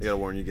I gotta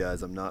warn you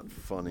guys, I'm not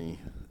funny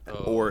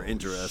or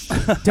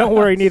interested. Don't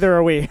worry, neither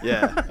are we.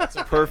 Yeah, that's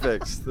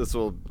perfect. This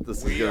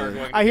is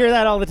good. I hear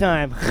that all the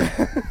time.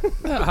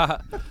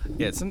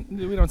 Yeah,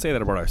 we don't say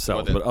that about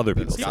ourselves, but other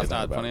people say Scott's that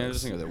not about funny. I us.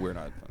 just think that we're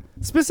not funny.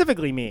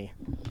 Specifically me.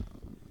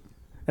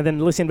 And then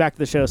listening back to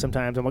the show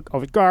sometimes, I'm like,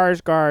 oh,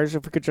 Gars,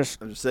 if we could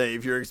just... I'm just saying,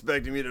 if you're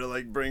expecting me to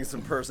like bring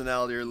some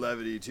personality or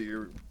levity to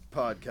your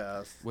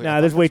podcast, Wait, Nah,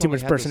 I there's thought way that's too what we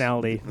much had this-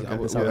 personality. Yeah,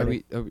 in this are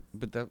already.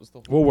 but that was the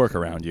whole We'll work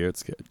around you.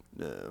 It's good.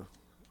 no.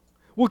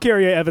 We'll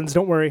carry you, Evans.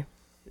 Don't worry.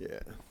 Yeah,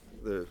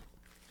 the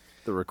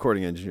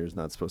recording engineer is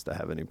not supposed to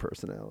have any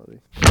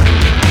personality.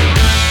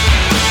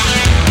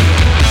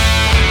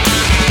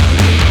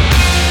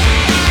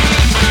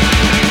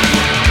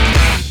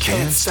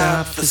 Can't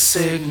stop the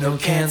signal,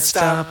 can't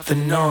stop the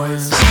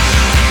noise.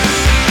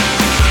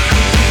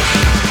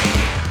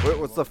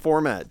 What's the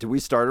format? Did we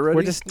start already?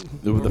 We're just...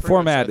 The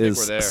format I think is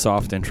we're there.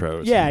 soft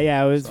intros.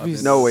 Yeah. It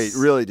was, No, wait,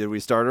 really? Did we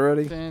start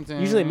already?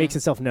 usually it makes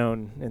itself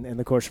known in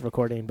the course of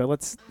recording, but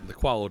let's... The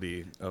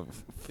quality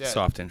of Yeah.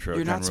 soft intro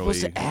You're not generally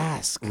supposed to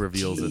ask.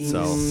 reveals Jeez.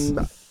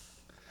 itself.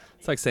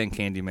 It's like saying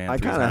Candyman. I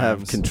kind of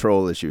have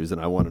control issues, and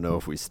I want to know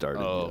if we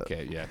started. Oh, yet.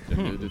 okay, yeah.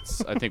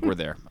 I think we're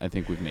there. I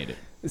think we've made it.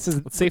 This is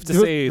It's safe to the,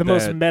 say the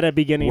most that meta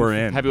beginning. We're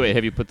in. Have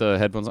you put the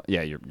headphones on?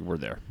 Yeah, we're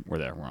there.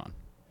 We're on.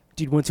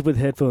 Dude, once you put the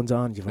headphones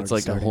on, you've It's already like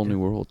a started. whole new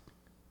world.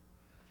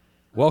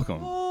 Welcome.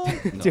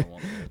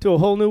 To a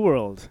whole new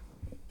world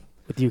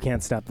with You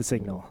Can't Stop the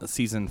Signal.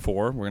 Season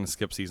 4. We're going to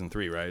skip season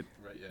 3, right?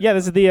 Yeah,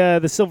 this is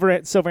the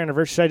silver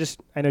anniversary.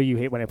 I know you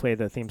hate when I play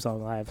the theme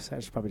song live, so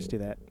I should probably just do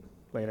that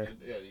later.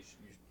 Yeah,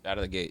 out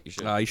of the gate, you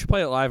should. You should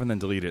play it live and then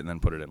delete it and then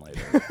put it in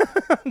later.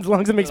 As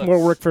long as it makes more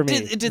work for me.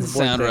 It didn't It's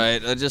more sound thing.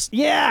 right. I just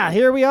Yeah,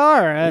 here we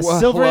are.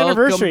 Silver welcome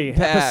anniversary.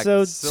 back,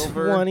 Episode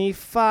Silver.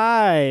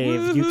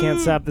 25. You Can't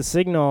Stop the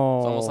Signal.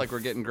 It's almost like we're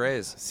getting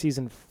grays.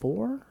 Season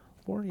 4?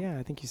 4? Yeah,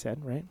 I think you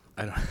said, right?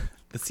 I don't.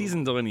 The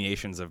season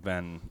delineations have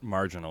been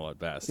marginal at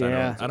best.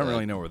 Yeah. I don't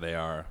really know where they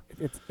are.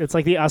 It's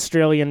like the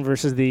Australian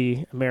versus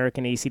the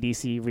American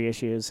AC/DC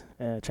reissues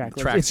track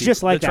list. It's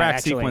just like the that, track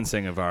actually.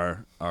 sequencing of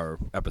our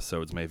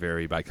episodes may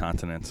vary by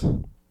continent.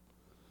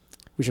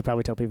 We should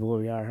probably tell people who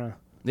we are, huh?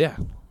 Yeah,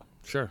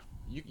 sure.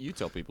 You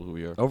tell people who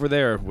we are. Over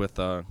there with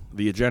the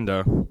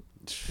agenda,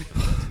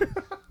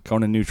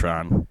 Conan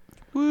Neutron.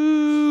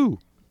 Woo!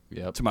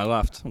 Yep. To my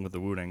left with the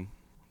Wooting,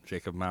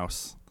 Jacob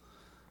Mouse.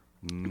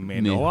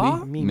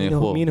 Menoa?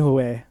 Meho.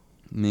 Minhue.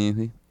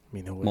 Maybe.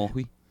 Minhue.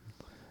 Mohui.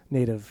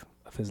 Native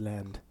of his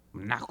land.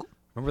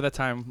 Remember that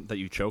time that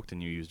you choked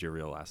and you used your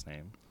real last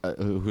name?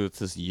 Who's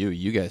this?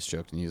 You guys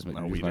joked and used my,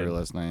 No, used we my did. real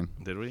last name.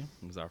 Did we? It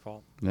was our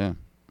fault. Yeah.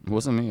 It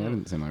wasn't me. I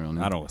didn't say my real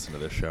name. I don't listen to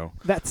this show.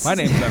 That's My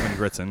name's Evan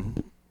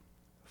Gritson.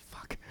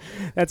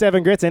 That's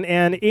Evan Gritson.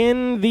 And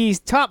in the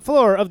top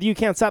floor of the You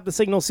Can't Stop the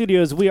Signal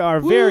studios, we are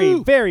very,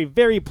 very,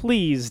 very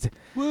pleased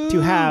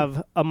to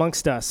have among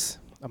us,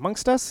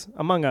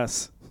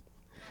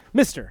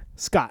 Mr.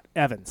 Scott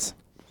Evans.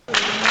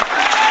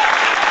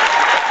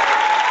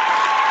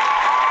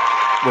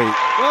 Wait,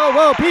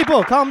 Whoa,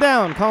 people, calm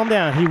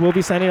down. He will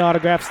be signing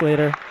autographs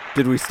later.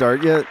 did we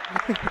start yet?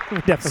 We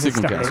definitely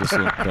Signal started. cast is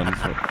still done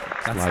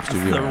for live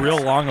studio. The real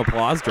long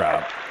applause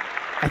drop.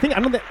 I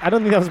don't think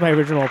that was my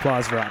original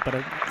applause drop,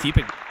 but Keep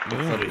it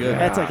good.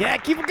 that's like, yeah,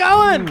 keep it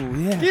going.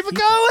 Keep it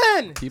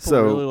going. People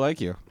So- really like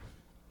you.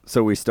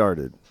 So we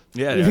started.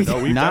 Yeah, no,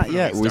 we Not definitely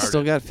yet. We started.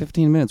 still got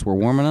 15 minutes. We're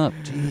warming up.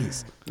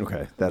 Jeez.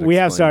 Okay, that We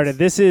have explains. started.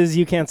 This is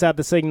You Can't Stop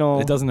the Signal.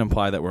 It doesn't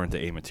imply that we're into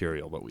A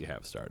material, but we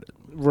have started.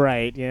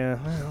 Right, yeah.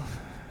 Well,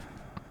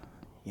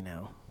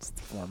 it's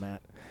the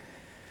format.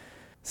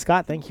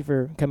 Scott, thank you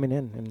for coming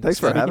in. And Thanks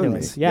for speaking having to me.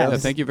 us. Yeah, Yeah,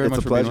 this- thank you very it's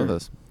much a for being pleasure. with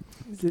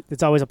us.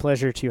 It's always a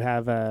pleasure to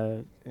have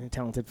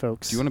talented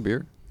folks. Do you want a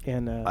beer?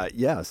 And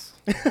Yes.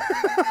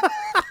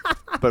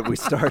 But we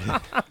started.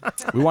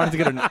 We wanted to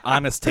get an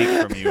honest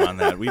take from you on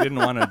that. We didn't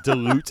want to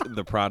dilute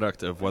the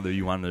product of whether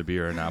you wanted a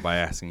beer or not by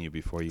asking you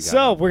before you got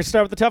so it. we're gonna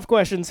start with the tough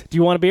questions. Do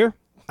you want a beer?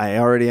 I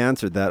already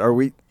answered that.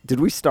 Did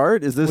we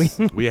start? Is this?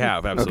 We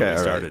have absolutely Okay, all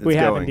right. started. We It's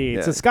have going, indeed.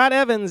 yeah. So Scott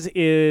Evans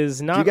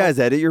is not. Do you guys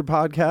edit your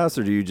podcasts,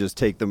 or do you just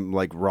take them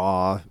like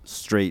raw,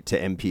 straight to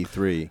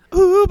MP3?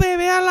 Ooh,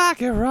 baby, I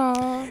like it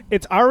raw.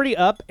 It's already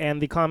up,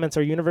 and the comments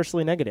are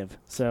universally negative.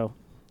 So.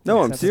 No,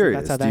 yes, I'm that's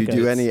serious. how Do that you do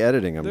goes. any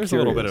editing? I'm There's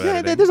curious. a little bit of Yeah,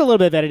 editing. there's a little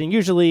bit of editing.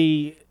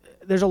 Usually,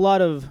 there's a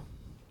lot of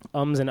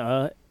ums and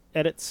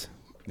edits.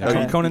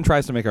 Yeah, Conan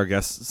tries to make our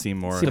guests seem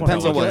more Seem more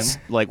Depends on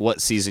intelligent.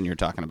 what season you're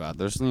talking about.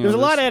 There's There's a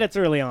lot of edits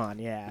early on.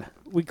 Yeah,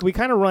 we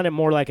kind of run it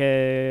more like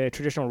a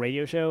traditional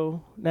radio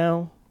show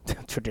now.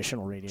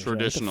 Traditional radio.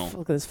 Traditional. Show.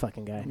 Look at this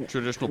fucking guy.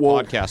 traditional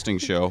Well- podcasting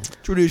show.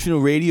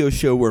 traditional radio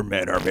show where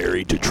men are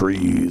married to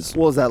trees.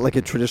 Well, is that like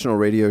a traditional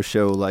radio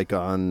show, like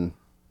on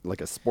like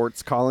a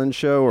sports call-in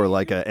show, or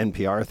like a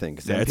NPR thing?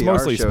 'Cause Yeah, it's NPR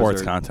mostly shows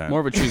sports are- content. More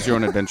of a choose your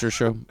own adventure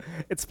show.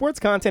 It's sports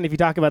content. If you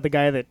talk about the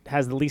guy that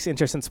has the least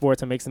interest in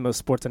sports and makes the most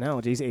sports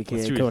analogies, That's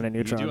aka true. Conan You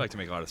Neutron. do like to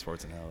make a lot of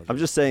sports analogies. I'm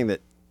just saying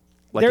that,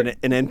 like There-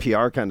 an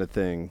NPR kind of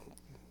thing.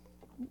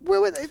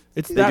 Well,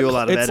 it's they do a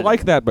lot of It's editing.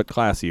 like that, but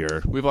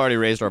classier. We've already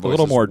raised our A voices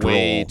little more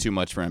way droll. too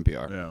much for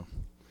NPR. Yeah.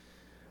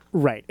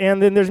 Right,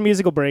 and then there's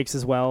musical breaks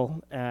as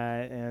well,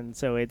 and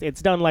so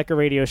it's done like a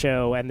radio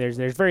show, and there's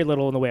very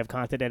little in the way of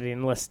content editing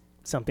unless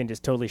something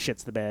just totally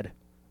shits the bed.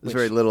 There's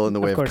very little in the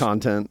way of course.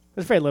 content.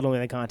 There's very little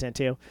in the content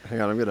too. Hang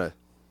on, I'm gonna.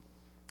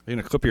 Are you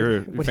gonna clip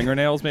your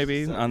fingernails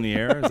maybe on the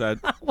air? Is that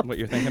what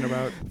you're thinking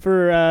about?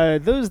 For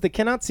those that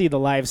cannot see the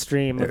live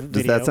stream of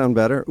Does video, that sound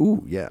better?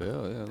 Ooh, yeah.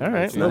 all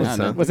right.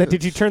 Yeah, Was that?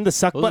 Did you turn the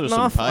suck Those are button some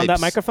off on that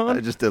pipes. microphone?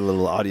 I just did a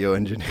little audio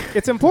engineering.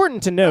 It's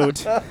important to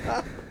note.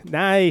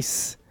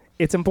 Nice.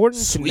 It's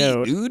important Sweet, to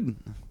note dude.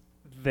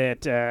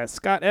 that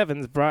Scott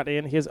Evans brought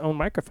in his own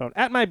microphone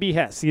at my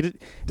behest. He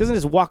doesn't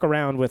just walk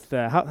around with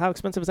how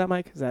expensive is that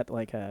mic? Is that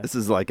like a This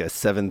is like a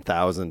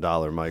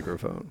 $7,000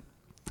 microphone.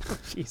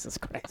 Jesus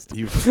Christ?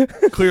 You've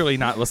clearly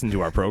not listened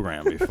to our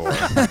program before.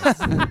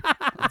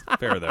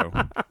 Fair though.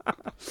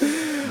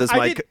 This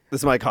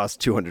mic costs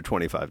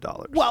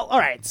 $225. Well, all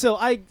right. So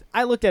I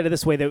looked at it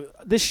this way: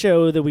 that this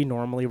show that we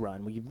normally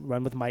run, we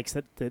run with mics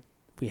that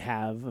we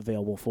have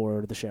available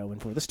for the show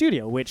and for the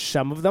studio. Which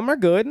some of them are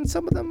good and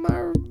some of them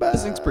are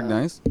This thing's pretty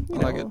nice. I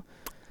like it.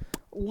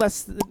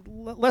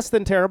 less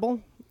than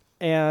terrible.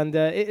 And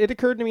it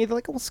occurred to me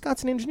that well,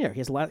 Scott's an engineer. He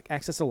has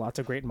access to lots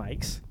of great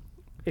mics.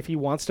 If he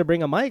wants to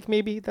bring a mic,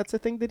 maybe that's a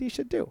thing that he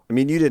should do. I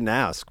mean, you didn't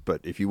ask,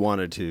 but if you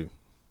wanted to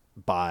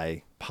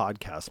buy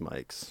podcast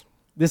mics,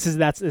 Is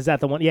that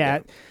the one? Yeah,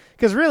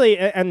 because really,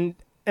 and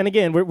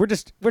again, we're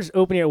just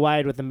opening it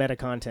wide with the meta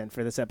content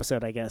for this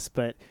episode, I guess.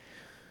 But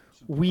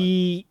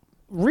we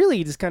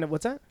really just kind of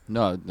what's that?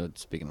 No,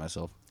 speaking to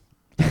myself.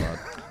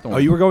 Oh,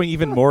 you were going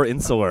even more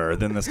insular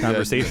than this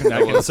conversation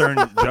that concerned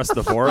just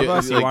the four of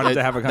us? You wanted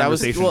to have a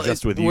conversation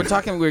just with you.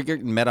 We're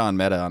getting meta on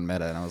meta on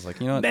meta, and I was like,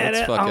 you know what? Meta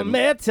let's fucking, on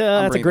meta.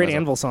 That's a bringing great myself.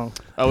 Anvil song.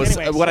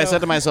 What I so- said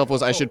to myself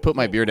was I should put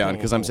my beer down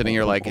because I'm sitting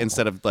here like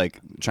instead of like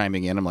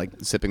chiming in, I'm like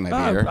sipping my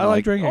beer. I I'm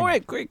like drinking. All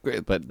right, great.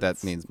 But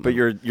that means. but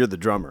you're the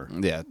drummer.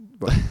 Yeah.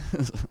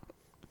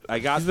 I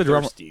got the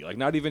drummer. thirsty. Like,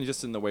 not even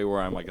just in the way where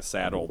I'm like a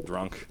sad old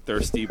drunk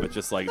thirsty, but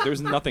just like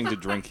there's nothing to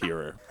drink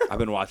here. I've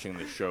been watching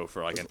this show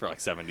for like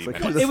 70 Like,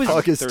 minutes. who the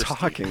fuck is thirsty.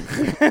 talking?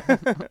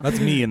 That's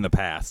me in the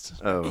past.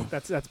 Oh,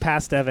 That's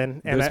past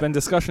Evan. And There's been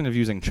discussion of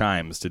using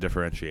chimes to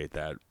differentiate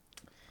that.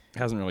 It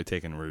hasn't really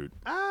taken root.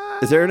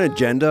 is there an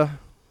agenda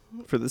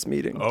for this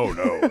meeting? Oh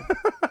no,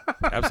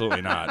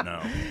 absolutely not.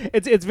 No.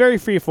 it's very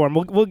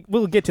freeform.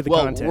 We'll get to the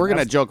Well, content. we're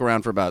gonna joke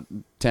around for about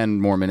 10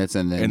 more minutes,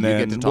 and then And you then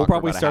get to talk we'll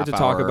probably for start to about a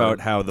talk half about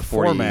hour, how the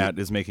 40. format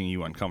is making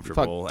you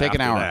uncomfortable. Fuck, take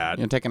an after hour. That.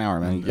 You know, take an hour,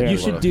 man. Yeah. You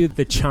should do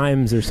the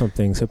chimes or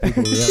something so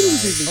people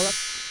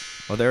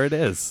realize. Well, there it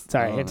is.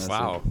 Sorry. Oh, it's, that's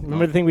Wow.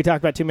 remember the thing we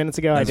talked about 2 minutes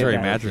ago? That's I did very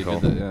that. magical.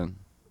 You did that, yeah.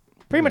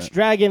 Pretty much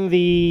dragging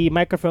the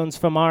microphones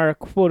from our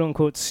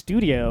quote-unquote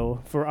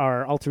studio for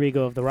our alter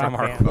ego of the rock From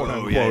our band. quote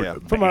unquote yeah.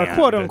 From our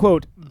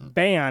quote-unquote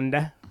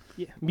band.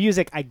 Yeah,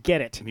 music, I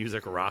get it.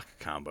 music rock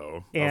combo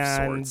of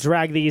And sorts.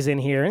 drag these in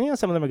here. And,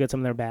 some of them are good,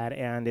 some of them are bad.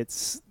 And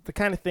it's the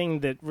kind of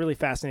thing that really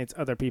fascinates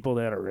other people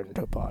that are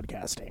into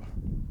podcasting.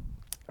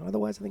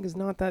 Otherwise, I think it's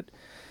not that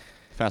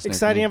Fascinating.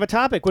 exciting of a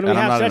topic when we And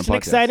I'm have not in such a an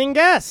podcast. exciting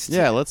guest.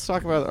 Yeah, let's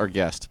talk about our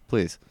guest,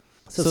 please.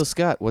 So- So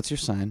Scott, what's your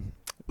sign?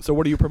 So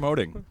what are you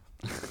promoting?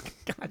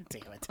 God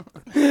damn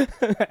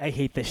it. I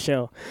hate this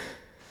show.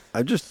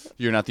 I'm just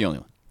You're not the only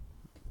one.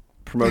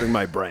 promoting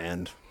my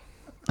brand.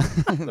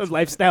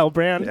 Lifestyle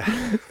brand.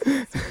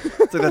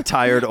 It's like a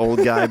tired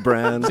old guy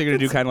brand. So you're gonna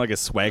do kind of like a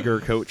swagger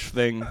coach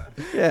thing.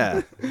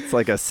 Yeah, it's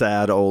like a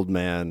sad old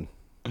man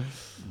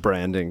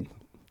branding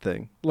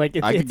thing. Like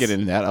I could get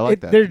into that. I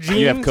like that. They're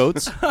You have jeans.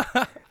 coats?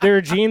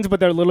 They're jeans, but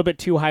they're a little bit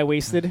too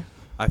high-waisted.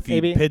 I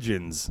feed Maybe.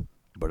 pigeons,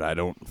 but I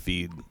don't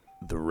feed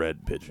the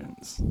red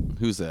pigeons.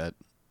 Who's that?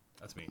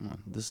 That's me. Oh,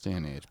 this day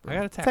and age, bro. I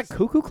got a Is that text.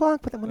 Cuckoo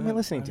Clock? What am I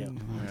listening to?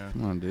 Yeah.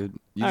 Come on, dude.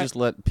 You All just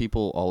let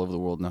people all over the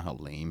world know how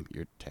lame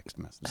your text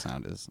message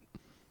sound is.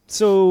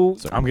 So,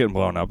 I'm getting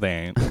blown up. They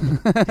ain't.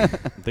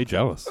 They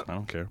jealous. I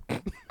don't care. why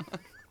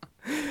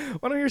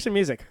don't we hear some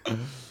music?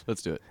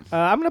 Let's do it.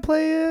 I'm going to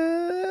play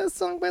a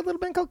song by a little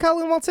band called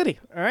Kowloon Walled City.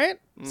 All right?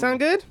 Sound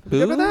good?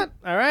 Good with that?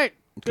 All right.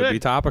 Could Good. be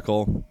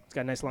topical. It's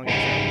got a nice long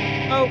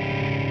intro.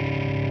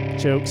 Oh.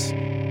 Jokes.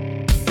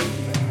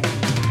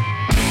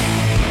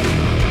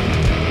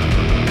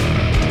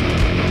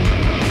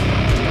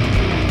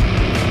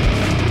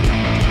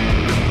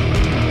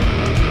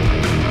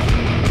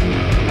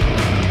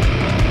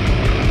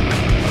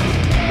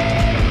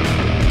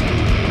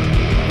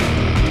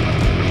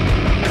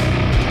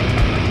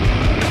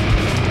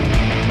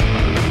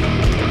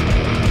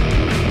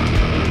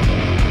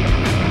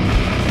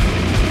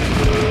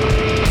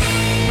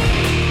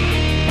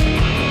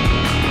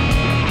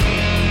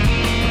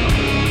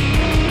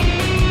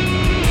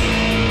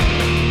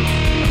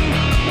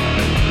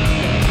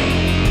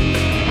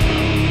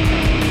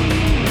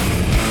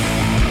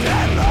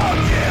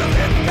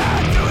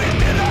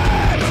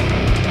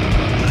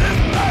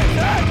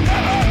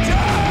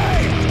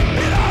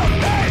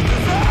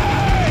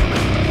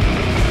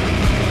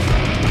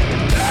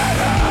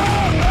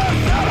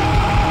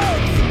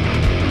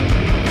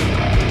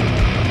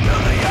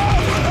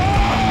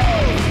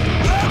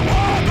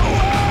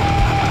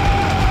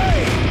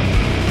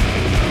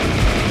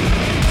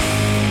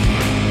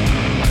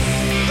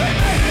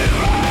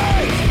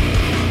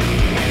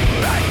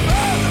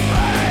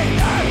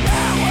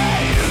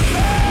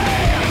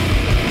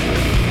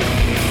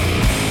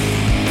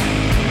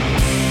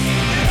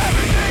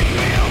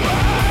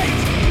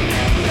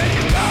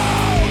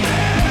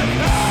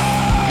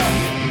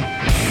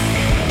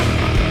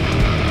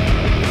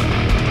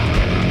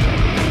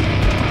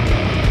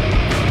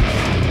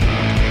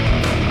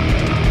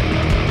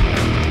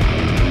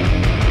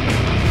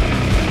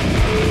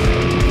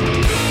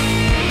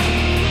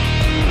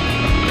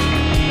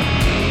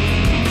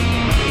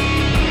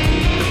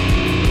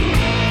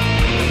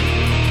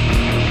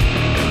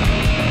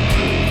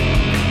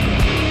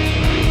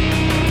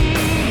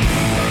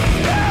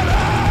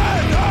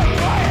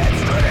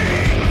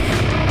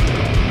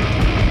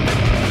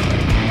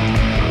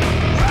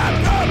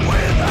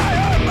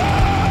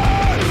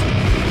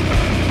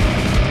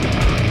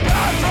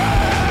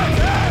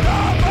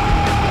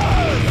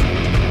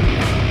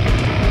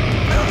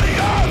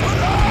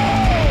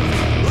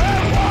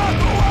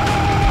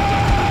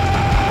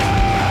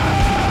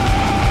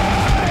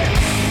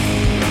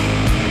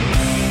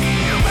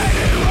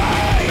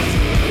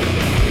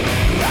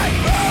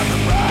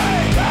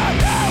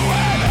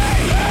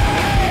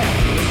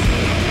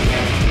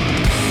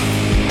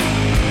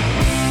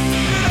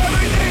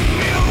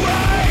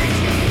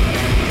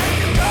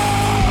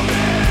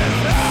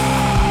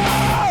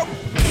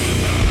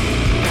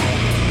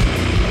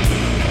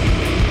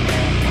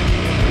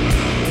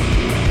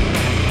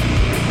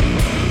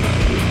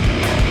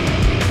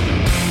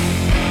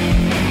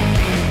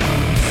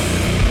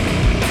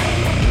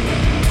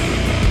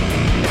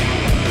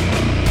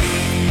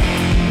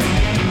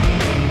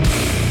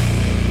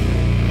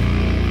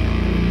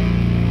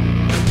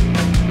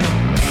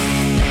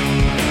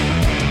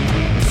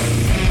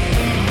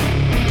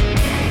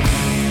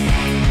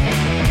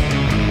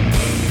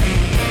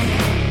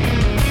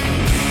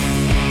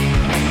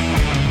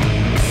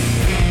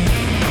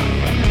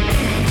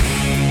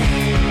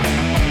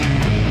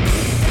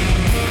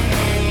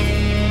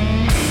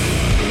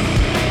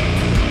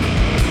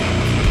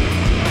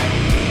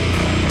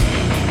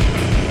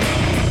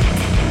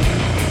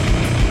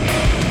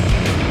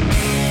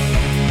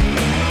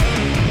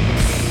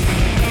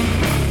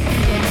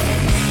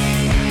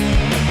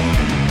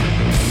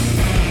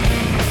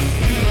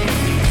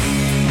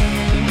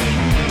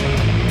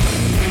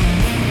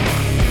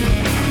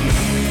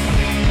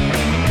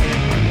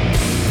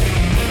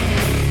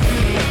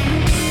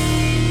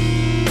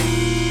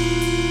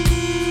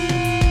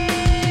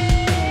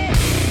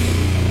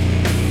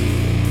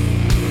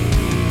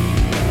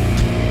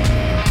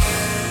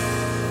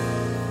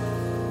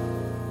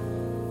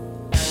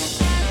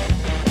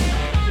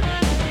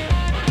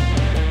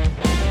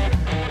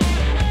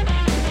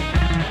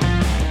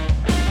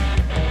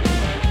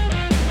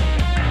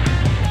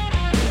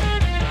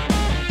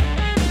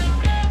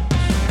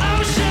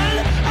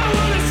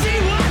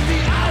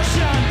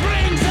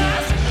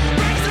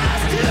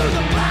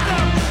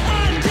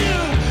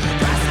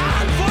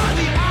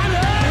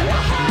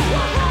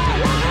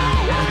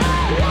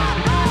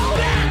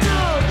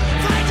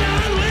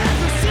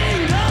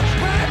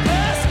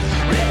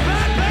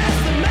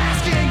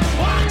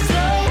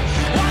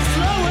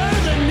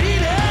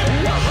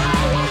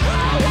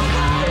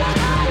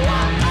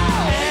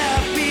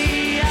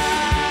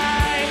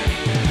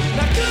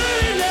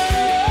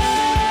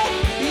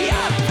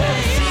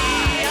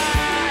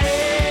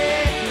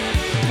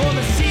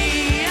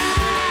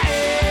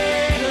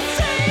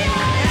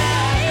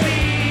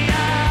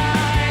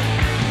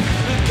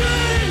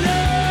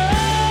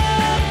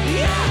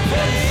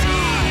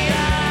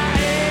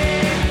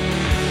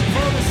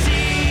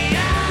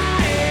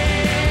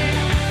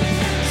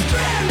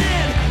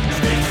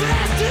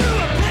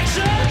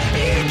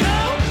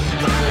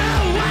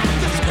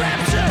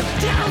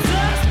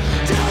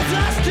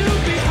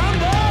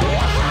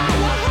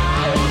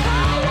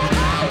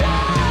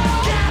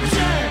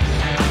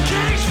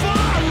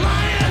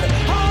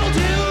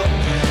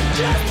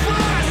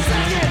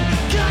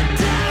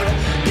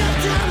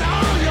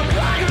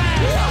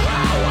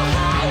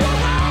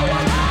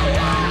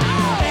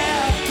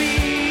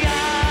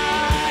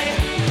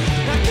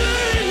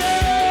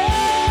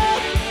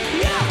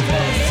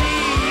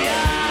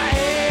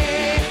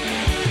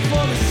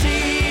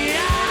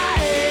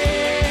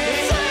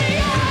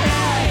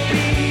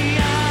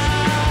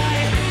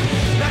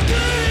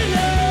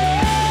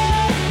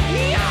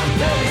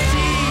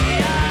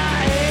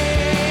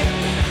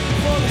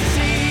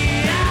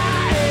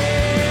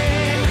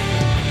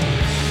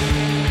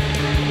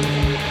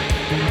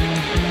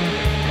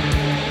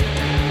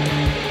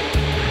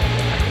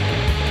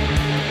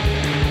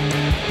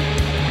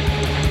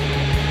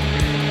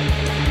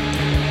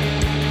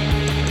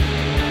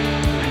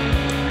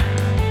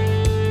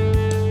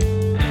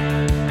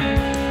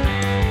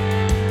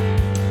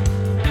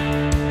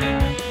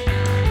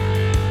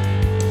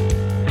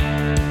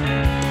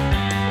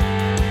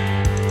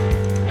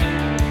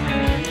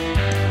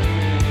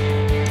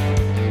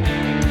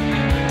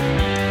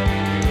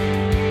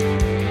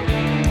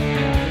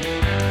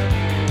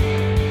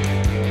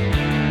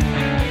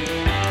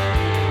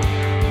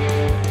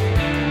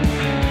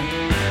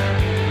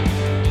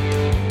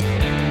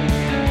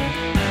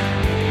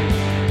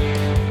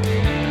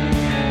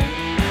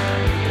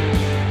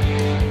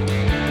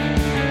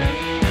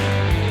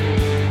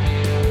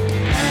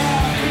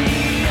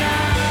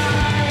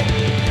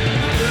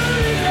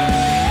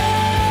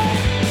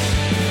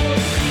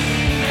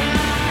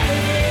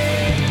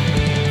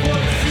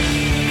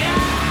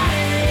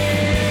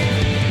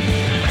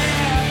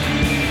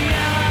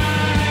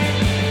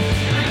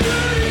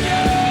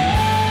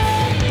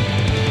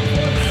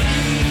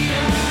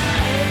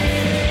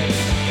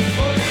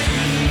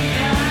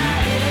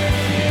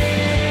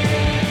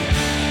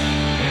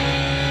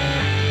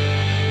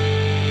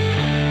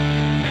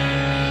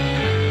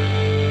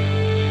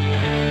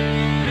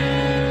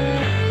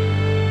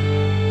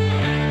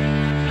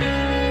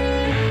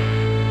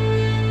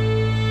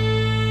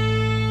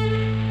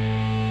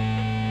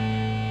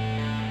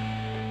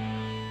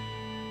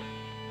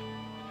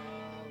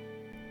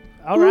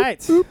 All right.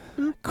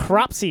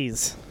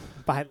 Cropsies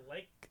by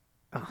Like.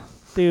 Oh,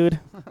 dude.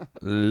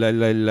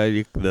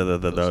 Like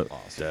the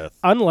death.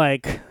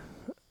 Unlike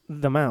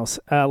the mouse.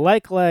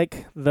 Like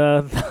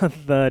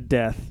the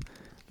death.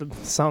 The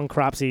song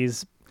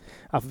Cropsies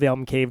off of the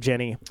album Cave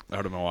Jenny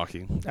Out of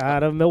Milwaukee.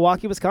 out of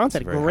Milwaukee,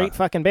 Wisconsin. It's very Great hot.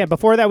 fucking band.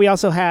 Before that, we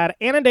also had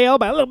Annandale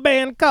by a little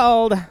band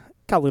called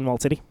Kowloon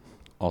Walled City.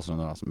 Also an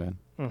awesome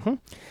band.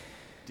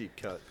 Deep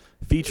cut.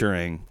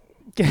 Featuring.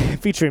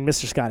 Featuring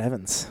Mr. Scott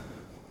Evans.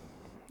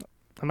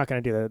 I'm not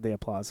going to do the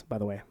applause, by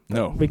the way.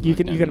 No. But you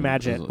can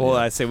imagine it. Well,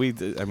 I say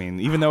I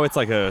mean, even though it's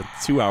like a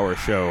 2-hour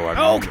show. I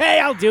mean, Okay,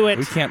 I'll do it.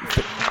 We can't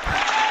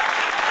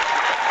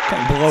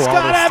blow all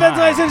Scott this Evans, time.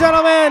 ladies and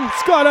gentlemen.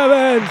 Scott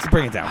Evans.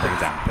 Bring it down.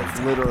 It's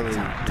literally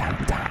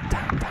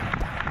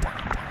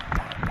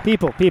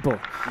People.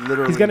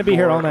 He's gonna be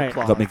here all night.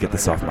 Let me get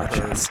this off my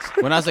chest.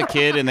 When I was a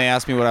kid and they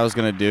asked me what I was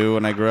going to do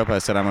when I grew up, I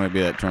said I'm going to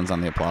be that turns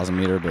on the applause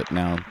meter. But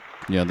now,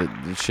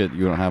 the shit,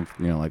 you don't have,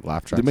 like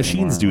laugh tracks The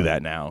machines anymore. do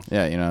that now.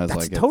 Yeah, it's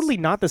That's like totally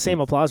not the same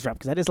applause drop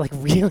because that is like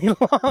really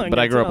long. But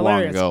I It's grew up long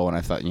hilarious. ago when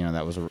I thought,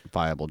 that was a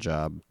viable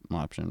job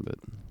option. But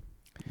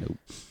nope.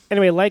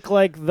 Anyway, like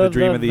The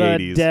dream of the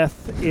 80s.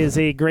 Death is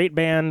a great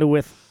band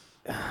with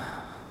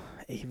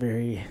a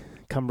very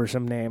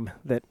cumbersome name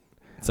that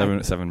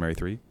Seven Mary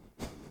 3.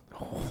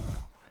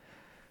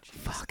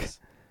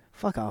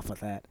 fuck off with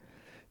that.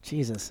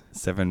 Jesus.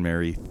 7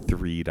 Mary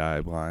 3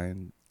 die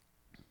blind.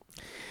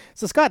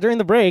 So Scott, during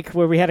the break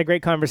where we had a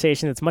great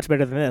conversation that's much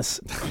better than this,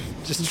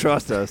 Just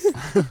trust us.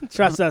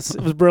 trust us,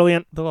 it was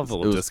brilliant. The level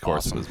It of was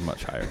discourse awesome. was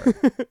much higher.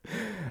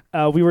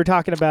 We were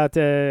talking about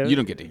You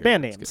don't get to hear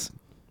band it. It's names,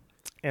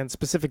 and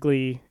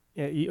specifically,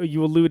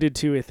 you alluded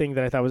to a thing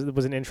that I thought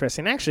was an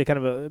interesting, actually, kind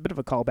of a bit of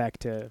a callback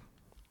to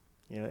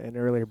an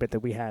earlier bit that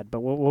we had. But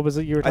what was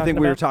it you were I talking think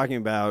about? we were talking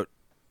about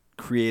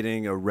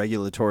creating a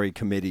regulatory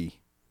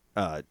committee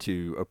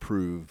to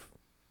approve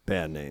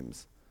band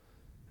names,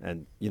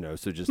 and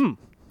so just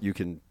you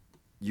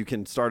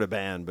can start a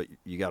band, but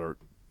you gotta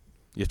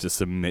You have to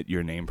submit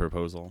your name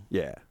proposal.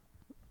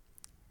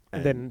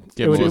 And then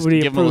Give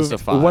them a list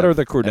of 5. What are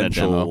the and a demo.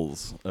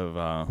 credentials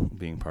of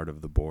being part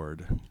of the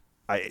board?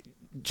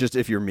 just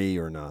if you're me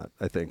or not,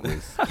 I think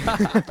was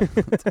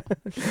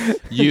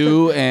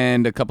You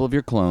and a couple of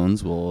your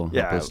clones will help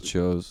Yeah. us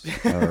choose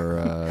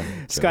our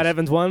Scott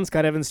Evans 1,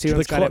 Scott Evans 2, and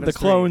The, Scott clo- Evans the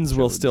 3. clones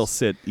will still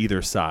sit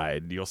either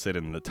side. You'll sit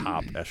in the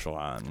top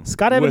echelon.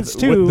 Scott Evans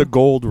with, 2. with the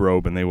gold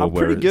robe, and they will I'm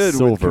wear pretty good with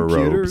silver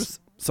computers, robes.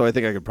 so I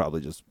think I could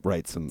probably just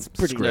write some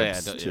pretty-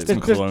 scripts. Yeah, yeah, to- There's- Some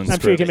there's- clone I'm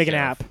sure you can script. make an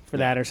app for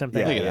that or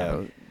something.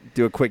 yeah.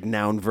 Do a quick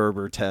noun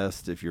verber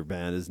test if your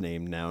band is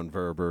named noun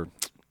verber.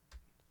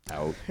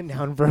 Out.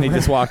 Noun And verb. they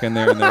just walk in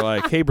there and they're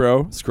like, "Hey,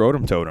 bro,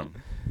 scrotum totem."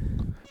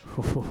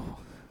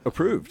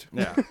 Approved.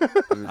 Yeah,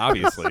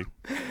 obviously.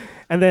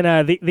 And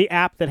then the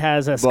app that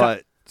has a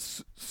But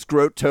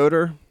scrot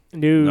toter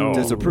No.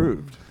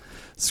 disapproved.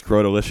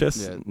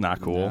 Scrotolicious, Yeah,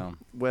 not cool. no.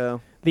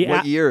 Well, The what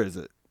app- year is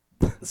it?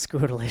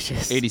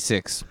 Scrotalicious.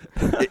 86.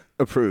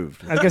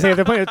 Approved. I was gonna say if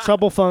they're playing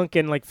Trouble Funk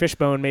and like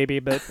Fishbone maybe,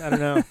 but I don't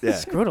know. Yeah.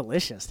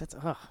 Scrotalicious. That's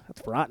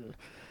rotten.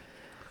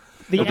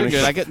 The Okay, app-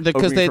 good. I get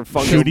because they for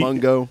Fungo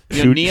Mungo.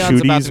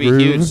 Neon's about to be Shooties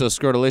huge, groove. so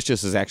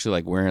Scrotalicious is actually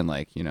like wearing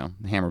like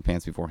hammer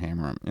pants before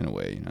hammer in a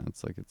way.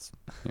 It's like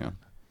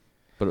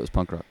but it was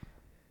punk rock.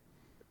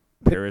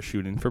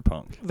 Parachuting for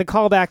punk. the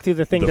callback to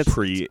the thing The that's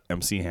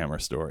pre-MC Hammer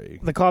story.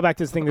 the callback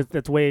to this thing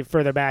that's way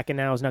further back and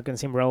now is not going to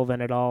seem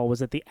relevant at all was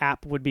that the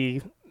app would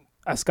be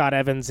a Scott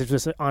Evans. It's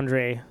just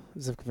Andre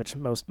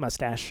Zivkovich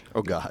mustache.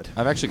 Oh God.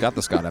 I've actually got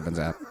the Scott Evans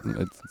app.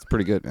 It's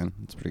pretty good, man.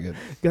 It's pretty good.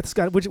 You got the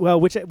Scott. Which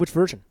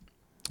version?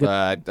 Good.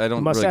 I don't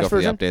really Mustache go for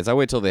version? the updates. I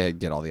wait till they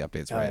get all the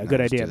updates right. Yeah, and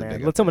good I'll just idea, do the man.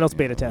 big Let someone else update,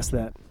 beta test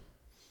that.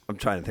 I'm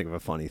trying to think of a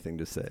funny thing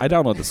to say. I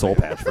download the Soul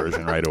Patch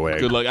version right away.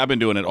 Good luck. I've been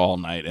doing it all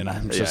night, and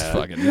I'm just Yeah.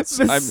 fucking.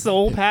 The I'm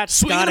Soul Patch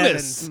swing Scott and a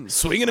Evans. miss.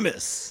 Swing and a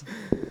miss.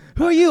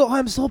 Who are you? Oh,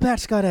 I'm Soul Patch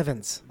Scott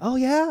Evans. Oh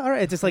yeah, all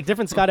right. It's just like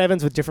different Scott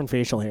Evans with different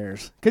facial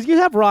hairs. Because you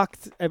have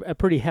rocked a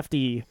pretty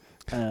hefty.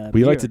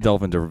 We like to beard.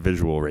 delve into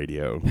visual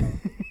radio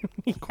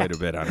quite a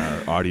bit on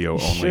our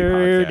audio-only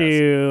Sure podcast.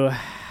 do.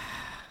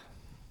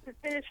 To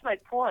finish my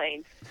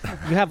point,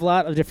 You have a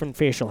lot of different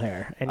facial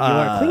hair, and you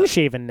are clean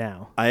shaven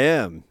now. I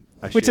am.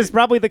 Which is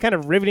probably the kind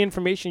of riveting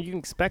information you can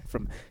expect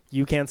from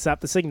You Can't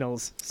Stop the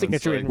Signals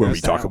signature. like in Where we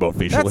real talk style. about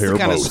facial That's hair the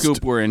kind most. of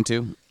scoop we're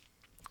into.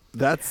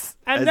 that's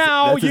And as,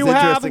 now that's you as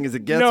have interesting as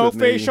it gets no with me.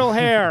 facial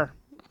hair.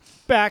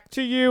 Back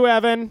to you,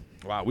 Evan.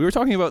 Wow, we were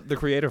talking about the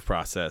creative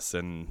process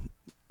and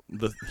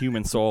the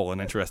human soul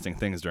and interesting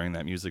things during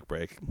that music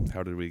break.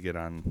 How did we get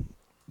on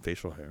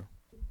facial hair?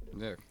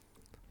 Yeah.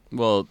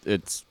 Well,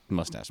 it's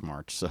Mustache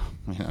March, so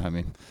I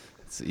mean,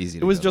 it's easy.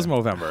 It was just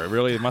Movember.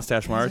 Really,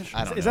 Mustache March?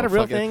 I don't Is know. that a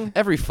real Fucking- thing?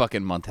 Every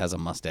fucking month has a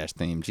mustache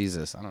theme.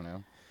 Jesus, I don't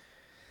know.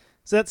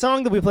 So that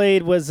song that we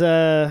played was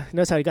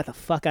notice how you got the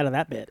fuck out of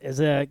that bit. Is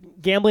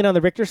Gambling on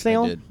the Richter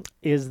Scale did.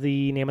 is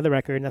the name of the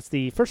record, and that's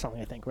the first song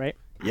I think, right?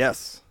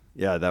 Yes.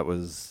 Yeah, that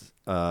was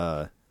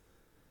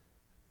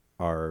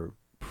our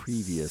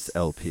previous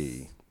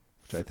LP,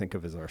 which I think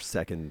of as our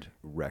second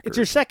record. It's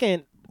your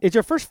second It's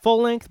your first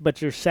full length,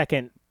 but your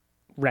second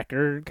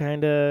record,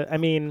 kind of. I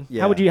mean,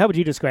 Yeah. how would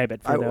you describe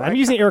it? I'm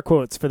using air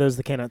quotes for those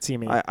that cannot see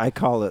me. I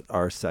call it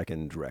our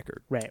second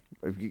record. Right.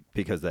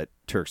 Because that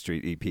Turk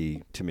Street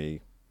EP, to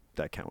me,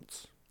 that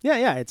counts.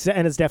 Yeah. It's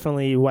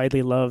definitely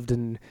widely loved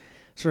and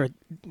sort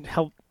of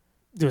help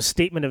do a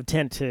statement of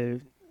intent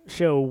to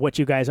show what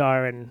you guys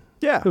are and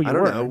Yeah, who you I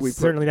don't were. know. It's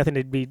certainly nothing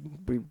to be.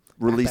 We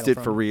released backpedal it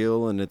for from.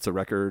 real, and it's a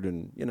record,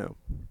 and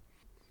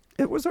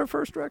it was our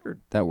first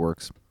record. That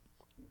works.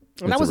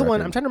 And that It's was a the one.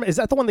 record. I'm trying to remember. Is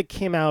that the one that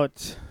came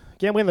out?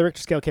 Gambling on the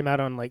Richter scale came out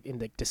on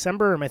in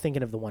December. Or am I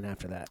thinking of the one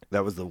after that?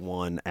 That was the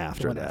one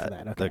after one that, after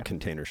that, okay. the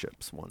Container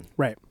Ships one.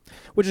 Right,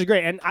 which is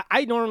great. And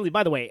I normally,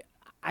 by the way,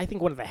 I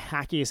think one of the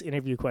hackiest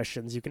interview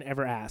questions you can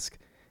ever ask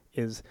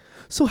is,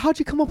 so how'd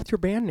you come up with your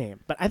band name?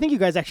 But I think you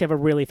guys actually have a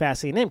really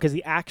fascinating name because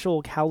the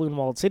actual Kowloon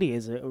Walled City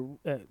is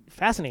a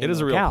fascinating. It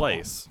is a real locale.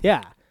 place.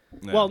 Yeah.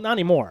 Yeah. Well, not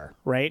anymore,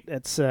 right?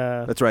 It's.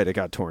 That's right. It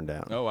got torn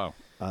down. Oh wow.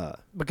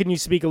 But can you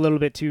speak a little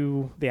bit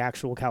to the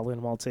actual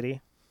Kowloon Walled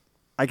City?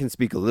 I can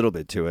speak a little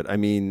bit to it. I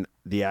mean,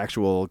 the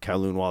actual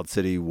Kowloon Walled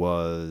City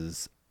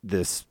was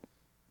this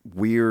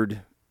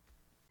weird.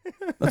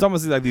 It's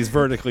almost like these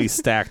vertically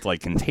stacked like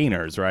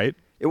containers, right?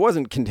 It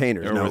wasn't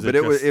containers, Or no, was but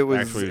it it was just it was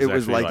actually- it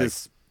was actually like like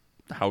this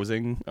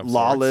Housing of sorts?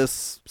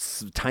 lawless,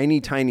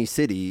 tiny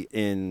city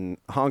in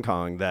Hong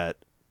Kong that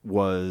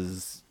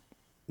was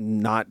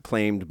not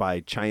claimed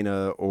by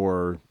China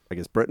or I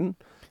guess Britain.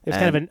 It's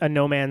kind of a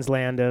no man's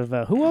land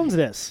of who owns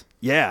this?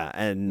 Yeah,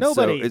 and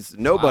Nobody. So it's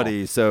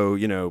nobody.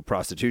 So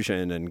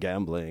prostitution and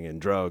gambling and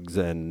drugs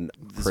and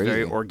it's Crazy.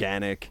 very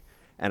organic.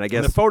 And I And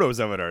guess the photos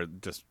of it are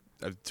just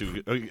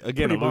to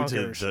again Pretty allude to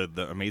bonkers.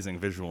 the amazing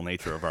visual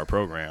nature of our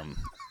program.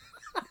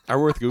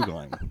 Are worth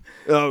googling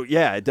oh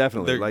yeah,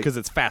 definitely. Like because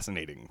it's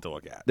fascinating to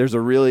look at. there's a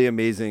really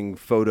amazing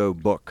photo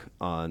book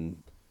on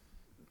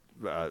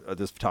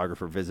this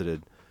photographer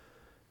visited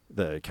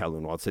the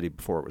Kowloon Walled City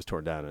before it was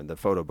torn down, and the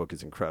photo book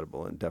is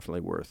incredible and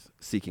definitely worth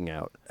seeking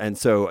out. And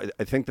so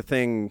I think the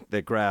thing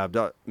that grabbed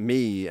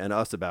me and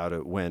us about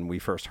it when we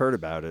first heard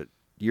about it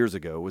years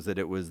ago was that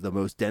it was the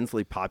most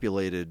densely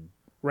populated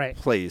Right.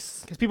 place.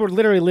 Because people are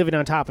literally living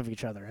on top of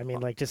each other. I mean,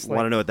 like just Want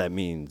to like know what that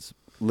means?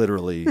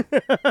 Literally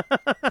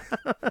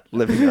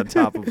living on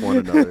top of one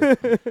another.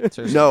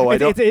 No, I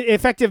don't. it's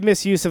effective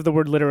misuse of the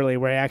word literally,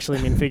 where I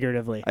actually mean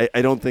figuratively.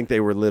 I don't think they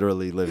were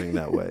literally living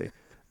that way.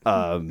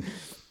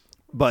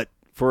 But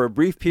for a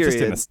brief Just in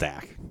period, a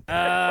stack.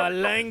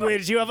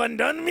 Language, you have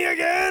undone me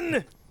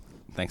again.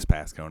 Thanks,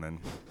 Pass Conan.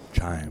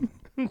 Chime.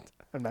 I'm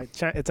not.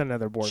 It's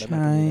another board. I'm not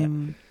gonna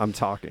do that. I'm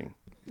talking.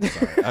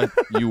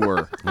 You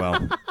were.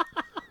 Well,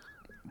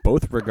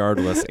 both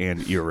regardless and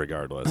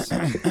irregardless.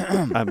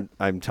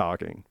 I'm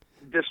talking.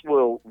 This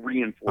will I'm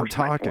reinforce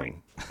my point.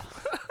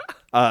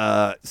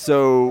 talking.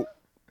 So,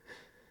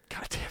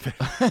 God damn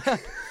it!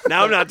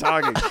 Now I'm not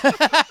talking.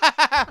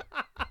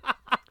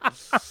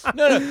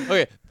 No.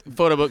 Okay.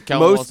 Photo book. Kowloon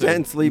Walled Most City.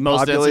 densely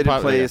Most densely populated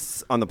populated.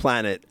 place on the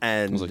planet,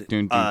 and was like,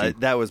 dun, dun, dun.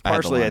 that was I had the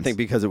partially, I lines. think,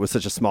 because it was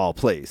such a small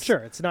place. Sure,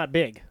 it's not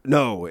big.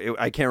 No,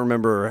 I can't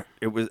remember.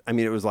 It was. I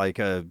mean, it was like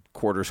a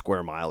quarter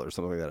square mile or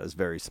something like that. It was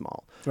very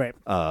small. Right.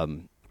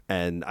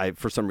 And I,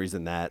 for some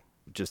reason, that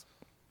just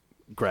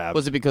grabbed.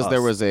 Was it because us.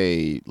 there was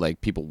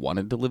people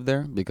wanted to live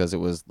there because it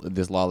was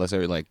this lawless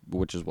area,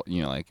 which is what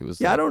it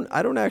was. Yeah, I don't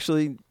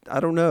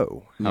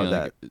know how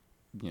that.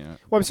 Yeah.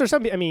 Well, I'm sure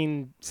I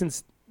mean,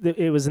 since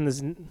it was in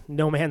this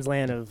no man's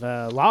land of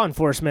law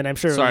enforcement, I'm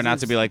sure. Sorry, not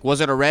to be like, was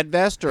it a red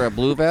vest or a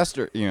blue vest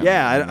or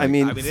Yeah, I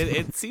mean,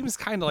 it seems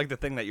kind of like the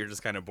thing that you're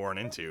just kind of born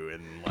into,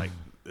 and like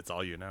it's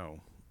all you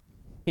know.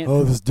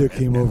 Oh, this dick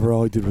came over.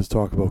 All he did was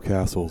talk about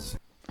castles.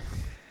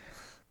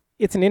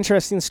 It's an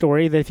interesting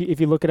story that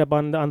if you look it up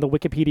on the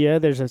Wikipedia,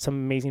 there's some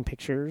amazing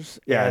pictures.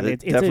 Yeah, and there's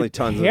it's definitely a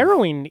tons of-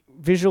 harrowing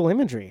visual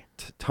imagery.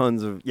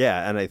 tons of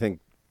and I think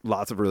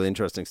lots of really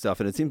interesting stuff.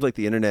 And it seems like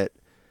the internet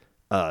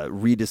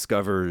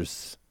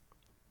rediscovers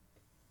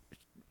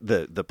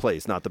the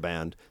place, not the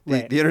band.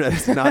 Right. The internet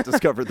has not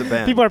discovered the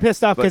band. People are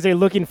pissed off But- because they're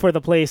looking for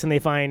the place and they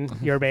find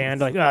your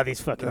band. Like, oh,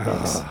 these fucking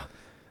dicks.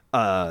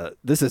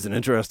 This isn't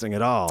interesting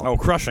at all. Oh,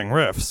 crushing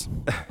riffs.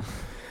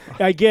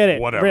 I get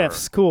it. Whatever.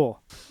 Riffs,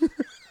 cool.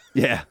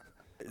 Yeah.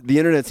 The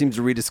internet seems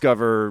to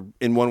rediscover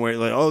in one way,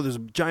 like, oh, there's a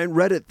giant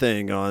Reddit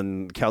thing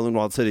on Kowloon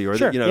Walled City, or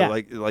Sure, yeah.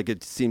 like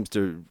it seems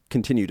to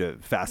continue to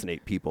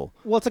fascinate people.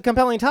 Well, it's a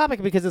compelling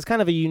topic because it's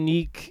kind of a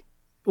unique.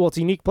 Well, it's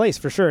a unique place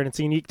for sure, and it's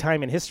a unique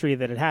time in history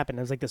that it happened.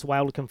 It was like this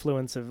wild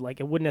confluence of like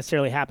it wouldn't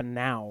necessarily happen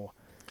now.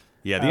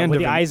 Yeah, the with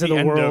the eyes of the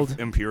end world. of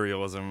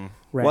imperialism.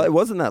 Right. Well, it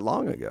wasn't that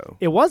long ago.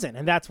 It wasn't,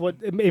 and that's what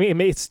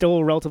it's still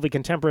a relatively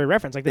contemporary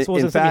reference. Like this In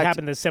wasn't something that fact,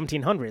 happened in the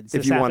 1700s.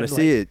 If you want to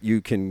see it,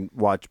 you can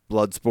watch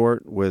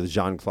Bloodsport with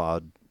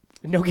Jean-Claude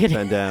no kidding,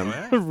 Van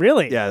Damme.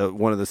 really? Yeah,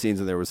 one of the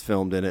scenes in there was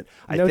filmed in it.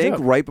 I No think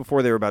joke. right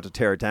before they were about to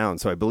tear it down,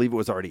 so I believe it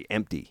was already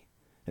empty,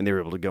 and they were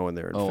able to go in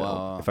there and film.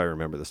 wow. If I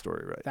remember the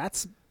story right.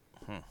 That's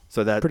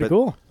So that pretty but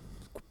cool.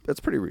 That's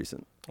pretty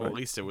recent. Well, at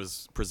least it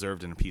was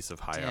preserved in a piece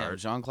of high art.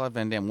 Jean-Claude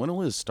Van Damme. When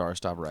will his star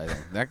stop writing?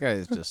 That guy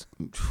is just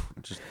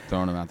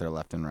throwing him out there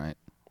left and right.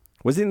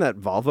 Was he in that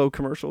Volvo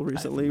commercial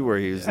recently where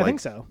he was I like think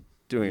so.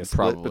 doing a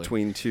split Probably.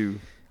 between two?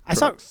 I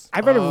saw. trucks?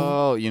 I read a.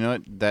 Oh, you know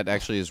what? That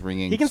actually is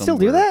ringing. He can still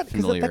do somewhere that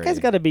because familiar. that guy's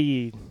got to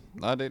be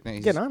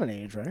He's- getting on an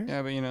age, right?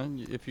 Yeah, but you know,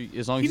 if you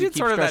as long He as you did keep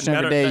sort of that scratching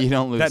every meta, day, you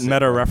don't lose. that it.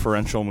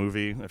 meta-referential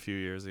movie a few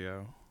years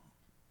ago.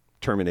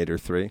 Terminator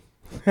 3.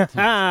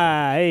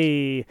 Ah,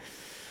 hey.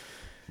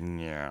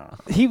 Yeah.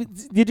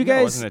 Did you No,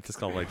 guys? wasn't it just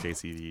called like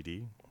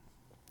JCVD?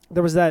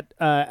 There was that.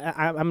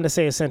 I'm going to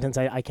say a sentence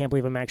I can't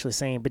believe I'm actually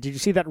saying, but did you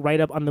see that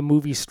write-up on the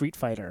movie Street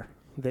Fighter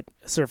that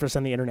surfaced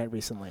on the internet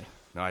recently?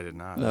 No, I did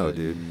not. No,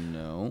 dude.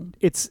 No.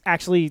 It's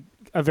actually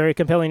a very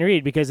compelling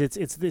read because it's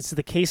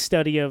the case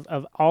study of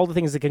all the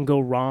things that can go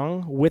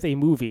wrong with a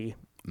movie.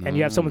 And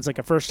you have someone's like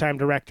a first-time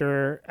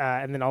director,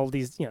 and then all of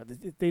these,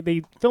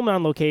 they film it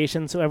on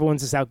location, so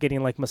everyone's just out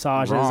getting like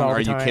massages Wrong. all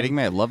the Are time. you kidding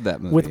me? I love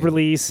that movie. With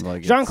release,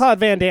 Like, Jean-Claude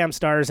Van Damme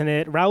stars in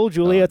it. Raul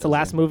Julia, it's the does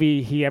last he?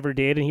 movie he ever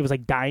did, and he was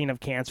like dying of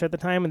cancer at the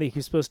time, and he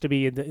was supposed to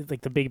be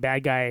like the big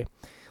bad guy,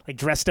 like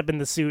dressed up in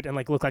the suit and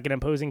like look like an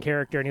imposing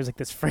character, and he was like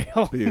this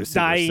frail, He was super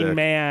dying sick.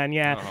 man,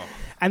 yeah. Oh.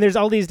 And there's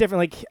all these different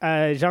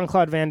like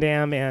Jean-Claude Van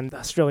Damme and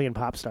Australian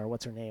pop star,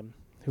 what's her name?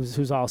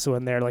 Who's also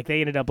in there. Like they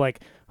ended up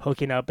like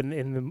hooking up in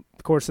the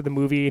course of the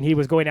movie, and he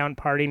was going out and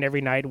partying every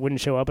night, wouldn't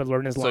show up and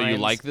learn his So lines. you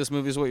like this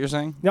movie? Is what you're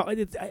saying? No,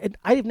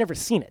 I've never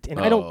seen it, and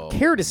I don't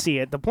care to see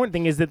it. The point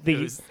thing is that the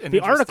was an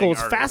the article is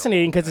interesting article,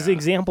 fascinating because it's an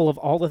example of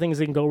all the things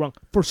that can go wrong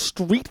for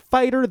Street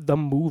Fighter the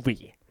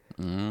movie.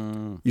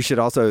 You should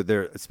also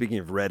there. Speaking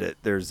of Reddit,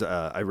 there's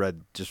I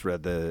just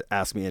read the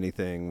Ask Me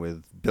Anything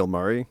with Bill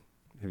Murray.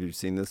 Have you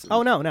seen this?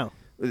 Oh no.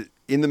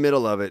 In the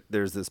middle of it,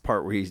 there's this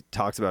part where he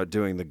talks about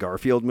doing the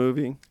Garfield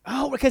movie,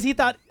 Oh, because he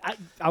thought I'll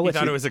I let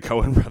thought you. it was a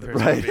Coen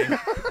Brothers Right. movie.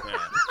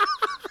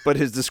 but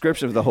his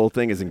description of the whole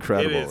thing is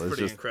incredible. It is It's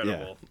pretty just,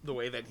 incredible. The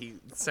way that he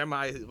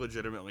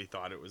semi-legitimately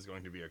thought it was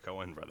going to be a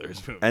Coen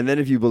Brothers movie. And then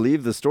if you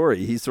believe the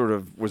story, he sort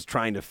of was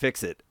trying to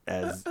fix it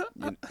as,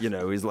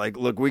 he's like,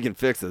 look, we can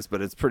fix this,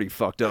 but it's pretty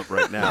fucked up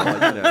right now.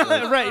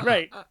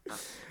 right.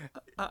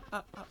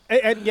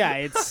 And yeah,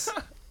 it's.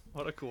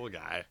 What a cool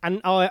guy.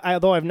 And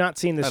although I've not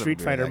seen the I don't Street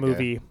agree Fighter with that guy.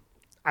 movie,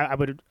 I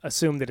would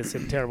assume that it's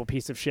a terrible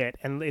piece of shit.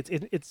 And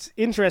it's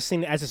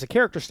interesting as it's a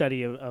character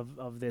study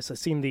of this. I've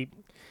seen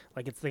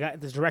it's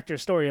the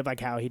director's story of like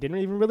how he didn't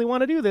even really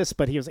want to do this,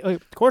 but he was like, oh,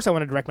 of course I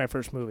want to direct my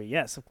first movie.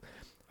 Yes.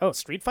 Oh,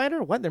 Street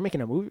Fighter? What? They're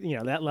making a movie?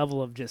 That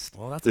level of just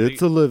Well, that's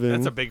It's a living.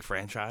 That's a big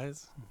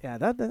franchise. yeah.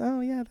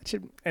 That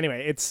should.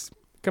 Anyway, it's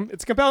a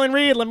compelling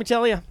read. Let me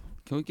tell you.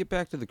 Can we get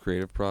back to the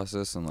creative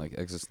process and like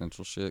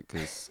existential shit?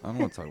 Because I don't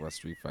want to talk about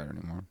Street Fighter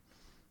anymore.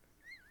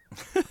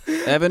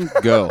 Evan,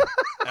 go.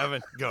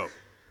 Evan, go.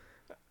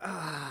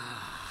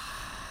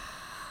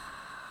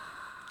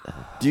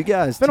 Do you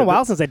guys? It's been a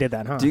while since I did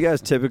that, huh? Do you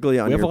guys typically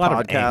on We have your a lot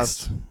of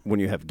podcast angst. when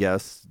you have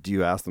guests, do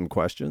you ask them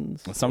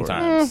questions?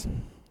 Sometimes.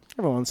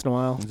 Every once in a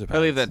while. I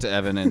leave that to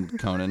Evan and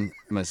Conan,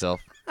 myself.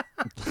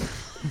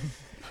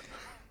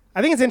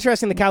 I think it's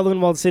interesting that Kowloon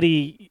Walled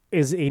City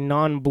is a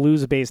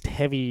non-blues based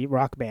heavy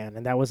rock band,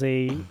 and that was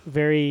a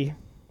very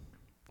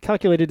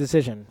calculated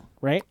decision,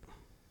 right?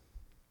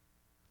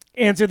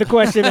 Answer the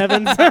question,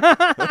 Evans.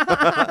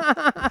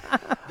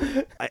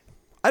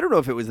 I don't know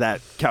if it was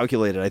that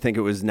calculated. I think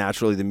it was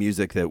naturally the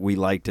music that we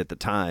liked at the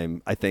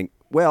time. I think,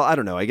 well, I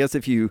don't know. I guess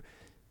it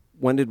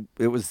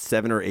was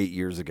 7 or 8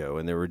 years ago,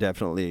 and there were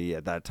definitely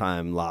at that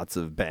time lots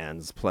of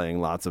bands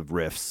playing lots of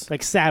riffs.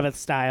 Like Sabbath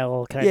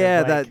style kind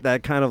Yeah, of. Like,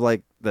 that kind of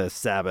like the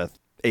Sabbath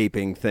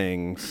aping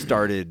thing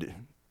started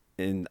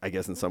in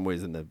some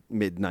ways in the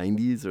mid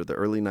 90s or the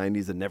early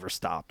 90s and never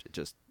stopped.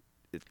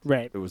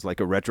 right. It was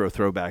like a retro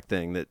throwback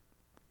thing that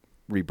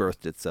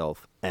rebirthed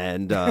itself.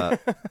 And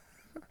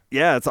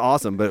yeah, it's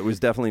awesome, but it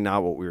was definitely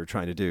not what we were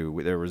trying to do.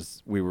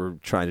 We were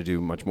trying to do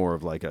much more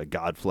of like a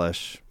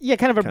Godflesh. Yeah,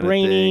 kind of a kinda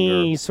brainy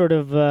thing, or- sort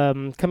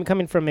of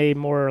coming from a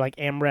more like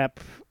AMREP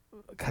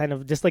kind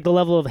of just like the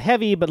level of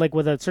heavy, but like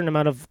with a certain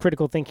amount of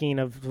critical thinking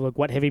of like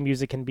what heavy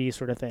music can be,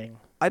 sort of thing.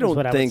 I is don't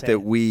what think would say. that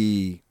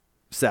we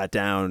sat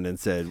down and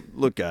said,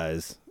 "Look,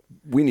 guys,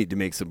 we need to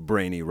make some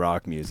brainy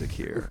rock music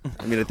here."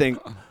 I mean, I think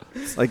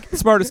like The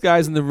smartest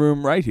guys in the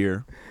room right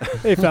here.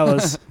 Hey,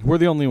 fellas. We're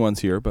the only ones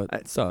here, but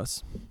it's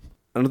us.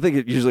 I don't think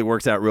it usually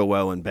works out real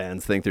well when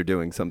bands think they're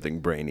doing something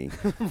brainy.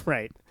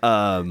 Right.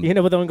 Um, You end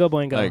up with Oingo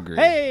Boingo. I agree.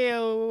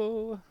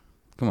 Hey-o.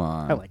 Come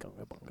on. I like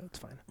Oingo Boingo. It's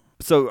fine.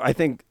 So I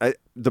think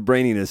the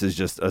braininess is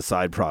just a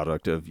side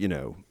product of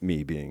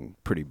me being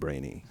pretty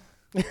brainy.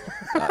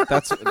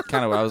 That's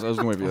kind of what I was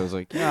going with you. I was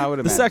like, yeah, I would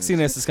The imagine.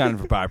 sexiness is kind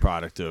of a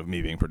byproduct of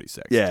me being pretty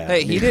sexy. Yeah.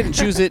 Hey, he didn't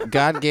choose it.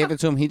 God gave it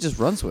to him. He just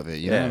runs with it.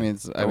 You know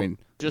what I mean?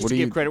 Just What to do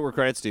give you- credit where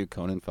credit's due,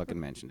 Conan fucking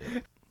mentioned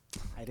it.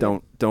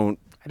 don't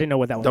I didn't know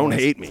what that one don't was.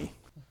 hate me.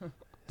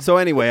 So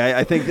anyway,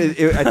 I think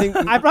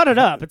I brought it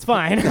up. It's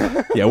fine.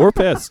 Yeah, we're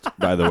pissed,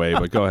 by the way,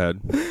 but go ahead.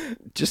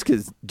 just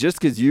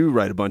because you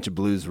write a bunch of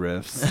blues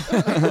riffs.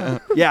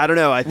 Yeah, I don't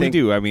know. I We think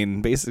do. I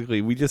mean,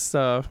 basically, we just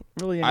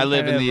really. I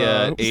live in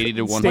the 80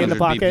 to Stay in the 100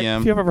 pocket. If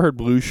BPM. you've ever heard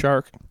Blue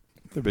Shark,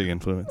 they're a big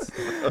influence.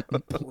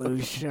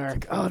 Blue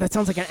Shark. Oh, that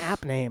sounds like an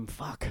app name.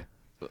 Fuck.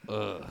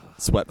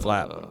 Sweat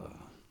Flap.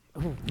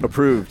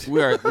 Approved.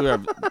 We are.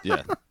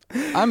 Yeah.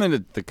 I'm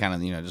into the kind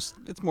of just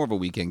it's more of a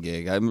weekend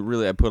gig. I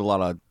put a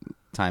lot of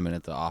time in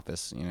at the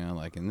office.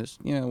 Like in this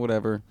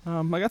whatever.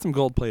 I got some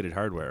gold-plated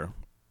hardware.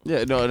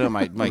 Yeah, no,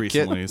 my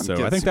recently, kit,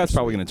 so I think that's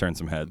probably going to turn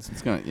some heads.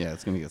 It's gonna get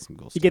some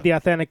cool stuff. You get the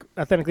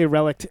authentically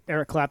relic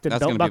Eric Clapton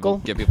That's belt gonna buckle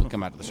get people to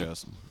come out to the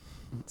shows.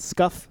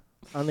 scuff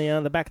on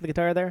the back of the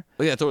guitar there.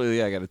 Oh yeah, totally.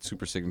 Yeah, I got a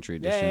super signature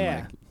edition.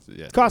 Yeah.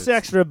 It Costs it's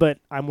extra, but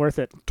I'm worth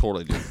it.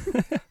 Totally,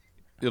 dude.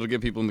 It'll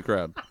get people in the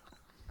crowd.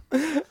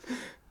 I'm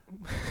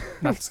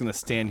not just going to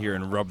stand here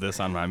and rub this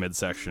on my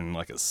midsection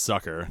like a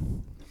sucker.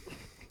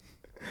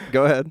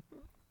 Go ahead.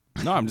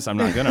 No, I'm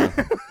not going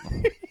to.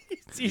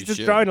 He's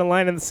just drawing a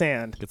line in the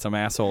sand. Get some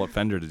asshole at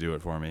Fender to do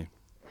it for me.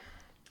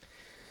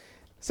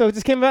 So it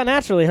just came about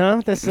naturally,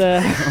 huh? This.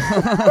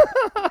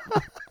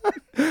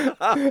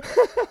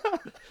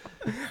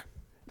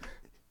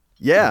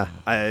 Yeah,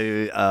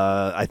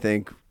 I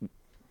think,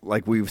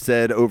 like we've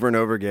said over and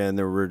over again,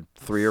 there were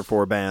 3 or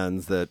 4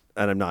 bands that,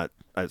 and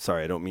I'm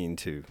sorry, I don't mean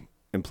to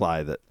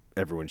imply that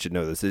everyone should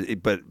know this,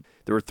 but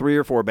there were 3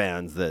 or 4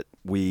 bands that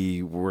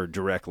we were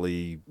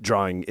directly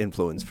drawing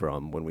influence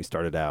from when we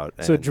started out.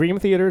 So And Dream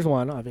Theater's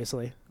one,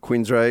 obviously.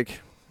 Queensryche,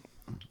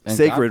 And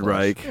Sacred Godflesh.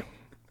 Reich,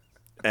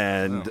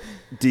 and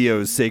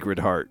Dio's Sacred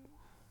Heart.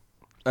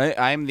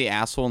 I'm the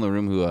asshole in the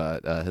room who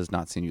has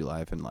not seen you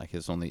live and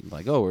is only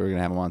oh, we're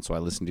gonna have him on, so I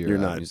listened to your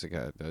music.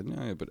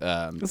 No, but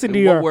listen to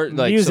your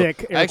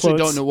music. So I actually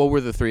don't know what were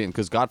the 3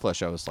 because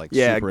Godflesh I was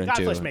super into.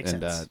 Godflesh makes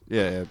sense.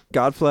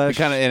 Godflesh.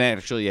 And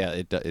actually,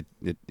 it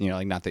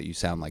not that you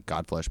sound like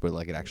Godflesh, but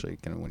it actually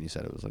kind of when you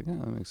said it was that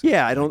makes sense.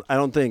 Yeah, I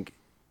don't think.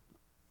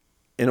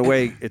 In a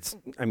way, it's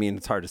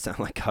hard to sound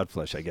like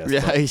Godflesh, I guess.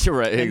 Yeah, you're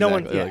right. Exactly. No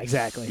one. Yeah,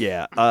 exactly.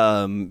 Yeah.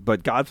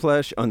 But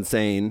Godflesh,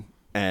 Unsane,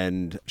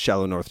 and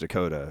Shallow North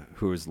Dakota,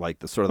 who is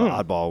the sort of the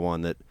oddball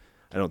one that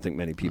I don't think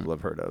many people have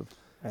heard of.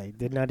 I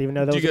did not even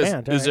know that was a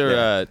band. Is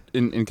there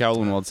in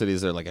Kowloon Wild City?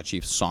 Is there a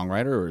chief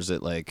songwriter, or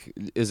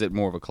is it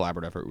more of a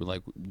collaborative effort?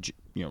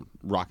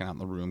 Rocking out in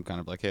the room, kind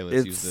of hey,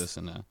 let's use this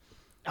and.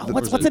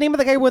 What's the name of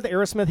the guy with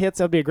Aerosmith hits?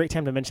 That would be a great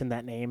time to mention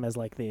that name as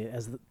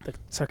the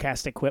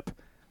sarcastic quip.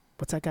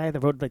 What's that guy that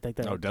wrote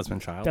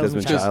Desmond Child.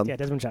 Desmond Child. Yeah,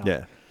 Desmond Child.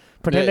 Yeah.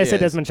 Pretend I said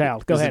Desmond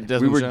Child. Go ahead.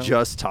 We were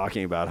just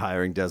talking about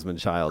hiring Desmond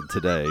Child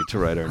today to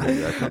write our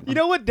new record. You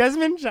know what?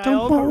 Desmond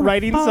Child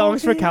writing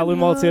songs for Kowloon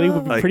Wild City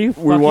would be pretty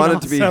fucking We want it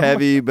awesome. to be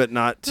heavy, but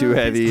not too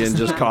heavy, and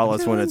just call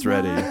us when it's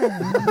ready.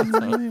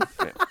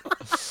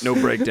 No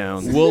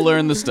breakdowns. We'll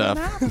learn the stuff.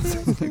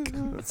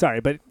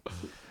 Sorry, but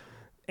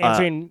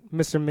answering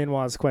Mr.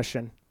 Minoir's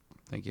question.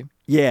 Thank you.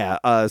 Yeah,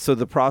 so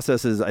the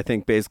process is, I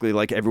think, basically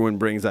everyone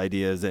brings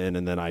ideas in,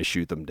 and then I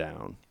shoot them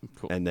down.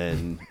 Cool. And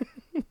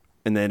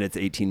then it's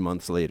 18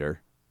 months later.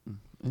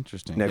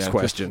 Interesting. Next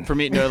question. For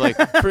me, no, I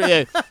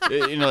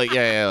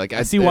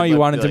see why you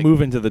wanted to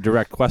move into the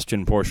direct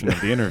question portion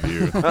of the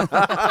interview.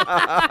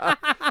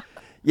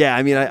 Yeah,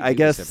 I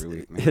guess every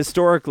week,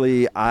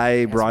 historically,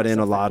 I brought in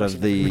a lot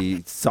of the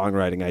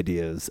songwriting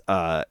ideas.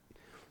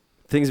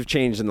 Things have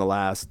changed in the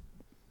last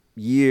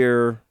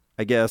year.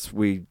 I guess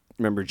we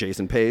remember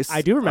Jason Pace.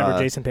 I do remember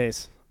Jason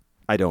Pace.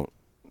 I don't.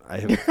 I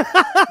have.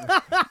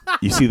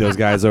 You see those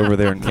guys over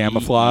there in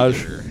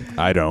camouflage?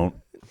 I don't.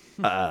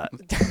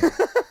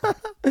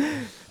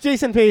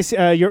 Jason Pace,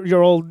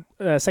 your old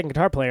second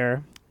guitar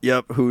player.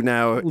 Yep, who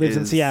now lives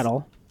in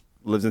Seattle.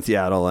 Lives in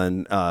Seattle,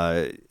 and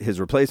his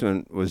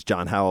replacement was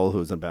John Howell, who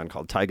was in a band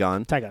called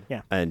Tygon. Tygon,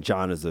 yeah. And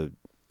John is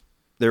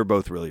they're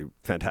both really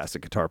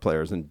fantastic guitar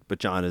players, but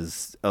John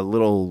is a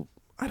little,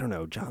 I don't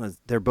know,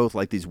 they're both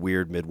these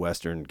weird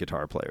Midwestern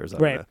guitar players.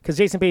 Right, because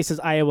Jason Pace is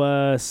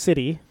Iowa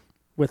City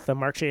with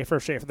Mark Schaefer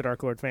of the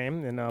Dark Lord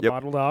fame, and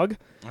Bottle Dog.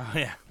 Oh,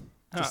 yeah.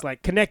 Just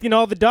connecting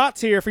all the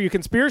dots here for you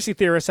conspiracy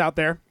theorists out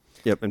there.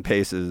 Yep, and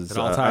Pace is it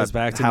all ties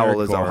back to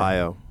Howell is nerdcore.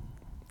 Ohio.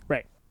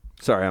 Right.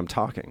 Sorry, I'm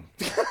talking.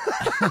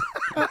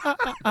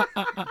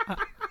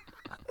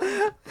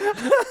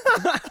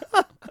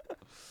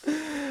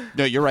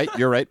 No, you're right.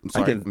 You're right. I'm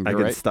sorry. I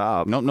can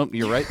stop. No,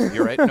 you're right.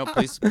 You're right. No,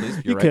 please.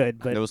 You right. could,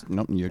 but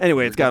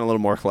anyway, it's gotten a little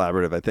more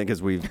collaborative. I think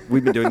as we've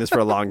been doing this for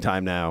a long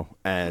time now,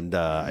 and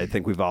I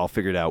think we've all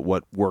figured out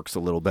what works a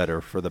little better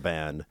for the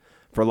band.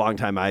 For a long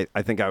time, I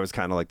think I was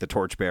kind of the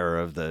torchbearer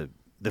of the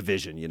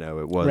vision.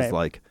 It was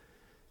right.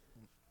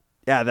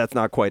 Yeah, that's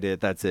not quite it.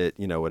 That's it.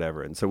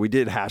 Whatever. And so we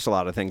did hash a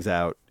lot of things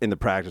out in the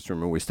practice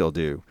room, and we still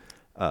do.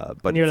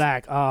 But and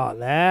you're oh,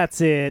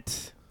 that's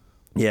it.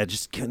 Yeah,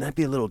 just can that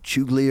be a little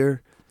chugglier?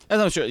 As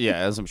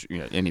I'm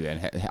sure, any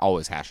band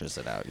always hashes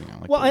it out.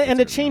 And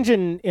a change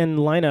in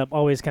lineup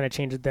always kind of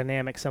changes the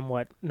dynamic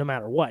somewhat, no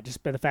matter what.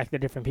 Just by the fact they're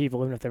different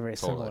people, even if they're very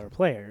similar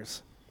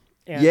players.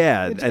 And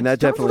and that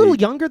definitely a little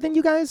younger than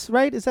you guys,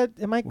 right?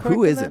 Am I correct?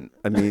 Who isn't?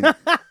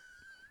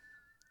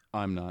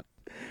 I'm not.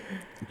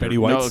 Betty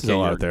White's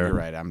still out there. You're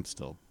right. I'm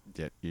still.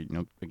 Yeah,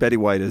 Betty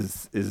White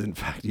is in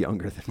fact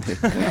younger than me.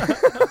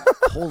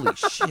 Holy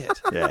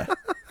shit! Yeah.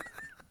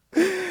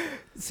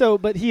 So,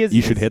 but he is.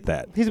 You should hit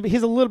that. He's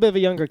a little bit of a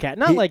younger cat,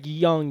 not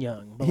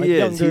young, but he is.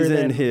 younger He's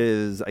than in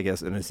his, I guess,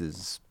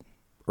 his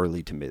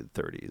early to mid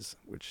 30s,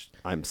 which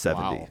I'm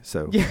 70. Wow.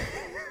 So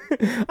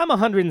I'm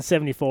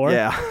 174.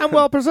 Yeah. I'm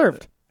well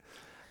preserved.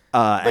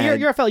 But and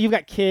you're a fellow. You've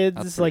got kids.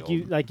 That's Like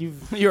pretty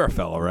you've. You're a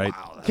fellow, right?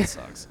 Wow, that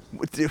sucks.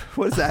 what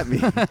does that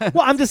mean?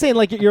 Well, I'm just saying,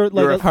 like you're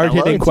like You're a Hard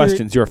hitting it's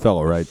questions. You're a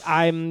fellow, right?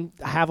 I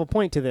have a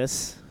point to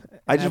this.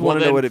 I just Well, want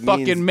to know what it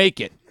fucking means. make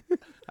it.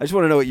 I just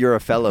want to know what you're a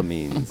fella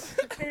means.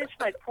 To finish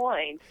my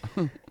point,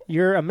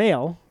 You're a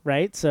male,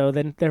 right? So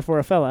then, therefore,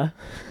 a fella.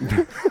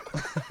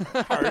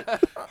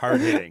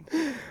 Hard hitting.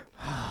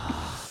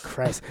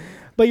 Christ.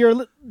 But you're a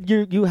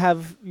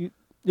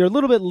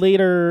little bit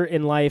later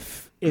in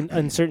life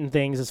in certain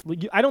things.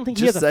 I don't think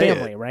he Just has a say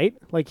family, it. right?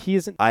 Like he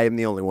isn't. I am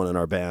the only one in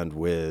our band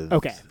with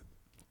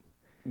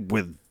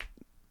with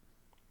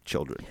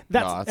children.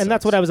 That's that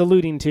that's what sucks. I was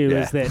alluding to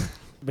Yeah. is that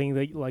being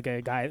like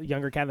a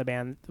younger cat in the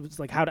band. It was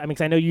like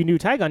because I know you knew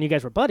Tygon. You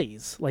guys were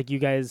buddies. Like you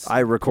guys. I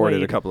recorded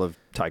played- a couple of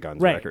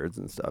Tygon's Right. records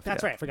and stuff.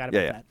 That's yeah. right. I forgot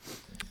about Yeah,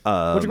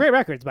 that. Which are great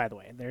records, by the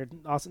way. They're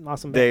awesome.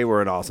 Band. They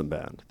were an awesome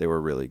band. They were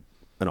really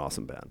an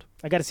awesome band.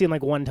 I got to see them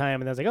like one time,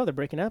 and I was like, oh, they're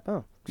breaking up.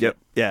 Oh, Yep.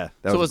 Yeah.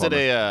 That So was was it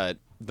bummer.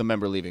 the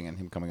member leaving and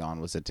him coming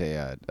on? Was it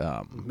a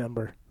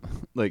member.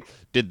 like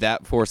did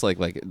that force like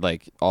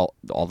all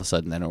of a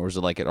sudden then, or was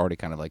it like it already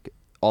kind of like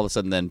all of a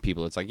sudden then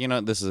people it's like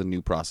this is a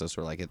new process,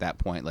 or like at that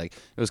point like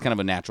it was kind of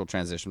a natural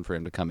transition for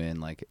him to come in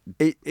like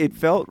It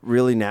felt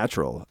really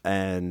natural,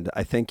 and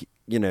I think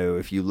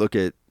if you look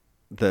at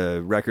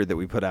the record that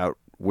we put out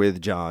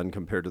with John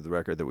compared to the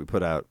record that we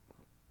put out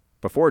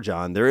before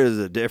John, there is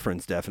a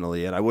difference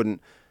definitely, and I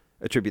wouldn't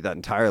attribute that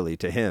entirely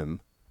to him.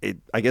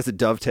 I guess it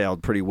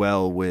dovetailed pretty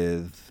well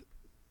with.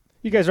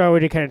 You guys are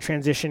already kind of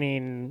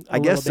transitioning. I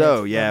guess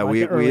so. Yeah,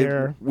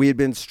 earlier. we had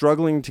been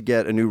struggling to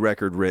get a new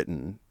record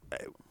written,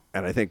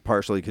 and I think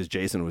partially because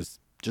Jason was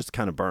just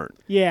kind of burnt.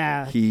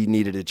 Yeah. He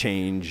needed a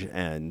change,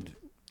 and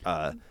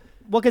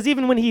Well, because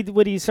even when you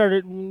guys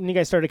started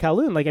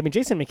Kowloon, like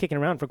Jason had been kicking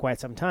around for quite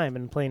some time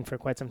and playing for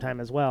quite some time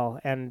as well,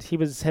 and he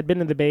had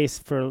been in the bass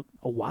for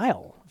a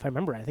while, if I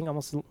remember. I think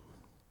almost.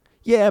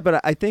 yeah,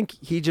 but I think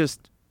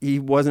he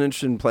wasn't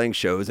interested in playing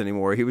shows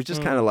anymore. He was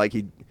just kind of like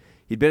he'd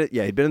been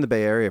in the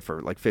Bay Area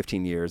for like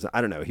 15 years.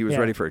 I don't know. He was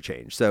ready for a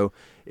change. So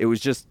it was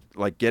just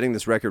like getting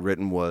this record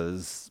written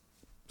was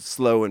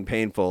slow and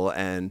painful.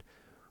 And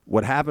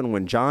what happened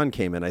when John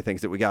came in, I think,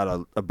 is that we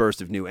got a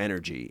burst of new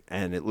energy,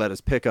 and it let us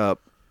pick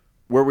up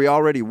where we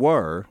already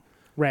were,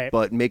 Right.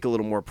 but make a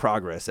little more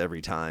progress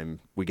every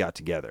time we got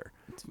together.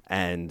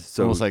 And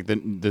so almost like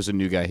there's a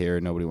new guy here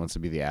and nobody wants to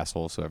be the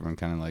asshole, so everyone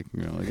kind of like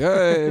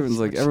hey, everyone's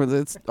like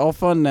it's all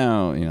fun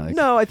now,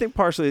 No, I think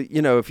partially,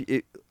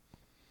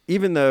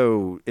 even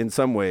though in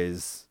some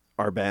ways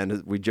our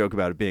band, we joke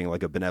about it being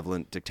like a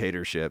benevolent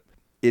dictatorship,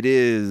 it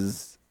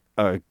is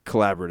a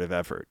collaborative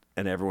effort,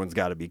 and everyone's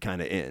got to be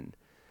kind of in.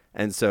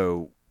 And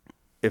so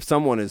if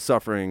someone is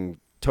suffering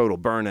total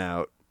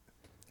burnout,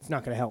 It's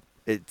not going to help.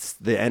 it's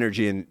the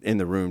energy in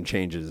the room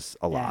changes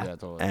a lot. Yeah,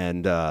 totally.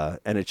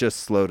 And it just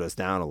slowed us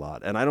down a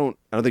lot. And I don't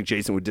think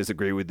Jason would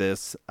disagree with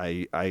this.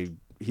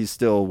 He's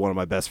still one of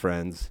my best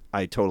friends.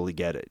 I totally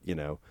get it,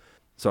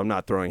 So I'm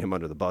not throwing him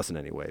under the bus in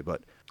any way,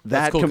 but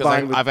That's that cool, 'cause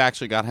combined with I've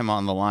actually got him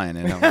on the line,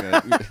 and I'm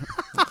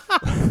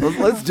gonna,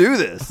 let's do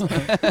this.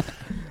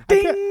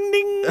 Ding,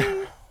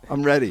 ding.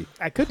 I'm ready.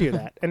 I could do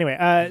that. Anyway,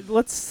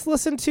 let's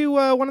listen to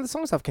one of the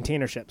songs off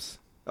Container Ships.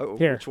 Oh,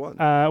 Here. which one?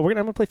 I'm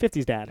gonna play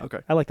 50s Dad. Okay.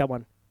 I like that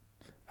one.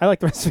 I like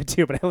the rest of it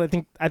too, but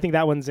I think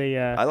that one's a.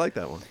 I like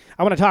that one.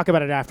 I want to talk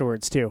about it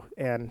afterwards too.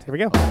 And here we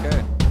go.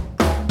 okay.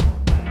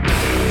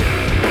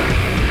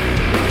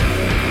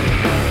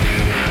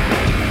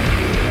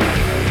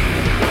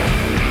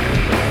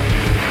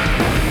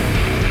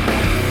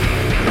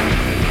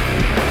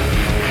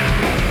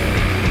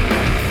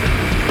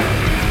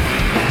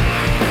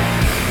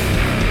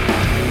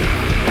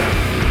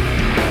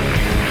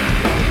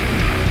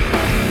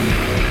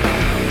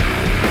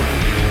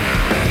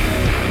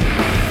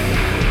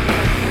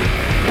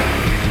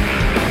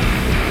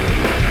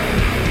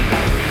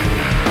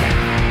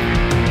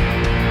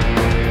 Thank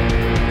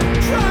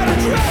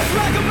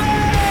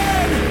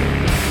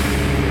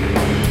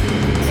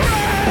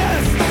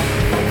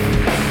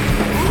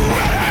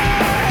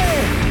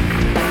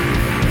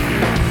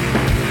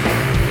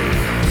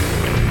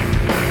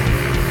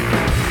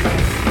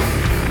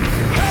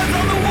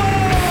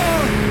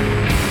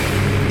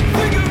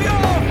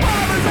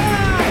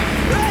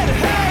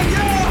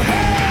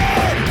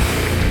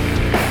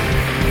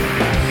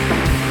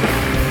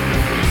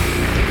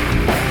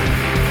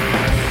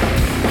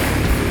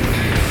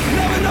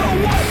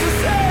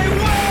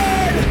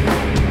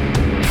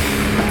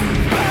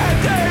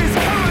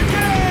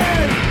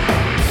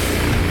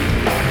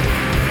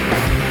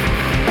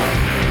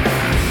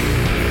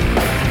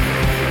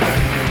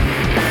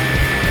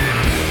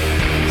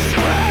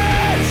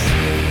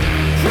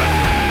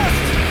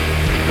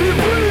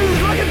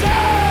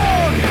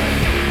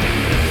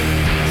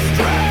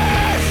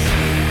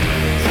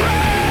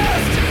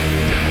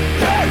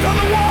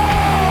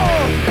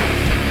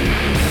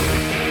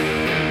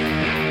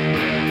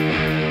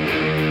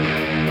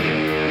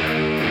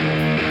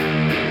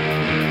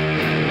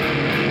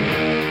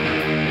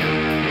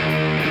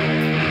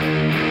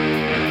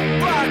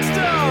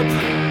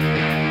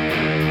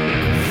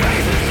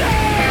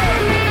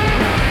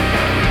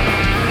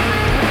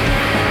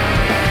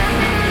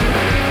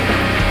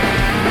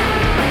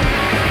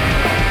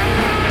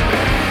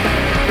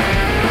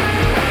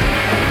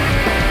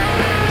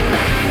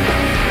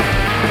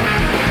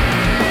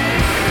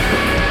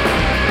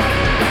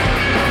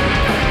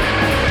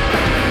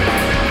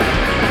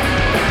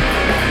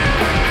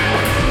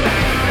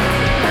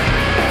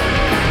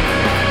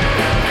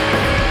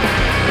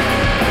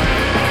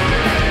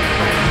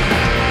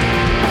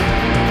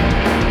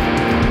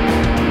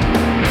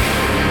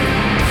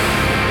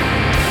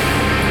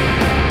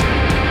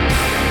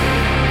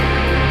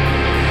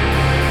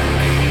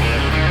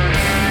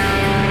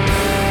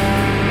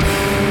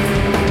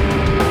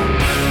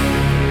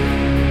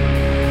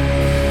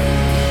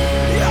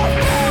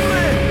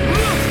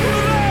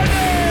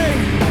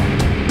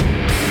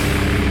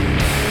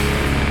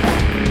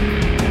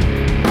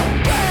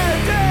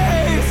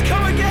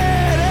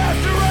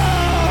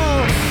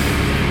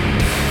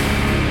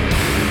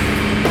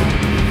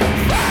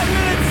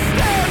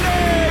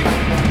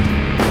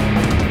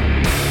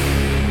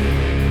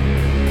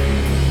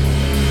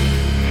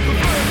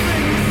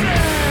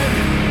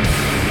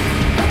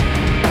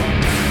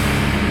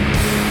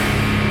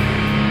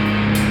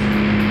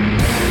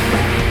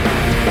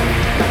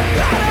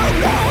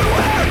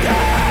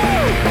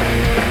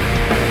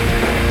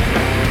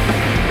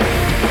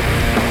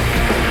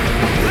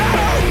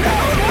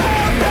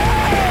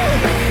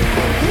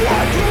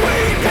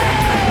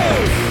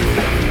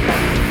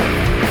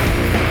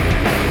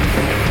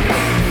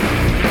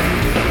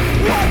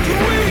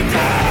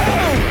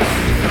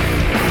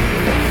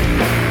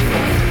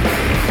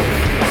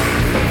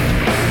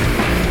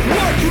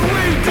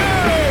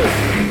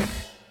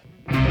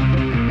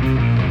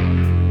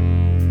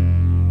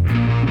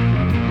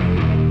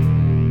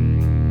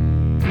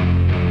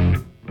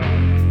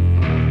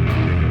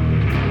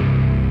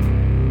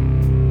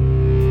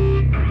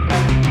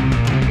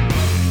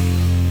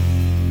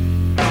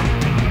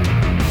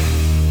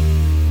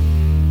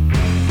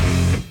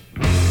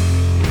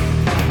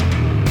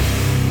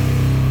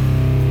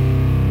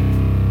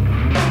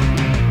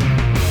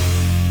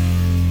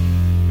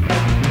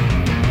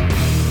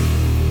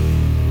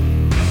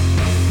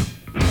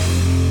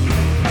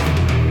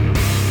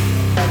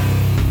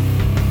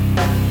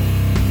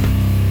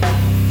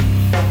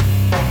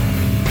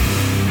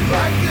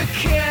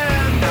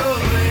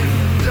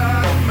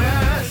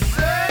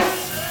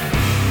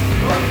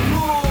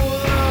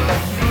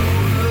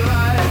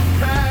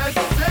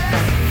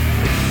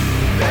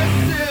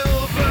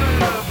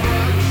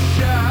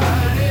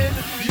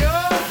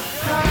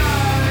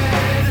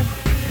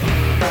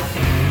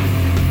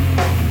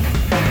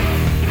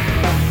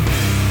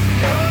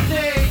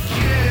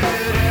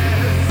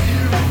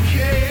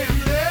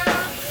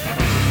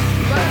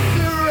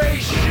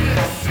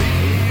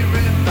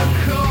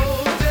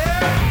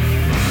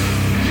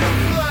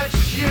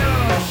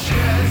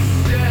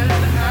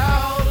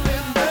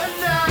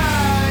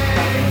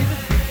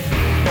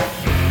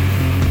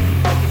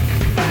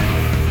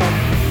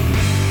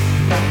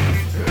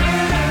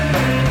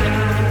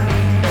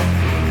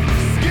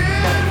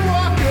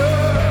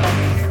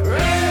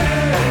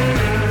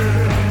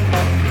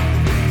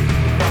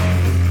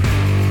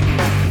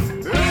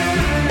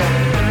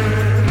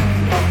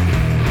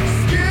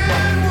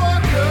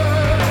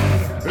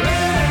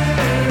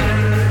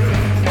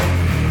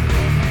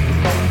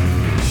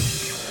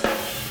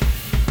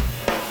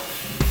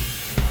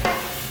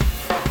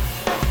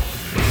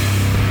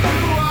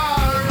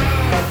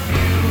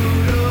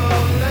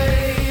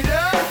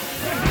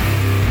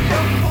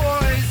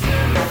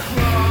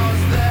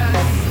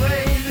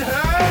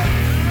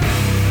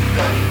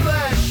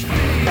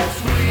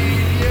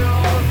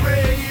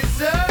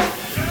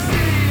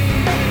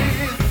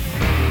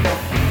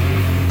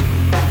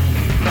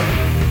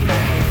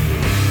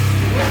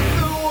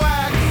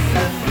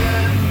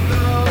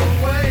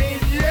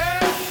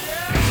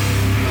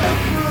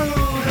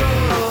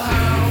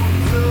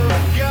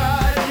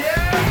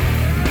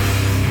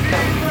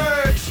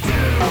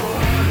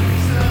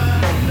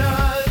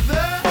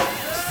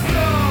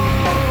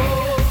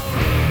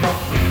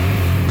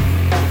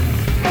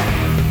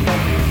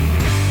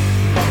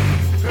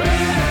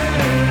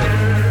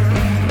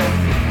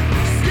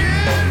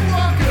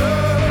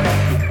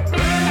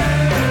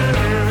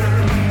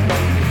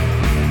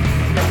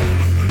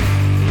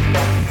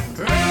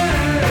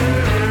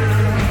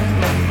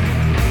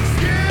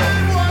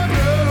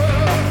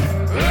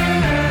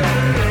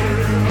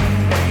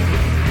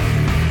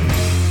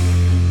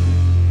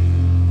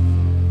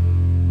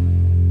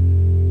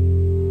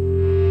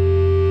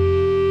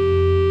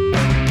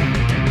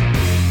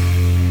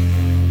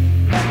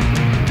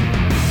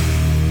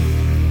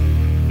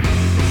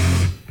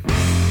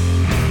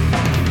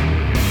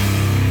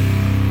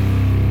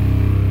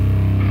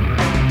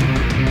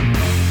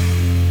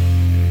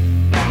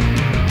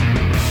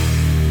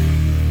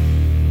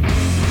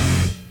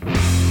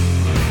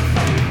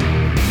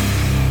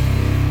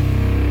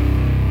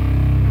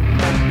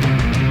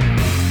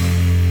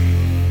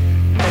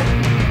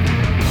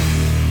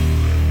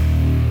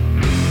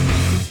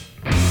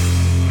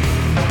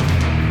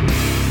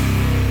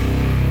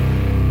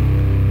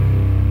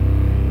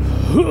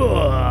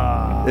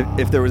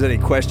if there was any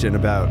question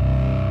about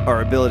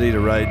our ability to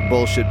write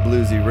bullshit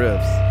bluesy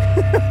riffs.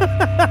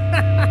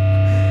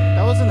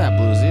 That wasn't that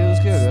bluesy. It was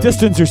good.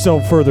 Distance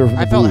yourself further from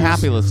the I felt blues.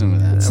 happy listening to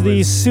that. It's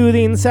the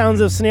soothing sounds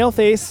of Snail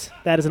Face.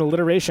 That is an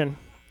alliteration.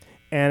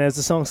 And as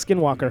the song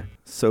Skinwalker.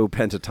 So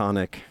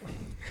pentatonic.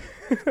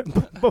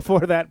 Before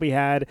that, we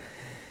had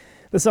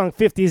the song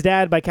 50's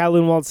Dad by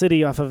Kowloon Walled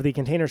City off of the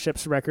Container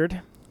Ships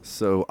record.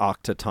 So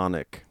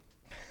octatonic.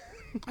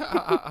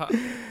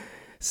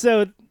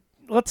 So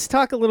let's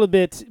talk a little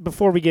bit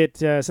before we get,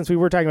 since we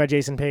were talking about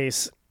Jason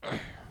Pace,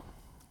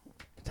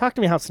 talk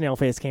to me how Snail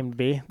Face came to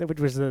be, which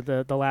was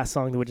the last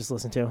song that we just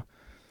listened to.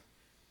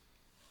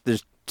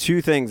 There's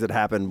two things that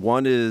happened.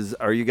 One is,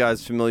 are you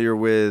guys familiar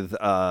with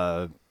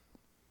the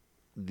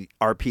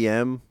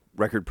RPM,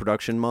 Record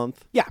Production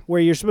Month? Yeah,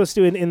 where you're supposed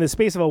to, in the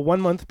space of a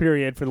 1 month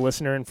period for the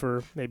listener and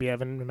for maybe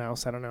Evan and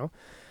Mouse, I don't know,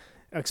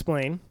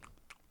 explain.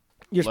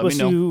 You're Let me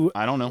supposed know. to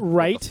I don't know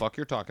write, what the fuck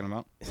you're talking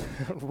about.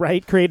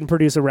 write, create, and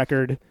produce a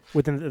record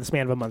within the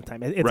span of a month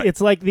time. Right.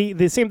 It's like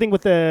the same thing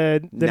with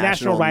the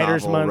National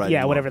Writers Novel Month, Writing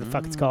yeah, whatever Month. the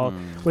fuck it's called,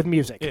 with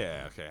music.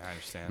 Yeah, okay, I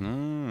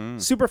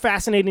understand. Super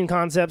fascinating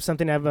concept,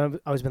 something I've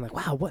always been like,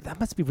 wow, what that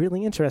must be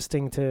really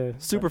interesting to...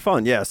 Super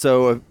fun, yeah.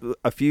 So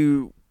a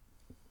few,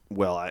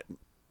 5-6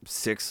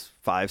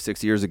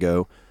 years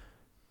ago,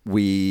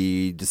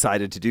 we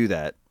decided to do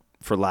that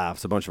for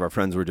laughs. A bunch of our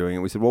friends were doing it.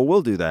 We said, well,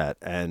 we'll do that,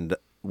 and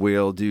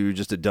we'll do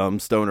just a dumb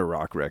stoner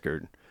rock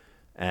record,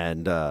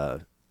 and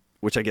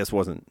which I guess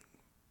wasn't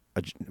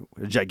a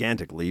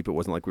gigantic leap. It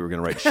wasn't like we were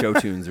going to write show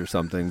tunes or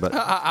something, but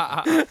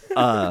it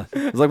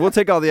was like, we'll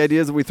take all the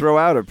ideas that we throw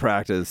out at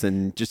practice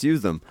and just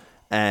use them.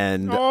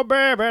 And oh,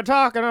 baby,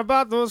 talking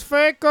about those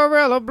fake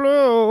Gorilla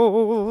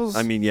Blues.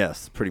 I mean,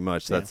 yes, pretty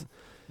much. That's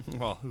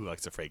Well, who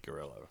likes a fake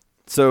gorilla?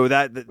 so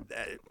that,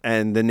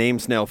 and the name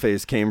Snail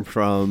Face came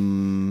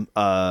from.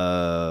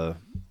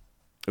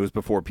 It was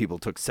before people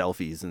took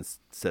selfies and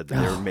said that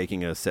they were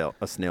making a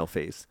snail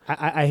face.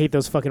 I hate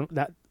those fucking,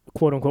 that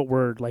quote-unquote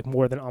word, like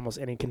more than almost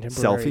any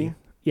contemporary... Selfie?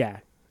 Yeah.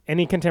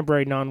 Any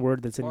contemporary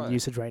non-word that's in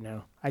usage right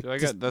now. I Dude,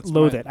 just that's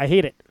loathe my- it. I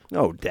hate it.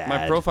 Oh, Dad.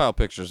 My profile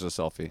picture's a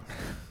selfie.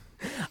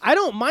 I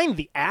don't mind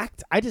the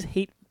act. I just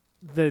hate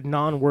the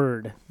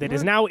non-word that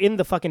is now in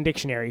the fucking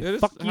dictionary.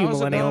 Fuck you,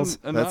 millennials.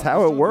 That's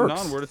how it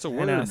works. Non-word, it's a I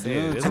word. know. It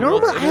is I a know,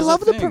 word. I love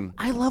the...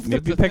 I love the...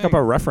 Maybe pick up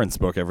a reference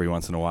book every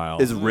once in a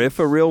while. Is riff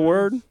a real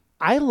word?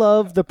 I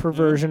love the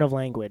perversion of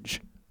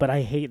language, but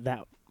I hate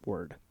that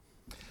word.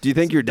 Do you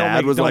think your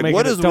dad was like,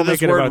 what is don't with make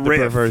this it word about the riff?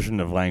 perversion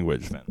of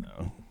language then,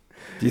 though.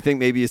 Do you think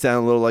maybe you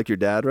sound a little like your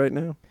dad right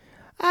now?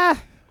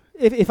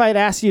 If I'd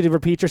asked you to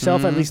repeat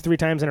yourself at least 3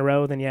 times in a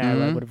row, then yeah,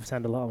 I would have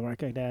sounded a lot more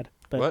like my dad.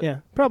 But What?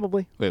 yeah,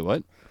 probably. Wait,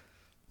 what?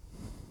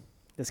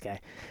 This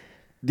guy.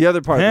 The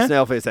other part of Huh? the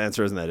snail face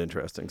answer isn't that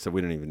interesting, so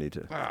we don't even need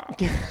to.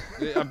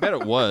 I bet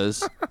it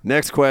was.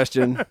 Next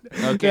question.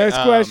 Okay,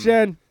 Next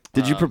question.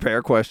 Did you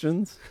prepare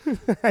questions?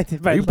 I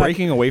did, Are you but-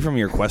 breaking away from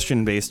your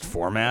question-based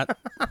format?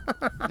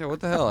 Yeah, what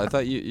the hell? I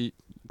thought you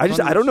I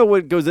don't know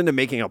what goes into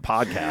making a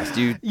podcast.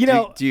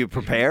 Do you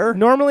prepare?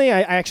 Normally,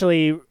 I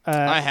actually...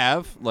 I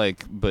have,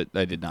 but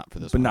I did not for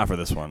this But one. not for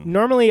this one.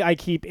 Normally, I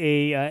keep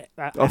a...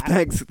 Oh,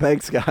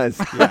 thanks, guys.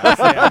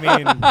 I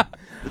mean,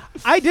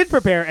 I did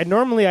prepare, and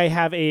normally I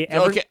have a...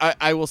 Okay,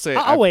 I will say...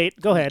 I'll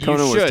wait. Go ahead. You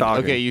Conan was should.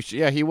 talking. Okay,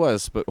 yeah, he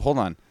was, but hold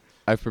on.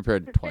 I've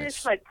prepared To twice.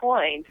 finish my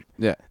point,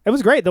 Yeah. It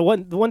was great. The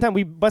one time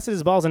we busted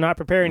his balls and not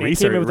preparing, and he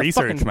came in with a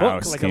Research fucking book,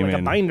 mouse like came a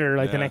in. binder,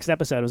 like the Yeah. next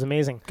episode. It was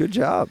amazing. Good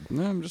job.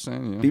 No, I'm just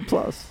saying. B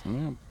plus.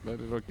 Yeah, I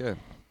did okay.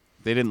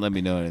 They didn't let me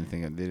know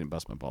anything. They didn't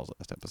bust my balls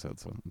last episode,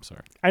 so I'm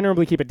sorry. I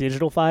normally keep a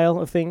digital file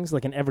of things,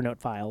 like an Evernote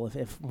file,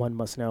 if one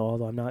must know.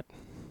 Although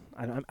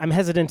I'm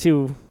hesitant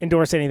to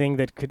endorse anything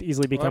that could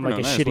easily become like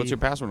a nice. shitty, What's your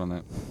password on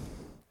that?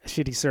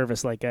 shitty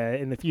service, like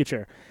in the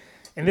future.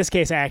 In this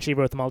case, I actually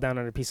wrote them all down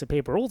on a piece of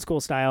paper, old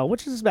school style,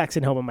 which is back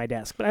at home on my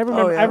desk. But I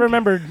remember, yeah? I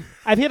remembered,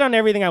 I've hit on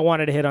everything I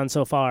wanted to hit on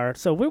so far,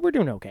 so we're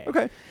doing okay.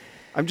 Okay.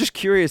 I'm just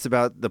curious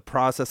about the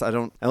process. I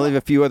only have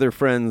a few other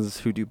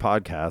friends who do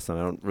podcasts,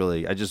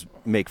 and I just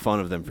make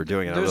fun of them for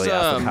doing it. I don't There's, really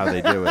ask them how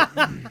they do it.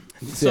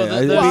 So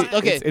Yeah,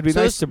 it'd be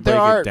nice to break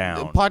it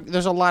down.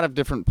 There's a lot of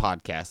different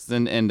podcasts,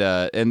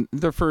 and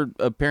they're for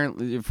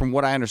apparently, from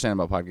what I understand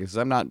about podcasts,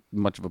 I'm not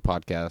much of a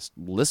podcast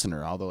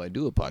listener, although I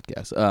do a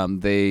podcast.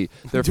 They're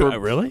for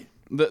really?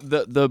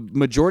 the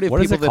majority of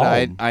What is people it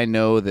that called? I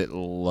know that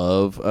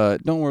love.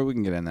 Don't worry, we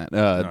can get in that.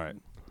 All right.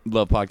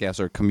 Love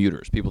podcasts are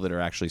commuters, people that are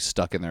actually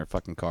stuck in their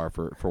fucking car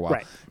for a while.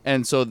 Right.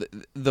 And so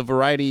the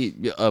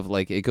variety of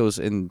it goes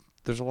in.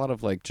 There's a lot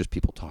of just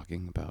people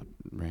talking about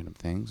random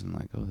things and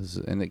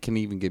and it can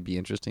even be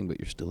interesting, but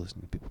you're still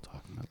listening to people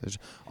talking about it.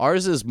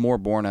 Ours is more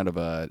born out of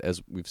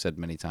as we've said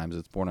many times,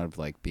 it's born out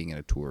of being in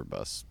a tour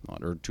bus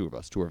or tour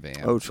van.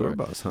 Oh, tour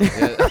bus, huh?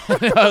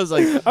 Yeah. I was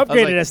like,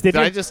 Upgraded us, did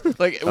I you? just It's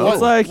like,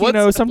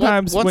 once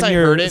sometimes when I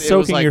you're heard it, it was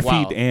soaking like, your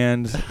wow. feet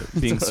and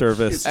being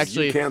serviced.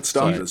 Actually, Can't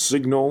stop sorry. the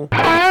signal.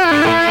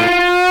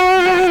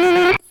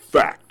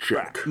 Fact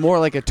Check. More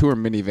like a tour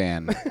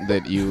minivan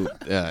that you.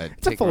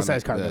 It's a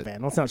full-size cargo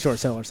van. Let's not short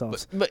sell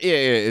ourselves. But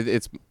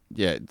it's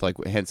like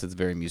hence it's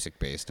very music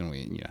based, and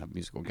we have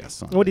musical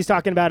guests on. What he's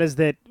talking about is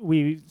that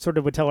we sort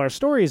of would tell our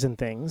stories and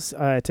things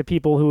to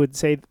people who would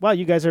say, "Well,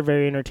 you guys are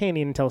very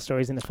entertaining and tell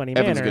stories in a funny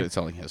Evan's manner. good at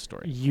telling his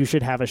story. You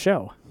should have a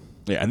show."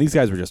 Yeah, and these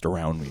guys were just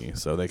around me,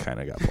 so they kind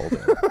of got pulled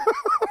in.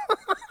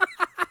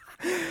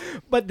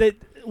 But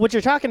what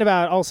you're talking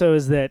about also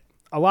is that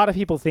a lot of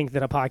people think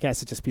that a podcast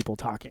is just people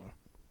talking.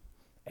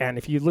 And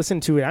if you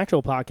listen to an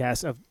actual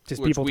podcast of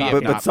just Which people we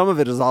talking, But some of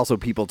it is also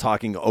people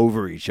talking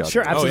over each other.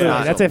 sure, absolutely,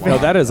 yeah. that's it. No,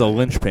 that is a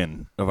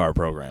linchpin of our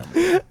program.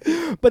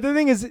 But the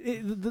thing is,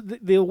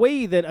 the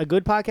way that a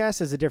good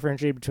podcast is a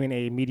differentiate between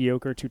a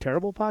mediocre to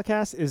terrible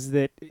podcast is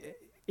that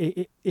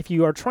if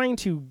you are trying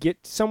to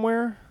get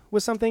somewhere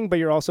with something, but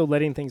you're also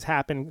letting things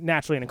happen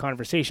naturally in a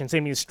conversation,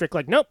 same as strict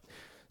like, nope,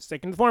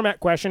 stick in the format,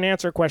 question,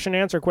 answer, question,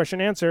 answer,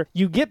 question, answer.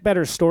 You get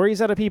better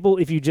stories out of people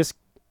if you just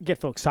get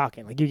folks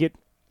talking. Like you get,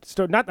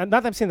 not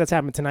that I'm saying that's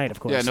happened tonight, of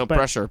course. Yeah, no but,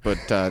 pressure, but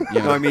you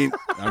know, I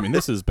mean,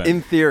 This has been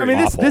in theory, I mean,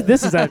 awful.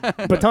 this is a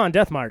Baton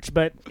Death March,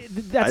 but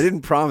that's I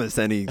didn't promise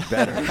any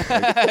better.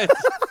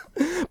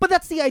 But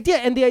that's the idea,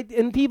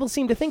 and people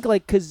seem to think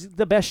like because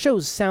the best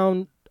shows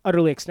sound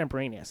utterly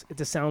extemporaneous. It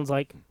just sounds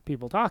like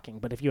people talking.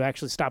 But if you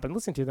actually stop and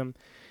listen to them,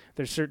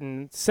 there's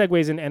certain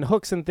segues and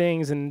hooks and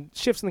things and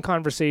shifts in the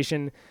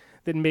conversation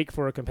that make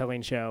for a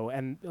compelling show,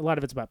 and a lot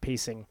of it's about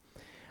pacing.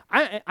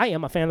 I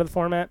am a fan of the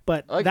format,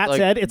 but that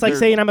said, it's like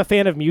saying I'm a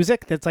fan of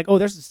music. That's like, oh,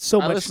 there's so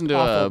much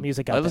awful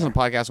music out there. I listen to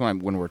podcasts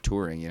when we're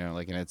touring, you know,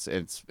 like, and it's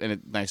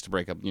nice to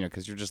break up, you know,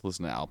 because you're just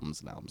listening to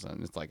albums,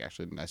 and it's like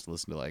actually nice to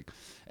listen to like.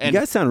 And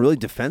You guys sound really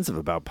defensive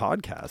about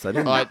podcasts. I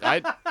didn't.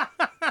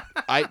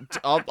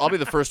 I'll be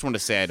the first one to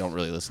say I don't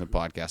really listen to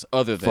podcasts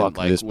other than Fuck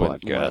like this when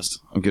podcast.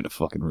 I'm getting a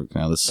fucking root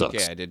canal. This sucks.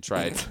 Okay, I did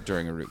try it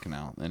during a root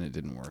canal and it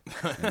didn't work.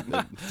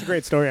 It's a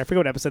great story. I forget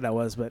what episode that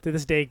was, but to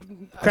this day,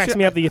 cracks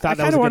me up that you thought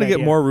that was a I want good to get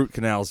more. more root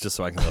canals just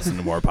so I can listen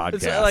to more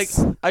podcasts. It's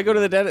like I go to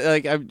the dentist.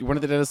 Like I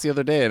went to the dentist the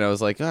other day, and I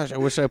was like, "Gosh, I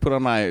wish I put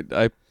on my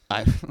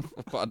I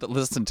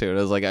listened to it.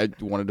 I was like, I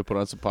wanted to put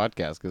on some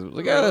podcasts because it was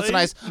like, oh, that's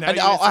nice.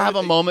 I'll have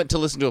a moment to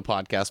listen to a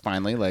podcast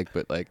finally. Like,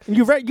 but like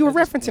You were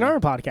referencing our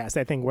podcast,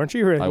 I think, weren't you?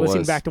 You were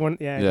listening back to one.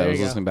 Yeah, I there was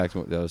you go. listening back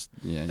to that was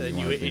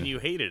And you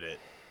hated it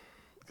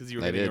because you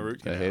were I getting did. a root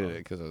I canal. hated it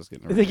because I was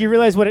getting. I think he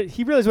realized what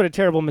a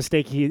terrible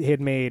mistake he had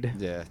made.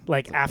 Yeah.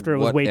 Like after it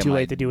was What way am too I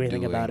late to do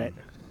anything doing? about it.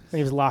 And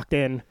he was locked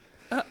in.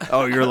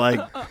 Oh, you're like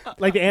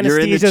Like the you're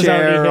in the anesthesia's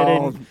chair,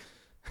 already hidden.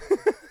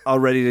 all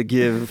ready to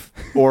give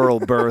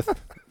oral birth.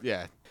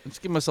 Yeah. I'm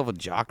just giving myself a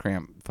jaw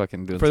cramp.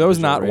 Fucking doing For some those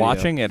digital not radio.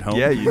 watching at home,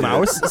 Yeah, you did.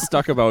 Mouse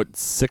stuck about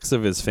 6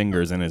 of his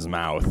fingers in his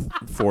mouth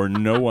for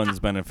no one's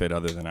benefit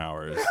other than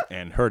ours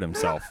and hurt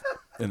himself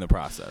in the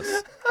process.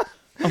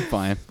 I'm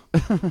fine.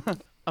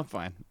 I'm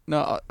fine.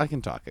 No, I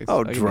can talk. I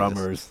Oh, can do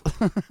drummers.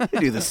 They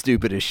do the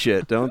stupidest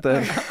shit, don't they?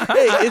 this.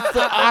 Hey, it's the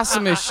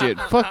awesomest shit.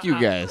 Fuck you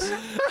guys.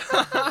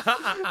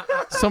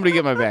 Somebody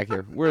get my back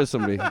here. Where is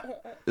somebody?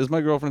 Is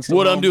my girlfriend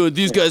still home? doing,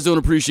 these guys don't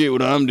appreciate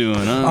what I'm doing.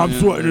 I'm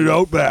sweating it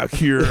out back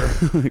here.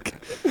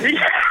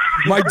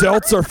 My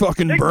delts are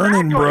fucking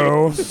burning,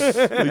 bro.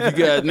 You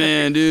got,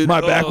 man, dude.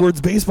 My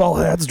backwards baseball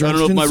hat's I don't drenched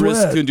know if in my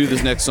wrist sweat. can do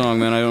this next song,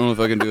 man. I don't know if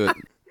I can do it.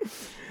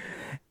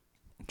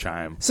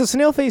 Chime. So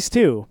Snail Face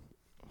 2,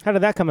 how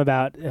did that come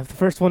about? The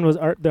first one was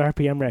the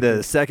RPM record.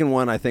 The second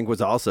one, I think,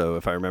 was also,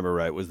 if I remember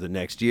right, was the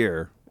next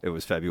year. It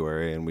was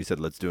February, and we said,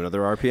 let's do another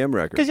RPM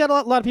record. Because you had a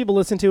lot of people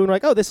listen to and were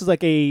like, oh, this is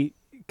like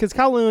because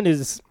Kowloon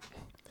is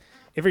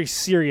a very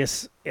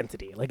serious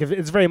entity. Like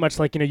it's very much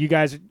like, you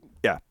guys,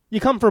 Yeah.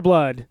 you come for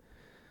blood,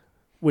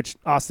 which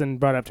Austin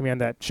brought up to me on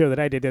that show that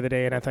I did the other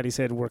day, and I thought he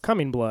said, we're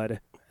coming blood,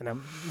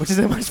 which is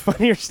a much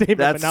funnier statement.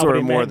 That's but not sort what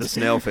of he more meant. the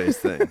snail face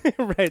thing.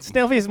 Right,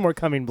 Snail Face is more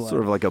coming blood.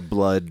 Sort of like a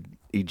blood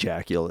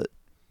ejaculate.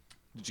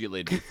 Did you get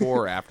laid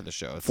before or after the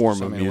show? Form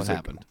Just of tell me music. What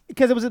happened?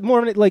 Because it was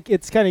more like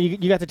it's kind of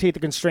you got to take the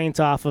constraints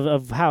off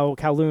of how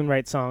Kowloon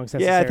writes songs.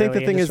 Yeah, I think the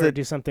necessarily, thing and just is sort of that-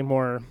 do something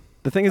more.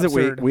 The thing is that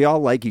Absurd. we all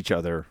like each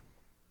other,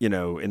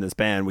 in this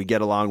band. We get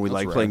along. We That's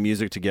like rare. playing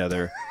music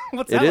together.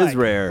 What's It that is like?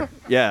 rare.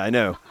 Yeah, I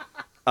know.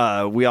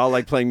 We all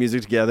like playing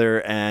music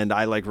together, and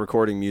I like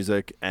recording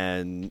music,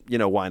 and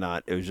why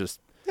not? It was just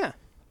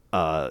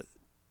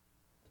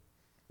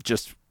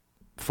just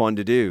fun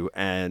to do,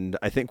 and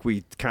I think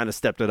we kind of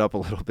stepped it up a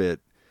little bit,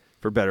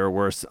 for better or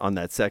worse, on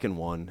that second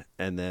one,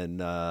 and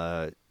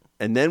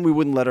then we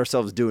wouldn't let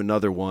ourselves do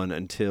another one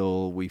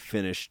until we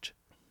finished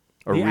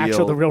the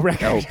real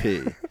record.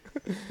 LP.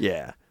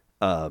 Yeah,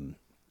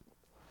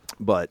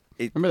 but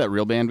it. Remember that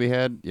real band we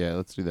had? Yeah,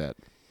 let's do that.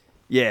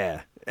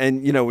 Yeah,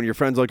 and when your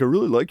friend's like, I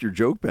really like your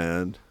joke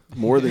band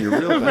more than your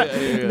real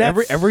band.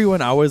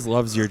 Everyone always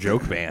loves your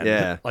joke band.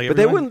 Yeah, Like but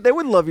everyone- they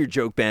wouldn't love your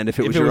joke band if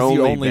it was it your was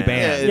the only, only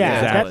band.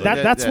 Yeah,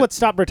 Exactly. that's what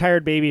stopped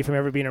Retired Baby from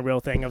ever being a real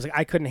thing. I was like,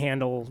 I couldn't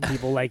handle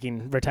people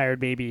liking Retired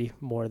Baby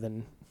more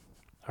than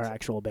our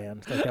actual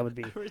band. Like that would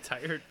be.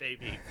 Retired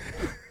baby.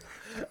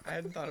 I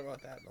hadn't thought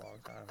about that in a long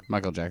time.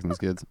 Michael Jackson's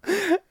kids.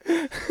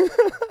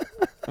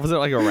 Was it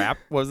like a rap?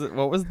 Was it?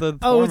 What was the?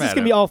 Oh, it's just format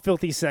gonna be of- all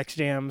filthy sex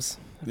jams,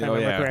 if I Oh,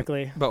 remember yeah.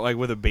 correctly. But like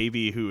with a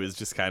baby who is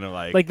just kind of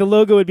Like the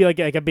logo would be like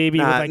a baby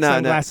with Nah, like no, no.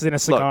 sunglasses and a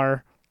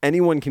cigar.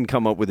 Anyone can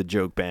come up with a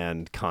joke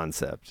band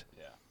concept.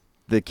 Yeah.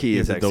 The key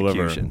is have to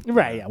deliver. execution.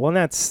 Right, yeah. Well, and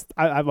that's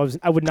I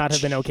would not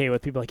have been okay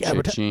with people like, yeah,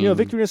 Cha-ching.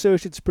 Victor and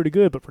Associates is pretty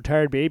good, but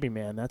Retired Baby,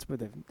 man, that's where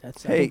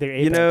that's I Hey, think they're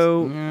you apex.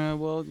 know, Yeah,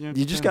 well,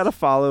 you just got to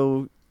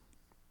follow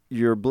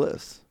your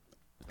bliss.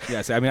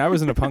 Yeah, see, I mean, I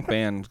was in a punk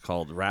band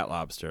called Rat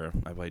Lobster.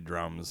 I played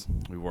drums.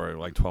 We wore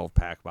like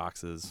 12-pack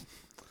boxes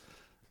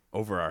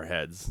over our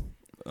heads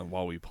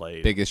while we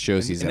played. biggest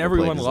shows and, he's and ever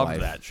everyone played in his loved life.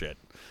 that shit.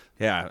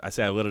 Yeah, I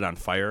say I lit it on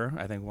fire.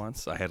 I think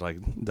once I had like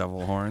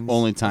devil horns.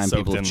 Only time soaked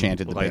people in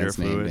chanted the lighter band's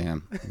name fluid. to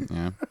him.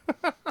 Yeah.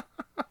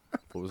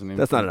 What was the name?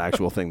 That's not an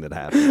actual thing that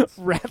happens.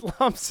 Rat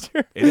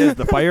Lobster. It is.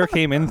 The fire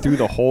came in through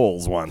the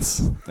holes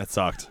once. That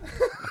sucked.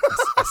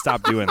 I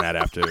stopped doing that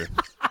after.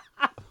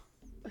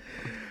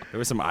 There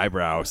was some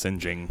eyebrow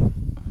singeing.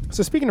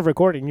 So speaking of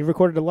recording, you've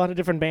recorded a lot of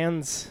different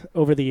bands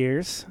over the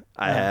years.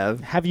 I have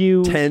Have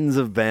you? tens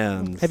of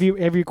bands. Have you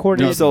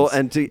recorded? We've sold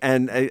and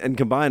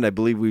combined, I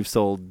believe we've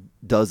sold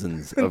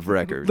dozens of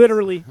records.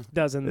 Literally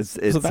dozens.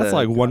 It's So that's a-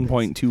 like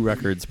 1.2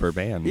 records per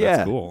band. yeah,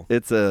 That's cool.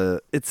 It's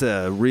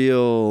a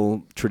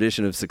real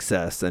tradition of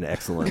success and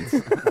excellence.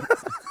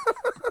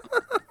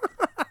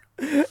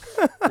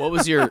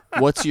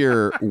 What's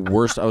your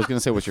worst? I was gonna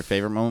say what's your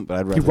favorite moment, but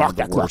I'd rather you rock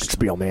know that the worst.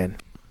 glockenspiel, man.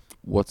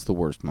 What's the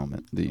worst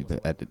moment that you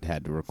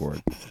had to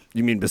record?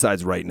 You mean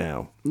besides right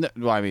now? No,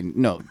 well, I mean,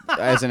 no.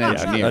 As an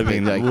engineer, I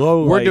mean, like,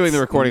 low we're lights, doing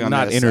the recording on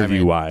not this.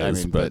 interview-wise, I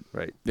mean, but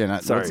Right. yeah,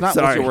 not, Sorry, it's not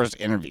sorry. what's your worst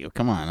interview.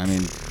 Come on, I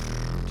mean,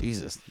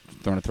 Jesus,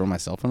 trying to throw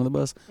myself under the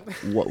bus.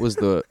 What was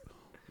the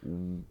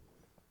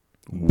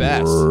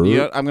best?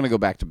 I'm gonna go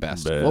back to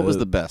best. What was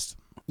the best?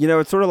 You know,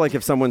 it's sort of like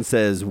if someone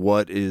says,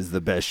 "What is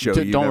the best show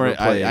you've Don't ever worry,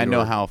 played?" I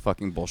know or- how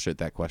fucking bullshit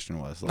that question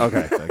was. Like,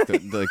 Okay. That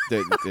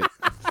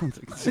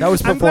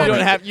was I'm glad-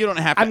 performance. You don't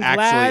have to I'm glad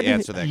actually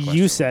answer that question.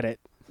 you said it.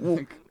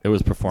 It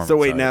was performance. So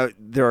wait, art. now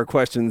there are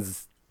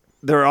questions.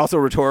 There are also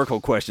rhetorical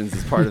questions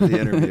as part of the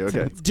interview.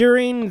 Okay.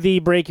 During the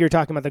break, you were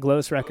talking about the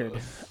Glows record,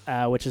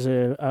 which is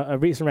a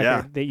recent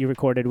record Yeah. that you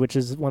recorded, which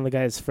is one of the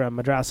guys from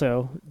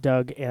Madrasso,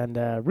 Doug, and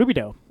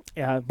Rubidoux.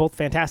 Both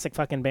fantastic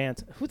fucking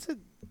bands. Who's it?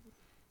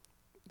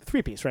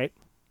 3-piece, right?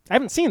 I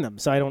haven't seen them,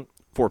 so I don't.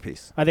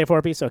 4-piece. Are they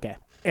 4-piece? Okay.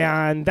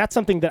 And that's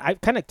something that I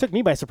kind of took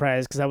me by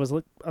surprise because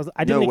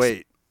I didn't. No,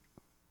 wait.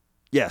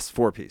 Yes,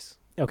 4-piece.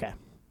 Okay.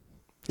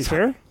 You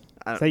sure?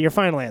 I Is that your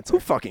final answer? Who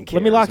fucking cares?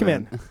 Let me lock him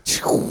man?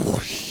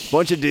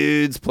 Bunch of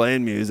dudes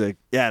playing music.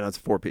 Yeah, no, it's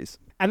a 4-piece.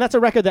 And that's a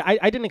record that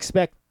I didn't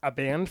expect a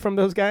band from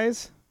those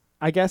guys,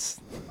 I guess.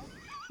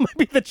 Might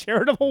be the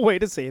charitable way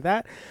to say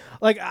that.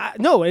 Like,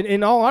 no,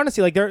 in all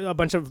honesty, like, they're a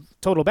bunch of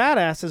total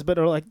badasses, but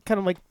are like, kind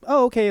of like,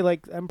 oh, okay,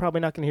 like, I'm probably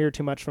not going to hear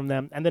too much from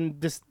them. And then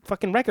this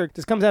fucking record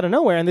just comes out of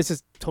nowhere, and this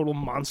is total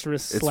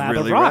monstrous It's slab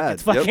really of rock. rad.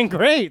 It's fucking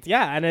great.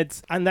 Yeah,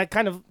 and that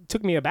kind of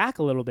took me aback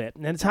a little bit.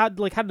 And it's how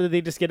did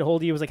they just get a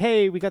hold of you? It was like,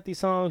 hey, we got these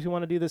songs, we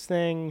want to do this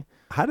thing.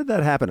 How did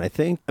that happen?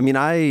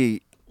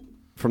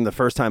 From the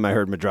first time I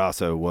heard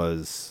Madrasso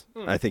was,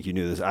 I think you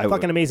knew this.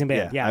 Fucking amazing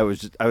band, yeah. I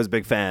was a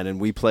big fan, and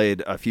we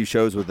played a few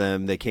shows with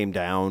them. They came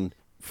down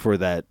for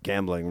that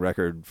Gambling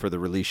record for the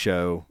release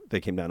show. They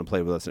came down and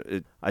played with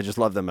us. I just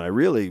love them, and I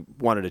really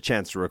wanted a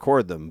chance to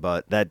record them,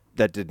 but that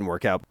didn't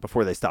work out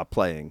before they stopped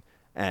playing.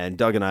 And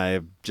Doug and I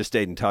have just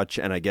stayed in touch,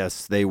 and I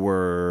guess they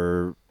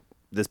were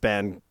this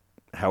band.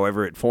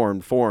 However it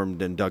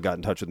formed, and Doug got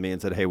in touch with me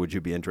and said, hey, would you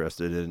be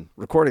interested in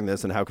recording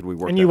this, and how could we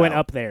work And you that went out?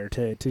 up there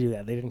to do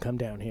that. They didn't come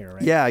down here,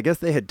 right? Yeah, I guess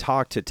they had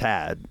talked to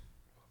Tad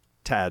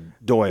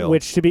Doyle.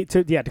 Which,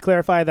 to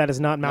clarify, that is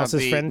not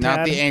Mouse's friend Not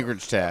Tad. the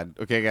Anchorage Tad.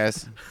 Okay,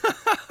 guys.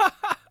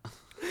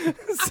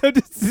 So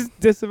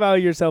disavow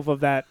yourself of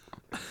that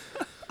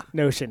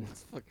notion.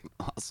 Fucking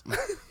awesome.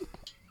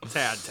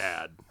 Tad.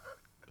 Tad.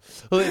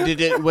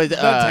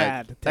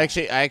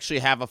 Actually, I actually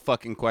have a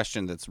fucking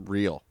question that's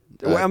real.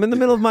 Well, I'm in the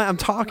middle of I'm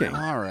talking.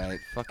 All right,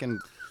 fucking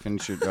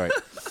finish your. All right,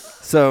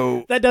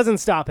 So That doesn't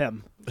stop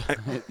him.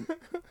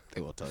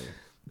 they will tell you.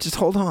 just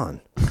hold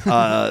on.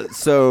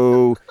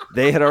 So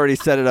they had already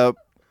set it up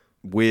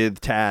with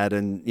Tad,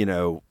 and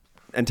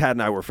and Tad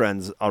and I were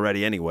friends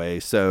already anyway.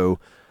 So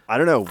I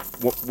don't know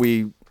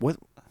what.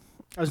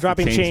 I was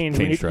dropping Change change.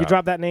 When you drop.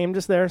 dropped that name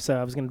just there, so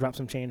I was going to drop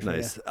some change for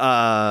Nice.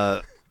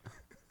 you.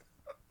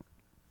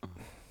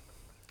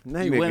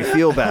 Now you make me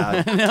feel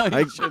bad.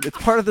 It's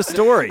part of the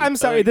story. I'm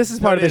sorry. This is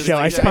part of the show.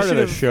 I should part of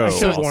the show I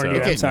should have warned also. you.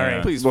 I'm Okay, sorry.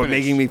 yeah. Please What, finish.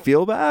 making me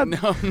feel bad?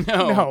 No,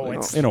 No,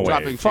 it's In a way.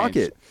 dropping Fuck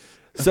change. it.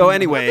 So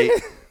anyway,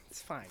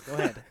 It's fine. Go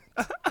ahead.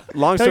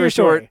 long Tell story your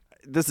short, story.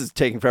 this is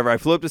taking forever. I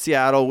flew up to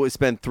Seattle. We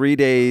spent 3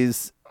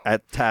 days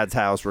at Tad's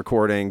house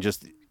recording,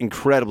 just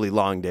incredibly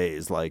long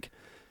days, like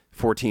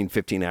 14,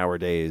 15-hour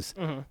days.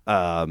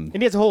 And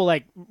he has a whole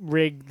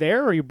rig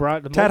there, or you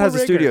brought the Tad mobile has a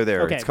rig, studio or?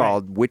 there. Okay, It's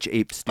called Witch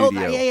Ape Oh,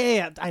 Studio.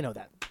 yeah. I know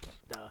that.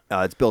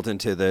 It's built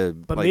into the.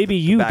 But like, maybe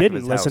the you back of didn't,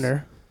 his house.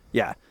 listener.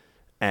 Yeah,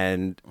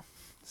 and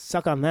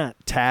Suck on that.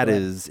 Tad Go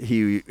ahead. is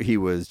he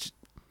was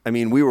I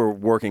mean, we were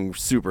working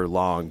super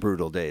long,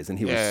 brutal days, and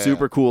he was Yeah.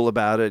 super cool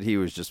about it. He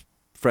was just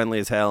friendly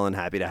as hell and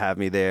happy to have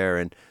me there,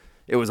 and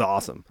it was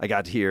awesome. I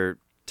got to hear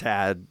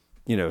Tad,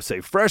 say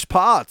 "fresh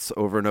pots"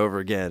 over and over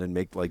again, and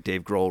make like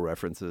Dave Grohl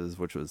references,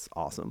 which was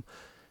awesome.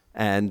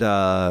 And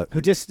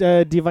Who just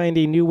divined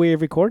a new way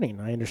of recording,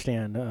 I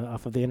understand,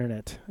 off of the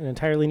internet. An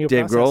entirely new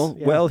Dave process. Grohl,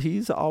 Yeah. well,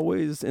 he's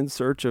always in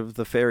search of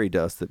the fairy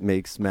dust that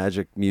makes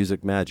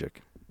music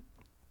magic.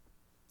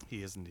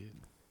 He is indeed.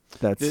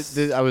 That's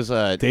I was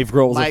Dave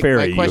Grohl's my, a fairy.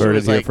 My You question heard it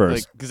was here like,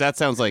 first. because that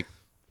sounds like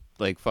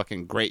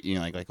fucking great.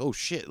 Like oh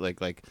shit, like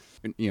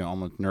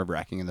almost nerve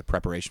wracking in the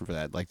preparation for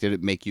that. Like, did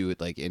it make you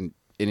like in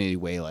any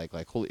way like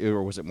holy,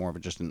 or was it more of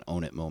just an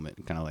own it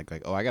moment, kind of like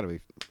oh I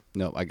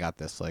got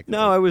this. Like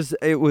no, it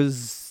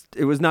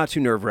was not too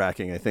nerve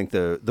wracking. I think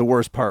the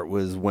worst part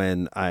was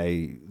when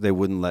they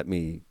wouldn't let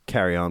me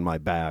carry on my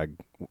bag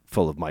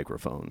full of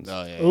microphones.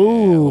 Oh yeah.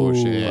 Ooh. Oh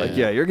shit. Like,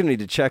 yeah, you're gonna need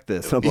to check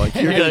this. I'm like,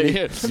 you're You're gonna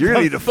like, need, you're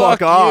gonna need to fuck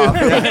fuck off.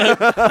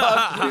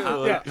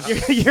 Yeah,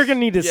 you're going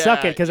to need to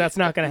suck it because that's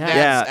not going to happen.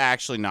 That's Yeah.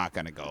 actually not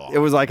gonna go on. It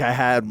was like I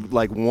had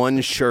like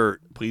one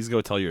shirt Please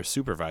go tell your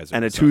supervisor.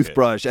 and a to suck it.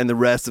 toothbrush, and the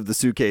rest of the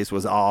suitcase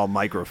was all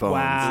microphones.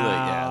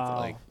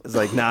 Wow. It's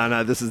like,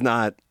 no, this is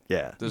not.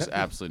 Yeah, There's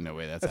absolutely no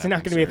way That's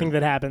not going to be a thing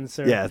that happens.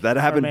 Sir. yeah, that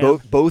happened man.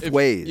 both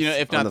ways.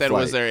 If on not the that,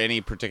 was flight. there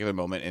any particular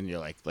moment in your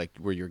like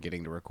where you're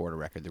getting to record a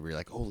record that where you're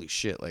like, holy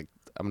shit, like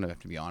I'm gonna have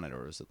to be on it,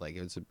 or is it like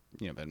it's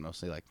been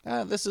mostly like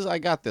I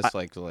got this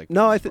like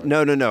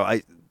No, no.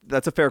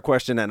 That's a fair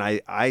question, and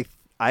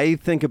I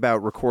think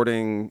about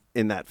recording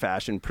in that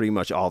fashion pretty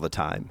much all the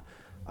time.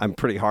 I'm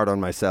pretty hard on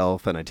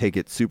myself, and I take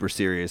it super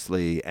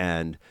seriously.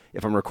 And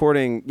if I'm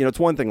recording, it's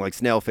one thing like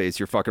Snail Face,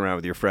 you're fucking around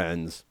with your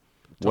friends,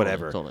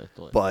 whatever. Totally.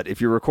 But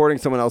if you're recording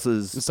somebody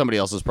else's Somebody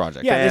else's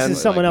project. Yeah, this band,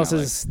 is someone like,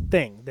 else's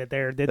thing that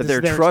they're that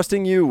they're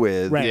trusting you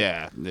with, Right.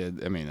 Yeah,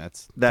 I mean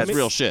that's That's-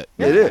 real shit.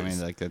 It I is.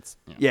 mean like that's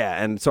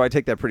Yeah, and so I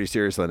take that pretty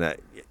seriously.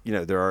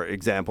 And there are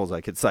examples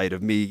I could cite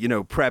of me,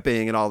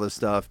 prepping and all this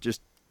stuff.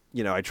 Just,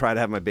 I try to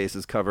have my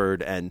bases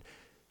covered and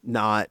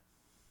not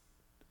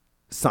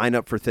sign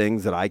up for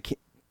things that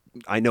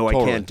I know I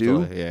can't do.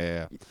 Totally.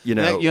 Yeah. You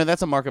know,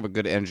 That's a mark of a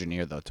good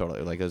engineer, though.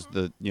 Totally, like is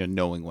the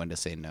knowing when to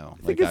say no.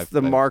 I think it's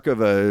the mark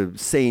of a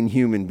sane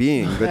human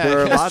being. But there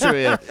are lots of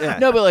yeah.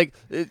 No, but like,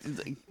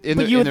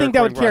 But you would think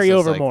that would carry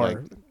over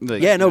more.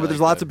 but there's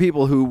lots of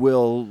people who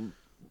will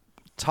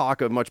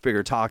talk a much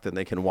bigger talk than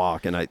they can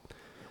walk, and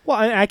Well,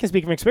 I can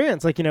speak from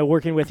experience, like,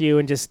 working with you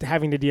and just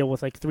having to deal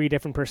with like 3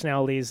 different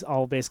personalities,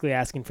 all basically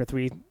asking for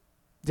 3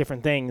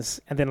 different things,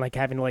 and then like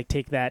having to like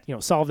take that,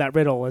 solve that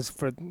riddle, as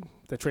for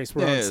the Trace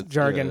World's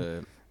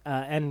jargon,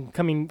 and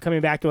coming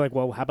back to like,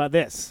 well, how about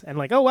this? And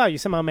like, oh wow, you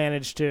somehow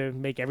managed to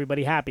make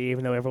everybody happy,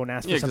 even though everyone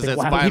asked for because something that's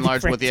wildly by and large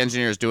different. what the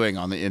engineer is doing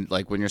on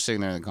like when you're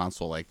sitting there in the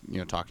console, like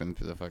talking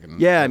to the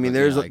fucking. I mean,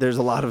 there's like, there's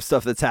a lot of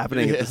stuff that's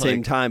happening at the same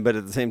like- time, but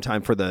at the same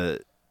time, for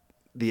the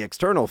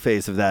external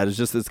face of that is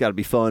just it's got to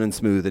be fun and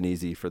smooth and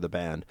easy for the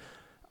band.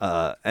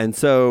 And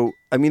so,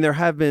 I mean, there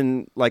have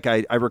been like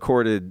I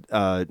recorded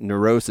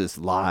Neurosis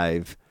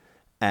live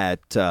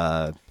at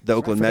the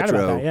Oakland Forgot about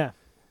Metro that, yeah.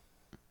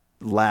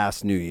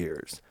 last New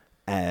Year's,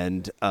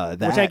 and that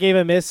Which I gave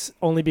a miss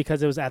only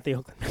because it was at the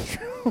Oakland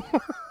Metro.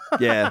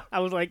 yeah. I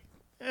was like,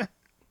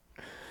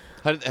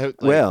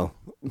 Well,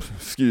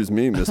 excuse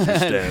me, Mr.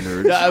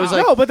 Standards. I was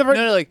like, No, but the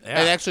and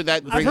actually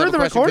that brings heard up a the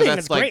question recording, because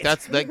it's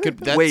that's like great.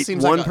 that Wait,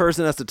 seems one like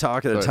person has to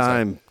talk at a Go ahead, sorry.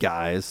 time,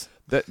 guys.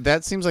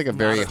 that seems like a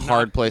very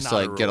hard place to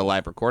not a like get a rule.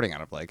 live recording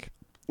out of. Like,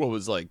 what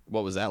was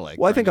that like?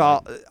 Well, I think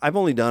trying to, I've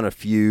only done a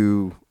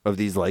few of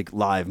these like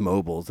live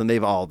mobiles, and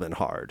they've all been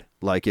hard.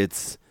 Like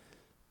it's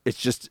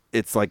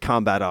like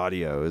combat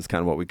audio is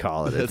kind of what we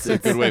call it. That's a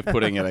good way of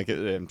putting it.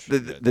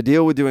 The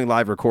deal with doing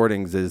live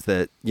recordings is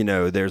that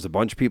there's a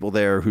bunch of people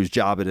there whose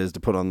job it is to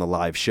put on the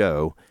live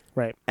show,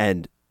 right.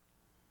 and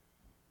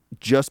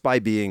just by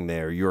being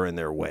there, you're in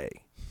their way,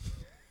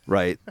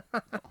 right?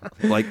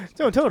 Like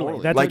So totally.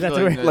 That's Like- that's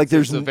like- a, like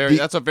there's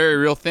that's a very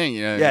real thing.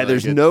 yeah, like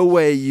there's it's- no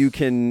way you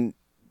can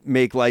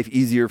make life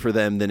easier for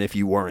them than if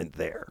you weren't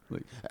there.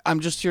 I'm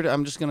just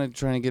gonna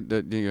try and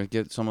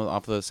get some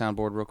off the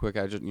soundboard real quick.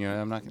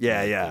 I'm not.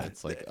 Yeah.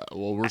 It's like,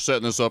 well, we're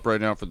setting this up right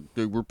now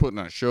we're putting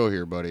on a show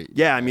here, buddy.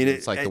 Yeah, I mean,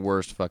 it's like the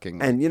worst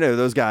fucking. And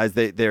those guys,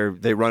 they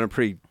run a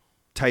pretty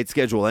tight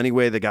schedule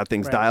anyway. They got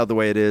things Right. dialed the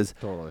way it is.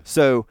 Totally.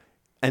 So,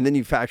 and then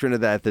you factor into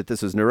that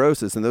this is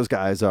Neurosis, and those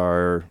guys they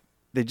are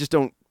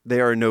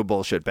a no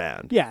bullshit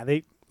band. yeah,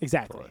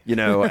 exactly.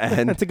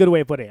 And That's a good way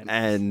of putting it.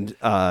 and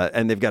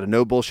they've got a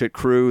no bullshit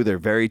crew. They're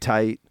very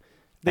tight.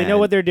 They know And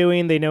what they're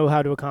doing. They know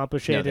how to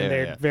accomplish it, Yeah, and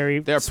they're yeah. very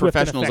They're swift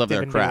and professionals of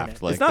their effective in doing craft.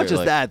 it. Like, it's not they're just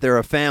like- that; they're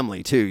a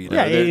family too.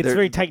 Yeah, it's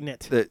very tight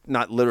knit.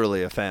 Not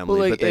literally a family,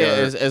 Well, but they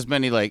are. as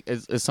many like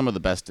as some of the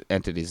best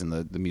entities in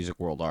the music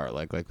world are.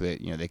 Like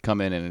they come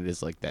in and it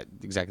is like that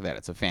exactly that.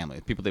 It's a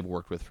family. People they've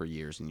worked with for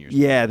years and years.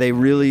 Yeah, they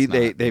really It's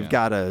not, they've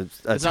got a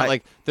It's tight, not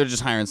like they're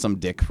just hiring some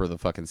dick for the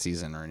fucking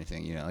season or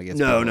anything. Like it's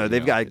no, probably,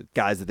 they've got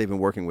guys that they've been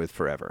working with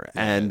forever,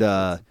 and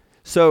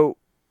so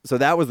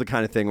that was the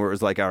kind of thing where it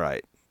was like, all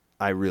right,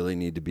 I really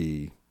need to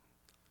be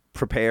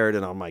prepared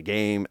and on my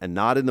game and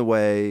not in the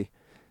way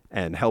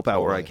and help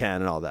out where I Totally.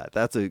 can and all that.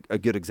 That's a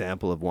good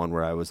example of one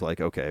where I was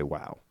like, okay,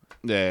 wow.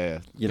 Yeah.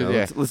 You know,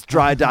 Yeah. let's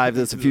dry dive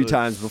this a few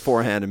times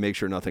beforehand and make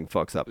sure nothing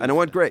fucks up. And it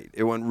went great.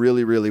 It went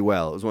really, really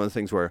well. It was one of the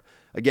things where,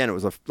 again, it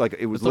was it was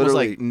It's almost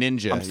literally like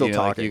Ninja. I'm still you know,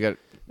 like talking. you got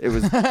It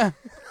was.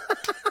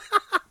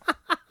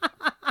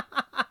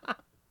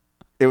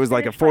 It was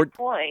like a Finish my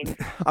 4. point.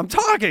 I'm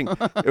talking.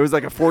 It was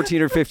like a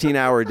 14 or 15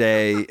 hour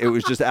day. It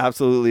was just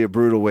absolutely a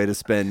brutal way to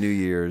spend New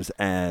Year's.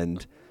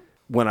 And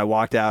when I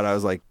walked out, I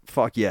was like,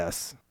 "Fuck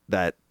yes,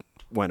 that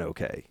went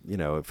okay." You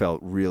know, it felt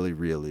really,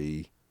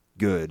 really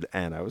good,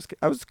 and I was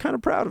kind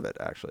of proud of it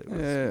actually. It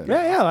was-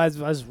 Yeah, I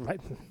was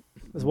right.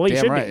 That's what you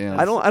damn should right. be. Yeah.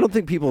 I don't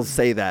think people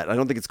say that. I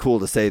don't think it's cool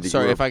to say that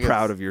Sorry, you're if I could-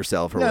 proud of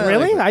yourself or No, whatever.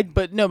 Really? like,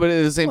 but at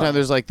the same time,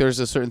 there's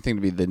a certain thing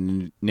to be the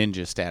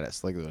ninja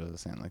status, like what I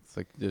was saying. Like it's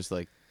like there's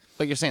like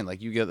you're saying,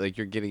 like you get like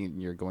you're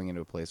going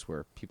into a place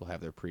where people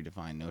have their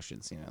predefined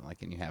notions, you know,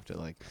 like, and you have to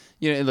like,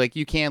 you know, like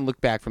you can look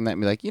back from that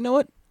and be like, you know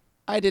what,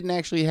 I didn't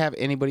actually have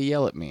anybody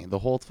yell at me the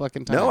whole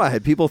fucking time. No, I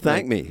had people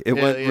thank me. It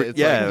went. it's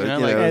Yeah, like, you know,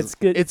 you like, know, It's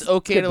good. It's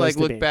okay good to place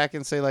like look be. back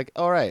and say like,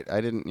 all right,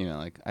 I didn't, you know,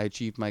 like I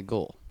achieved my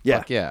goal. Yeah.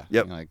 Fuck yeah.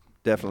 Yep. You know, like,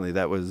 definitely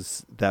that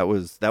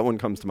one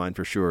comes to mind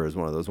for sure as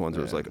one of those ones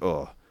where it's like,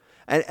 oh.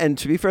 And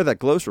to be fair, that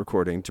Glos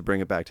recording, to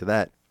bring it back to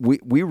that, we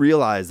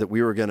realized that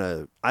we were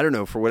gonna, I don't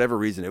know, for whatever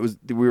reason,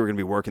 we were gonna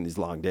be working these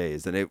long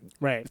days, and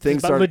Right.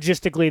 things but started.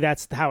 logistically,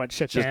 that's how it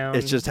shut down.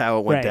 It's just how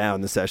it went Right.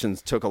 down. The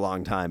sessions took a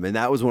long time, and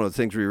that was one of the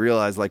things we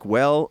realized. Like,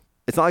 well,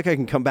 it's not like I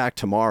can come back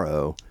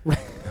tomorrow.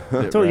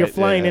 So you're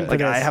flying into Like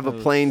this. I have a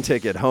plane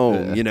ticket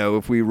home. You know,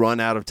 if we run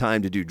out of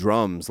time to do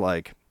drums,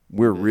 like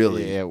we're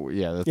really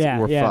that's, Yeah,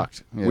 we're yeah.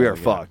 fucked. Yeah, we are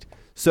yeah. fucked.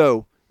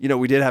 So, you know,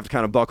 we did have to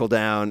kind of buckle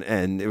down,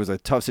 and it was a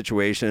tough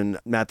situation.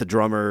 Matt, the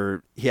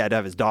drummer, he had to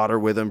have his daughter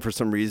with him for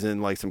some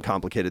reason, like some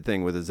complicated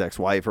thing with his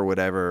ex-wife or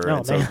whatever. Oh,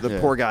 and so man. the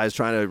poor guy's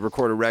trying to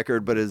record a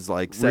record, but his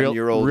like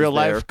 7-year-old real is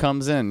life there.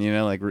 comes in, you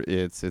know, like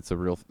it's a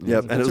real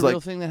Yep, it's and it was a real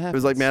like thing that it happens.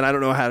 was like, man, I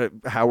don't know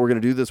how we're gonna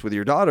do this with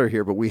your daughter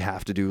here, but we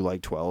have to do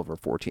like 12 or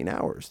 14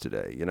 hours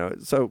today, you know.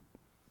 So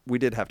we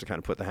did have to kind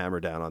of put the hammer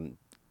down on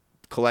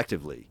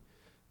collectively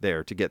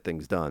there to get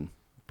things done.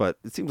 But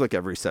it seems like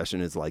every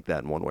session is like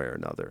that in one way or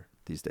another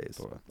these days.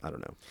 I don't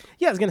know.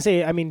 Yeah, I was gonna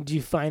say. I mean, do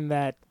you find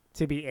that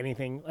to be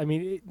anything? I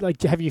mean,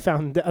 like, have you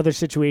found other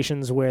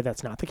situations where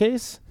that's not the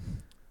case?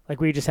 Like,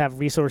 where you just have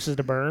resources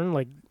to burn?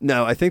 Like,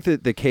 No, I think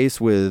that the case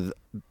with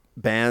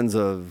bands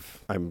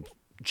of I'm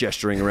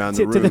gesturing around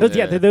the to room. those,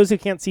 to those who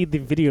can't see the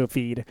video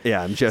feed,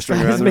 Yeah, I'm gesturing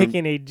He's around the room.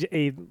 making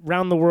a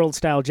round the world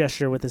style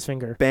gesture with his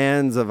finger.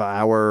 Bands of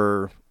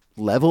our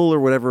level or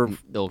whatever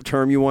Ilk.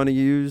 term you want to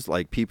use,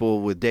 like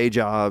people with day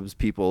jobs,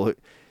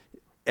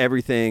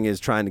 everything is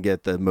trying to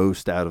get the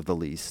most out of the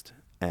least.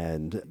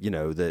 And, you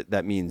know,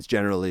 that means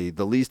generally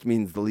the least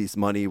means the least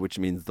money, which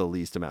means the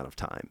least amount of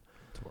time.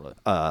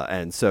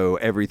 And so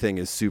everything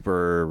is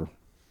super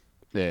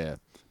Yeah,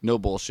 no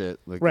bullshit.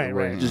 Like, Right,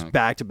 we're, right. you know, just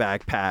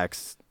back-to-back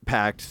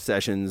packed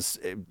sessions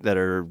that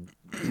are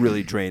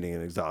really draining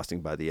and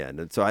exhausting by the end.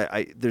 And so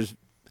I there's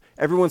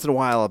every once in a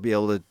while I'll be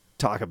able to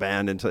talk a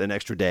band into an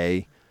extra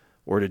day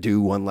or to do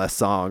one less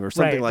song or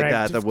something right, like right.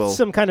 that Just will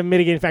some kind of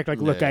mitigating factor.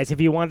 Like, look, Yeah. guys, if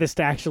you want this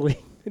to actually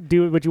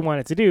do what you want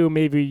it to do,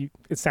 maybe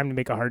it's time to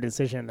make a hard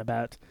decision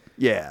about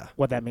yeah.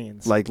 what that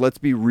means. Like, let's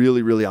be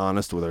really, really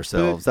honest with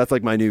ourselves. That's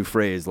like my new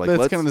phrase. Like, That's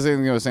let's, kind of the same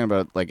thing I was saying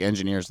about like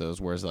engineers, though,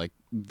 whereas like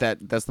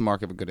that's the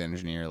mark of a good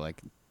engineer.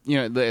 Like, you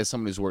know, as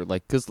somebody who's worked,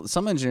 like, because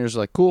some engineers are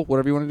like, cool,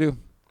 whatever you want to do,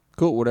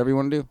 cool, whatever you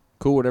want to do,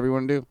 cool, whatever you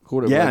want to do, cool.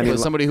 Whatever. Yeah, like, I mean, but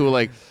somebody who will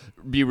like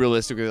be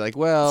realistically like,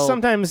 well,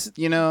 Sometimes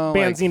you know,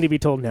 bands like, need to be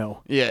told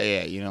no.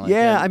 yeah, you know, like,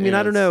 yeah, and, I mean, you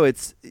I don't it's- know.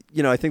 It's,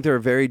 you know, I think there are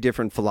very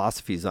different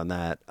philosophies on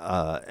that.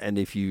 And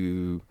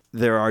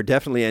there are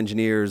definitely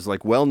engineers,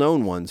 like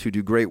well-known ones, who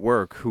do great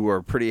work, who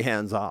are pretty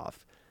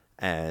hands-off.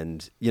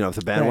 And, you know, if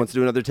the band Right. wants to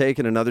do another take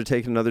and another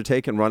take and another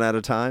take and run out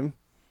of time,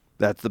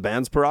 that's the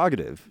band's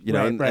prerogative, you know,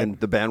 Right, and, right. and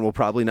the band will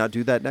probably not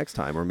do that next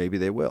time, or maybe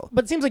they will.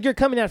 But it seems like you're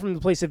coming out from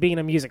the place of being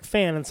a music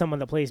fan and someone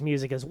that plays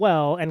music as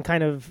well, and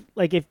kind of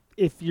like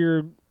if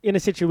you're in a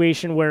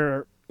situation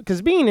where,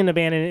 because being in a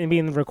band and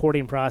being in the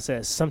recording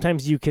process,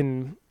 sometimes you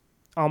can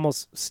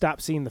almost stop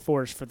seeing the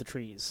forest for the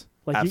trees.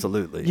 Like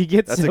Absolutely. you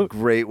get that's so- a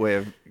great way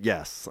of,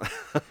 yes.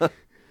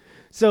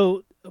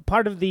 So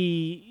part of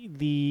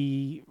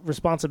the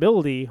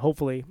responsibility,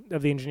 hopefully,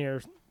 of the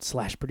engineer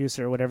 /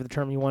 producer, whatever the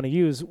term you want to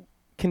use,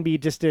 can be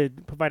just to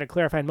provide a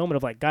clarifying moment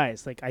of like,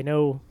 guys, like I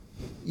know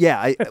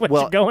Yeah, what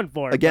well, you're going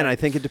for. again, but- I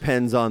think it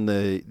depends on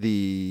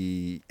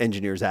the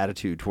engineer's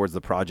attitude towards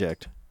the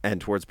project and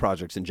towards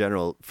projects in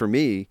general. For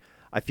me,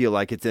 I feel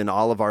like it's in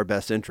all of our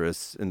best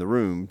interests in the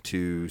room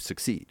to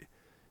succeed.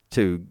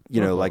 To,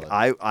 you know, like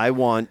I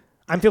want,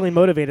 I'm feeling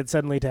motivated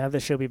suddenly to have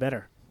this show be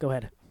better. Go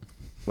ahead.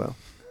 well,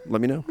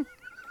 let me know.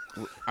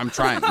 I'm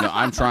trying. No,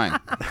 I'm trying.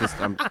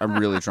 I'm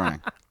really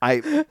trying.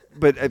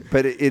 But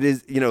it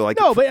is, you know, like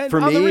No, but for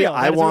on the me, real,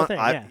 I that is a real want, thing,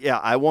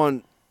 I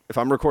want if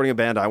I'm recording a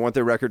band, I want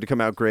their record to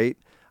come out great.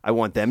 I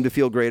want them to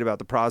feel great about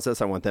the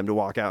process. I want them to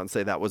walk out and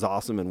say that was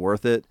awesome and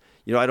worth it.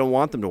 You know, I don't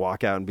want them to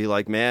walk out and be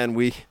like, man,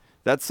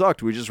 that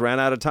sucked. We just ran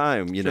out of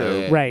time, you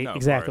know. Right, No, of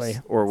exactly.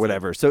 course. Or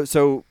whatever. So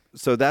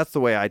that's the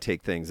way I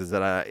take things, is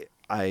that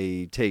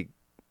I take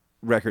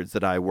records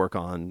that I work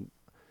on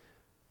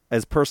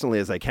as personally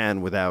as I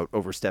can without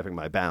overstepping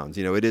my bounds.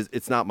 You know,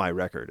 it's not my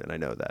record, and I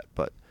know that,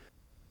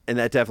 and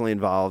that definitely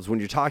involves, when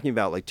you're talking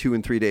about like 2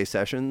 and 3 day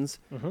sessions,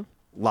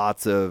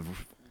 lots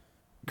of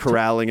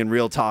corralling and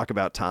real talk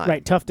about time.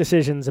 Right, tough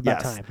decisions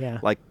about Yes. time. Yeah.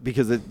 Like,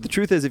 because the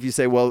truth is, if you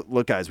say, well,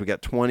 look, guys, we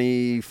got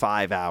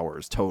 25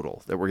 hours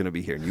total that we're going to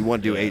be here, and you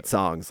want to do 8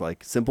 songs,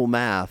 like simple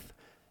math.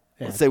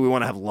 Let's say we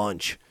want to have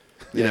lunch.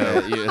 You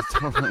know,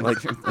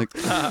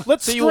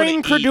 Let's So you wanna strain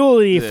eat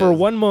credulity the- for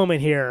one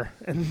moment here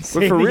and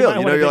say but for we real, might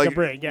you wanna know, you're take a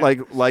break. Yeah.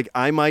 like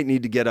I might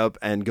need to get up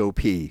and go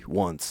pee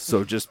once,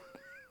 so just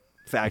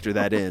factor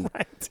that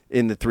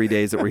in the 3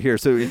 days that we're here.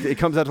 So it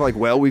comes out to like,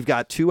 well, we've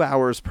got 2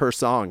 hours per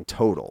song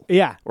total,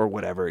 Yeah. or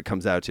whatever it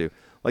comes out to.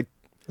 Like,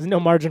 There's no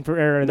margin for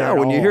error there. no, at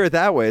when you all. hear it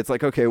that way, it's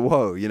like, okay,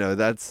 whoa, you know,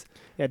 that's.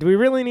 Yeah. Do we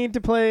really need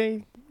to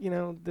play? You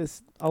know,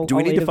 this. Do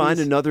we need to find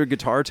another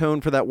guitar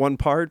tone for that one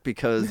part?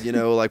 Because, you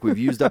know, like we've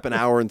used up an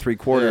hour and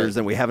 3/4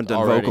 and we haven't done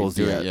Already vocals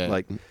do yet. it, yeah.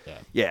 Like,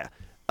 yeah.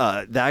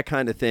 That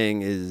kind of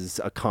thing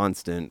is a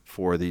constant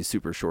for these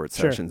super short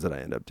Sure. sessions that I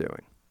end up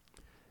doing.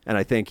 And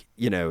I think,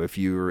 you know, if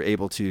you're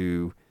able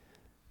to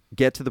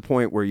get to the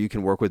point where you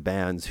can work with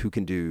bands who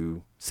can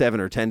do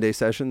 7 or 10 day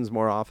sessions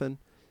more often,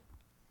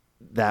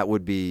 that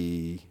would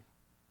be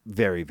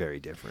very, very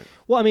different.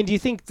 Well, I mean, do you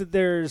think that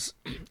there's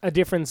a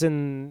difference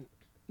in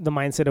the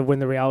mindset of when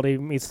the reality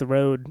meets the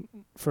road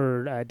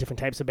for different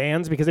types of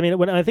bands? Because I mean,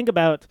 when I think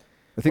about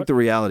I think the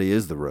reality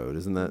is the road,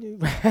 isn't that?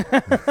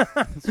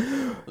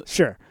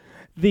 sure,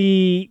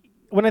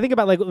 when I think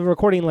about like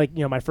recording, like,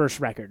 you know, my first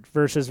record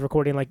versus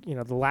recording, like, you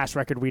know, the last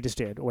record we just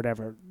did or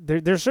whatever,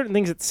 there's certain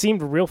things that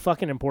seemed real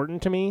fucking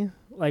important to me.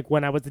 Like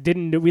when I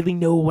didn't really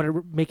know what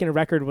making a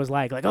record was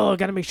like, oh, I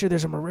got to make sure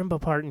there's a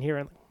marimba part in here,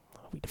 and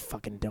we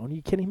fucking don't. Are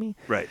you kidding me?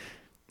 Right.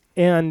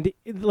 And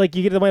like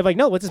you get to the point of like,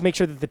 no, let's just make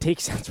sure that the take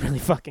sounds really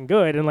fucking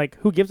good, and like,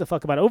 who gives a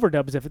fuck about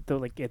overdubs if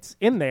it's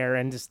in there,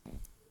 and just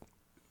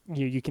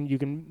you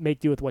can make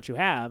do with what you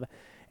have,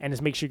 and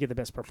just make sure you get the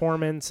best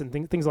performance and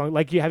things along.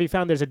 Like, have you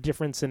found there's a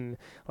difference in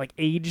like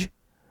age,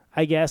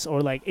 I guess, or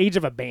like age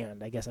of a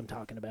band? I guess I'm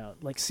talking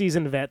about like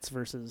seasoned vets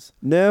versus.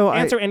 No,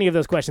 Answer any of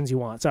those questions you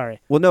want. Sorry.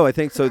 Well, no, I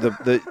think so.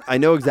 I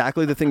know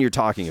exactly the thing you're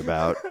talking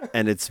about,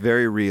 and it's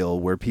very real.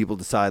 Where people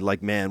decide,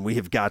 like, man, we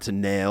have got to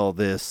nail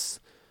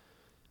this,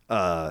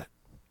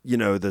 you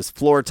know, this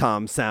floor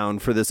tom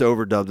sound for this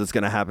overdub that's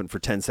going to happen for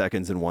 10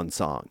 seconds in one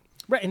song,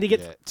 Right, and they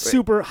get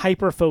super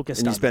hyper focused.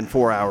 and you on spend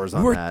 4 hours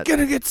on that.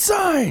 Gonna get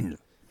signed.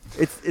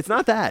 It's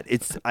not that.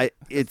 It's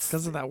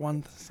Because of that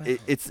one.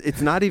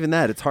 it's not even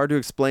that. It's hard to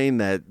explain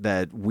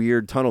that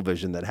weird tunnel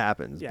vision that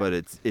happens, Yeah. but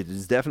it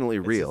is definitely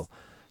real,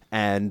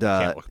 and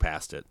Can't look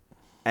past it.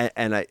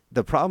 And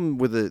the problem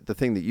with the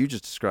thing that you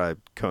just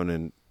described,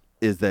 Conan,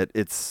 is that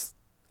it's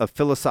a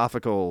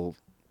philosophical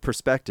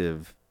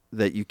perspective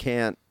that you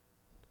can't.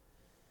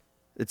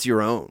 It's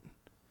your own,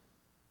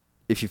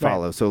 if you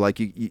follow. Right. So like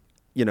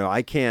you know,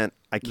 I can't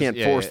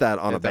force that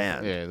on a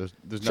band. Yeah,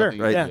 there's Sure, nothing.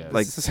 right? Yeah,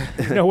 Like-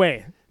 no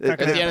way. At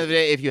At the end of the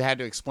day, if you had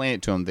to explain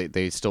it to them,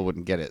 they still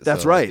wouldn't get it.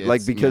 That's So, right. Like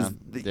it's, because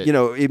you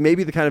know, it may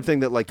be the kind of thing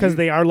that like Because you-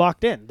 they are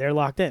locked in. They're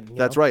locked in. you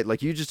That's know? right.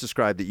 Like you just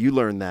described that you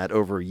learned that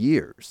over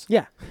years.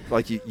 Yeah.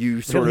 Like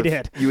you sort Really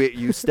of did.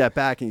 you step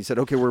back and you said,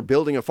 okay, we're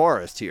building a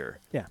forest here.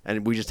 Yeah.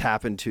 And we just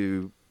happen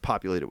to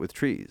populate it with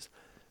trees.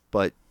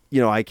 But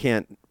you know, I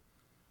can't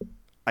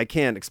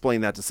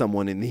explain that to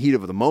someone in the heat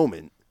of the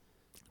moment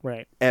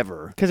Right.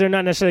 ever. Because they're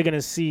not necessarily going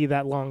to see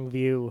that long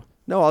view.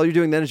 No, all you're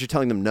doing then is you're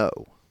telling them no.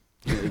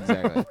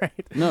 exactly.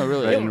 Right. No,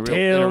 really. in a real, in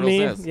a Tell real me.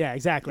 sense. Yeah,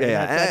 exactly.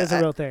 Yeah, That is a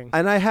real thing.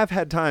 And I have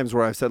had times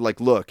where I've said, like,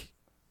 look,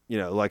 you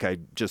know, like I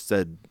just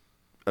said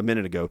a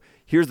minute ago,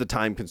 here's the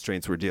time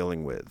constraints we're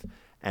dealing with,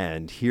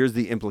 and here's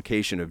the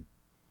implication of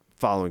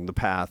following the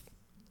path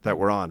that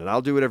we're on, and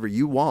I'll do whatever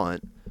you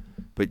want,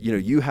 but you know,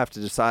 you have to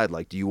decide,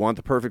 like, do you want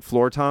the perfect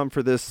floor tom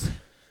for this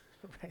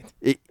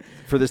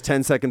for this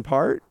 10-second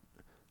part,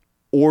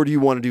 or do you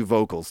want to do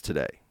vocals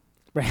today?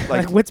 Right.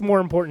 like- Like, what's more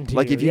important to you?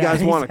 Like, if you Yeah,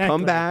 guys want to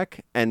come exactly.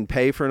 back and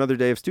pay for another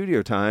day of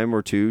studio time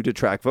or two to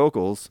track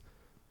vocals,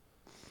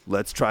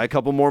 let's try a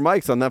couple more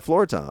mics on that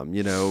floor tom,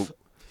 you know.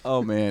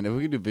 Oh man, if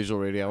we could do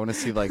visual radio, I want to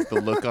see like the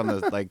look on the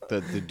like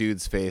the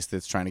dude's face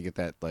that's trying to get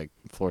that like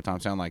floor tom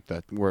sound, like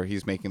the where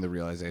he's making the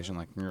realization,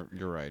 like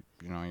you're right,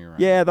 you know, you're right.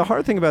 Yeah, the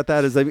hard thing about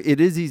that is, like,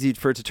 it is easy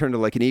for it to turn to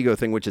like an ego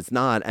thing, which it's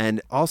not,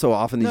 and also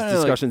often these No, like-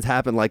 discussions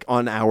happen like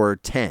on hour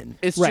 10.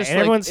 It's Right, just and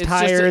like, everyone's it's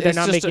just tired. They're it's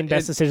not just making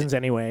best decisions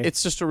anyway.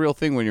 It's just a real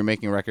thing when you're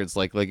making records,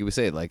 like we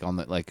say, like on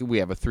the like we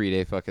have a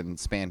 3-day fucking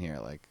span here,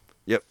 like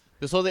Yep.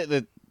 this whole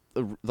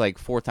like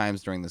 4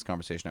 times during this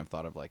conversation I've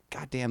thought of like,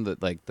 God damn, the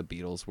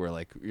Beatles were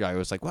like, I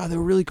was like, wow, they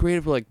were really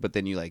creative, like, but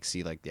then you like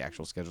see like the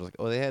actual schedule, like,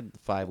 oh, they had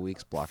 5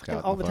 weeks blocked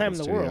out all the time in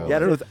the studio. world. Yeah,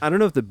 I don't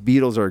know if the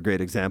Beatles are a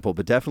great example,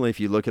 but definitely if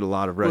you look at a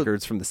lot of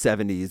records from the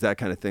 70s, that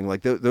kind of thing,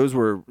 like there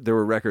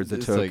were records that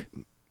It's took like-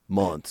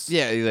 months.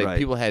 Yeah, like right?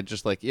 people had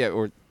just like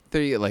or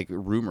they like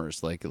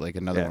rumors like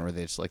another Yeah. one where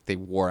they just like they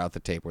wore out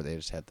the tape where they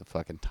just had the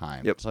fucking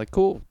time. Yep. It's like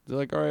cool. They're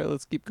like, all right,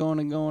 let's keep going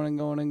and going and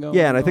going and going.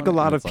 Yeah, and I think a going.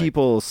 lot And of it's like,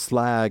 people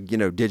slag,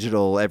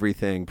 digital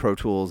everything, Pro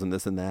Tools and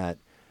this and that,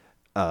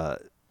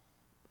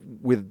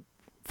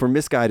 for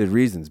misguided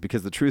reasons.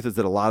 Because the truth is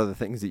that a lot of the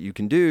things that you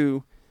can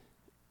do,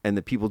 and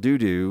that people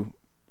do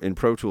in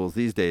Pro Tools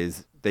these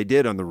days, they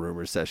did on the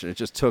Rumors session. It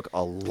just took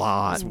a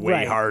lot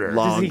Right.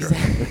 longer.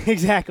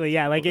 Exactly.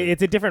 Yeah. Like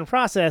it's a different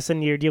process,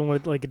 and you're dealing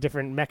with like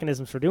different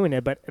mechanisms for doing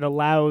it. But it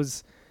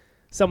allows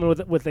someone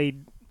with a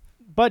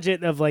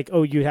budget of like,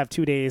 oh, you have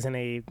 2 days in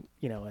a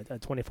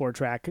 24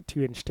 track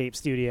 2-inch tape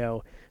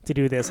studio to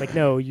do this. Like,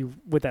 no, you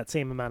with that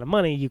same amount of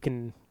money, you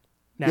can.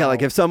 Now, Yeah,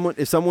 like if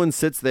someone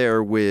sits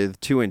there with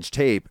 2-inch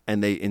tape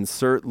and they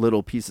insert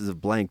little pieces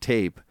of blank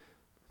tape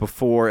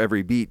before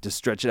every beat to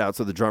stretch it out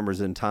so the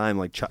drummer's in time,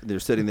 like they're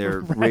sitting there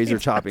razor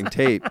chopping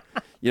tape,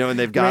 and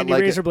they've got Randy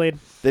like razor blade.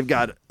 they've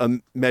got a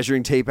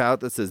measuring tape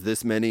out that says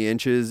this many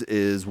inches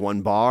is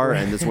 1 bar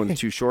and this one's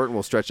too short and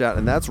we'll stretch out,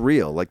 and that's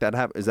real. Like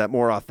that is that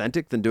more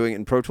authentic than doing it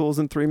in Pro Tools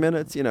in 3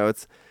 minutes?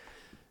 It's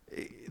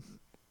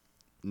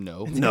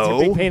no. It's a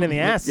big pain in the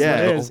ass.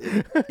 Yeah, Is what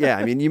it is. yeah.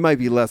 I mean, you might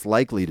be less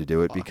likely to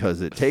do it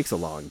because it takes a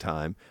long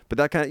time. But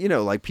that kind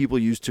of, like people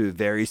used to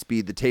vary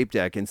speed the tape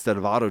deck instead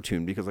of auto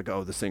tune because, like,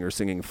 oh, the singer's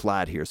singing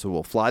flat here, so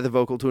we'll fly the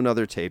vocal to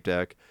another tape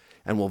deck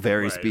and we'll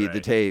vary speed the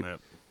tape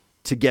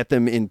to get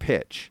them in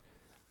pitch.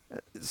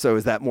 So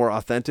is that more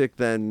authentic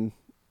than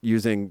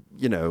using,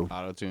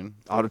 Auto tune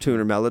auto tune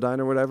or Melodyne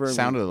or whatever?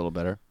 sounded a little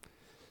better.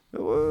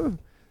 Uh,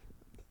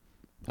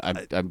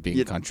 I'm being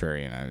you-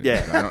 contrarian.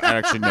 Yeah. I don't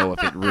actually know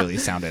if it really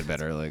sounded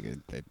better. Like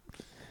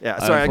yeah.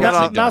 Sorry, I got Unfortunately,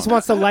 off. Nas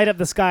wants to light up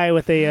the sky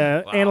with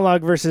a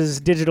analog versus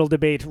digital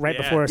debate right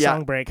before a Yeah.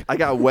 song break. I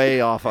got way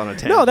off on a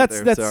tangent. No, that's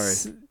there. that's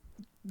Sorry.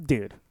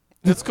 dude.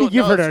 it's cool.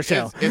 You've No, heard our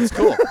it's- show. It's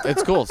cool.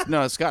 It's cool.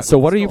 No, Scott. So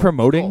what it's are you cool.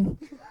 promoting?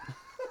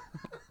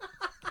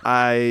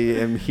 I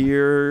am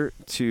here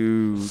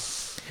to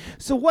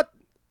So what?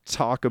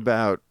 talk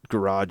about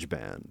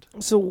GarageBand.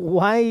 So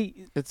why?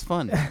 It's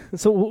fun.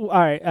 So all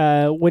right.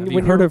 When Have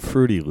when you heard you're- of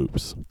Fruity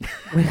Loops?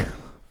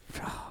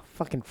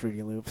 fucking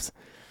Fruity Loops.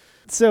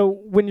 So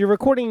when you're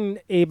recording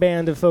a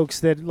band of folks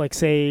that like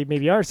say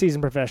maybe are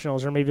seasoned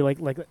professionals or maybe like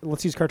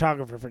let's use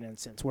Cartographer for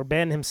instance, where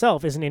Ben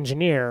himself is an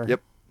engineer.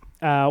 Yep.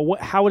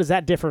 How does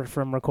that differ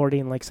from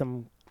recording like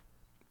some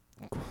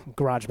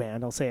garage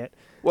band? I'll say it.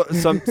 Well,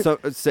 some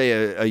say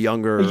a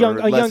younger, A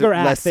younger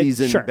act less that-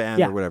 seasoned sure, band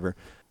yeah. or whatever.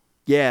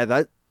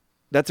 Yeah,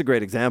 that's a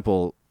great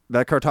example.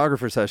 That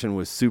Cartographer session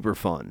was super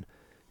fun,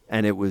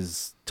 and it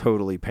was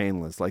totally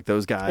painless. Like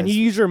those guys, And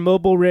you used your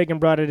mobile rig and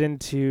brought it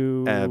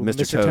into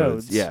Mr.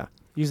 Toads. Yeah.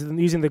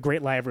 Using the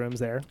great live rooms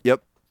there.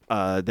 Yep.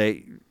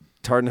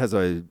 Tartan has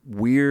a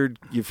weird.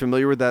 You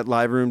familiar with that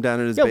live room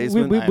down in his Yeah,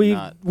 basement? I'm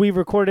not. we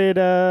recorded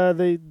a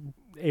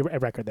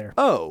record there.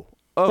 Oh.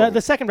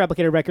 The second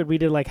Replicator record, we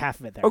did like half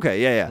of it there.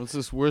 Okay. Yeah. What's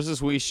this? Where's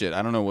this wee shit?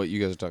 I don't know what you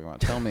guys are talking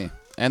about. Tell me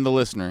and the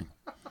listener.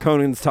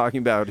 Conan's talking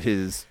about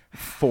his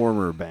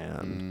former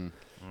band.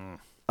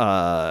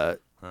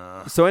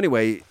 So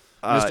anyway,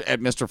 At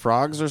Mr.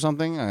 Frogs or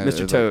something.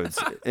 Mr. Toads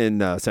in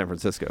San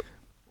Francisco.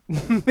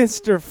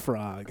 Mr.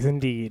 Frogs,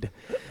 indeed.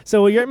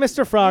 So you're at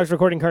Mr. Frogs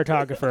recording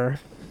Cartographer.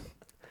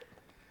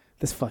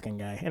 This fucking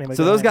guy. Anyway,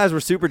 So go those ahead. guys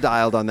were super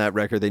dialed on that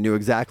record. They knew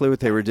exactly what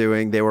they were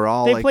doing. They were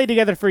all They've like, played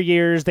together for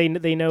years. They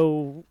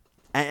know.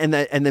 and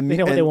They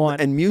know what they want.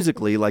 And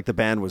musically, like the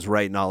band was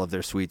right in all of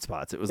their sweet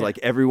spots. It was like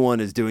everyone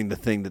is doing the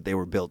thing that they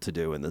were built to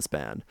do in this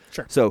band.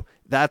 Sure. So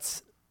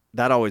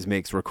that always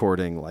makes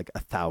recording like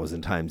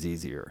 1,000 times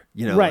easier.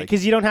 Right, like,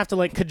 because you don't have to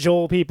like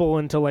cajole people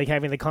into like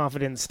having the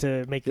confidence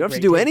to make. you don't have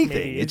to do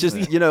anything. It's just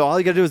all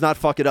you got to do is not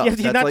fuck it up. you have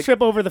to That's not like,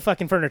 trip over the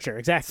fucking furniture.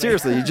 Exactly.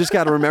 seriously, you just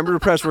got to remember to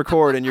press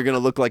record, and you're going to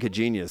look like a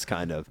genius,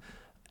 kind of.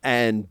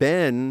 And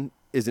Ben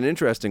is an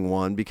interesting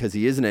one because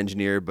he is an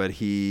engineer, but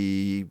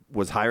he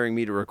was hiring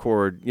me to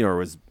record, or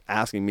was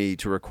asking me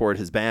to record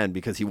his band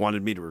because he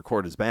wanted me to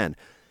record his band,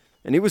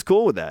 and he was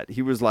cool with that.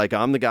 He was like,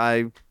 "I'm the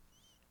guy.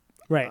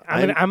 Right.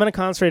 I'm gonna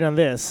concentrate on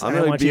this. I'm I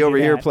going to want be you to over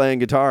do here that. playing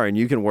guitar, and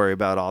you can worry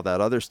about all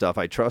that other stuff.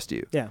 I trust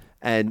you." Yeah.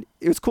 And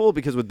it was cool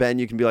because with Ben,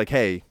 you can be like,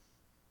 "Hey,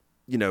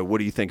 what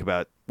do you think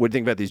about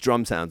these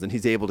drum sounds?" And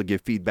he's able to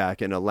give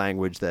feedback in a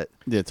language that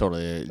Yeah,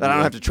 totally. I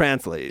don't have to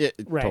translate.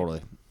 Right.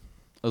 Totally.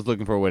 I was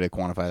looking for a way to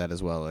quantify that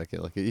as well. Like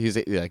he's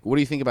like, what do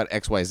you think about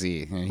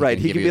XYZ? And Right,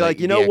 he give can you, be like,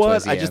 you the know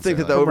what? XYZ I just think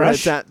that answer,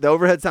 the like-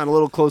 overhead sound a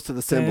little close to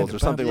the cymbals or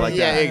something like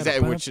yeah, that.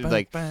 exactly. Which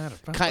like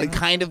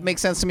kind of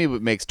makes sense to me,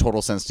 but makes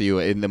total sense to you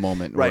in the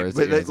moment. Right, whereas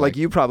but it's like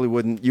you probably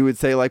wouldn't. You would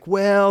say like,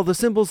 well, the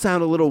cymbals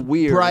sound a little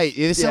weird. bright.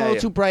 It sounds a Yeah,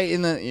 little too bright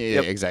in the. Yeah,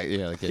 Yep. exactly.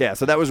 Yeah, like Yeah,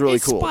 so that was really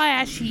cool.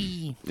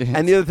 Splashy.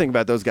 And the other thing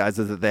about those guys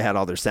is that they had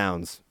all their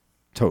sounds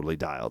totally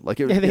dialed. Like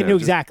it, Yeah, they you know, knew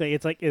just- exactly.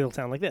 It's like it'll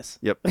sound like this.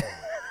 Yep.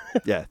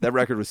 Yeah, that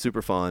record was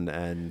super fun,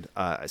 and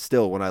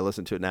still, when I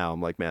listen to it now,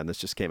 I'm like, man, this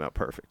just came out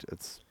perfect.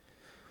 It's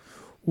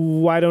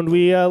Why don't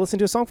we listen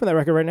to a song from that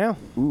record right now?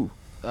 ooh,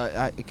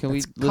 Can we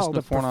It's listen called to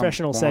a Four Non-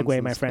 professional Four Nons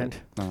segue, my instead? friend.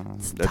 No.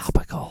 that's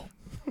Topical.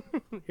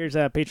 Here's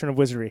a patron of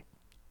Wizardry.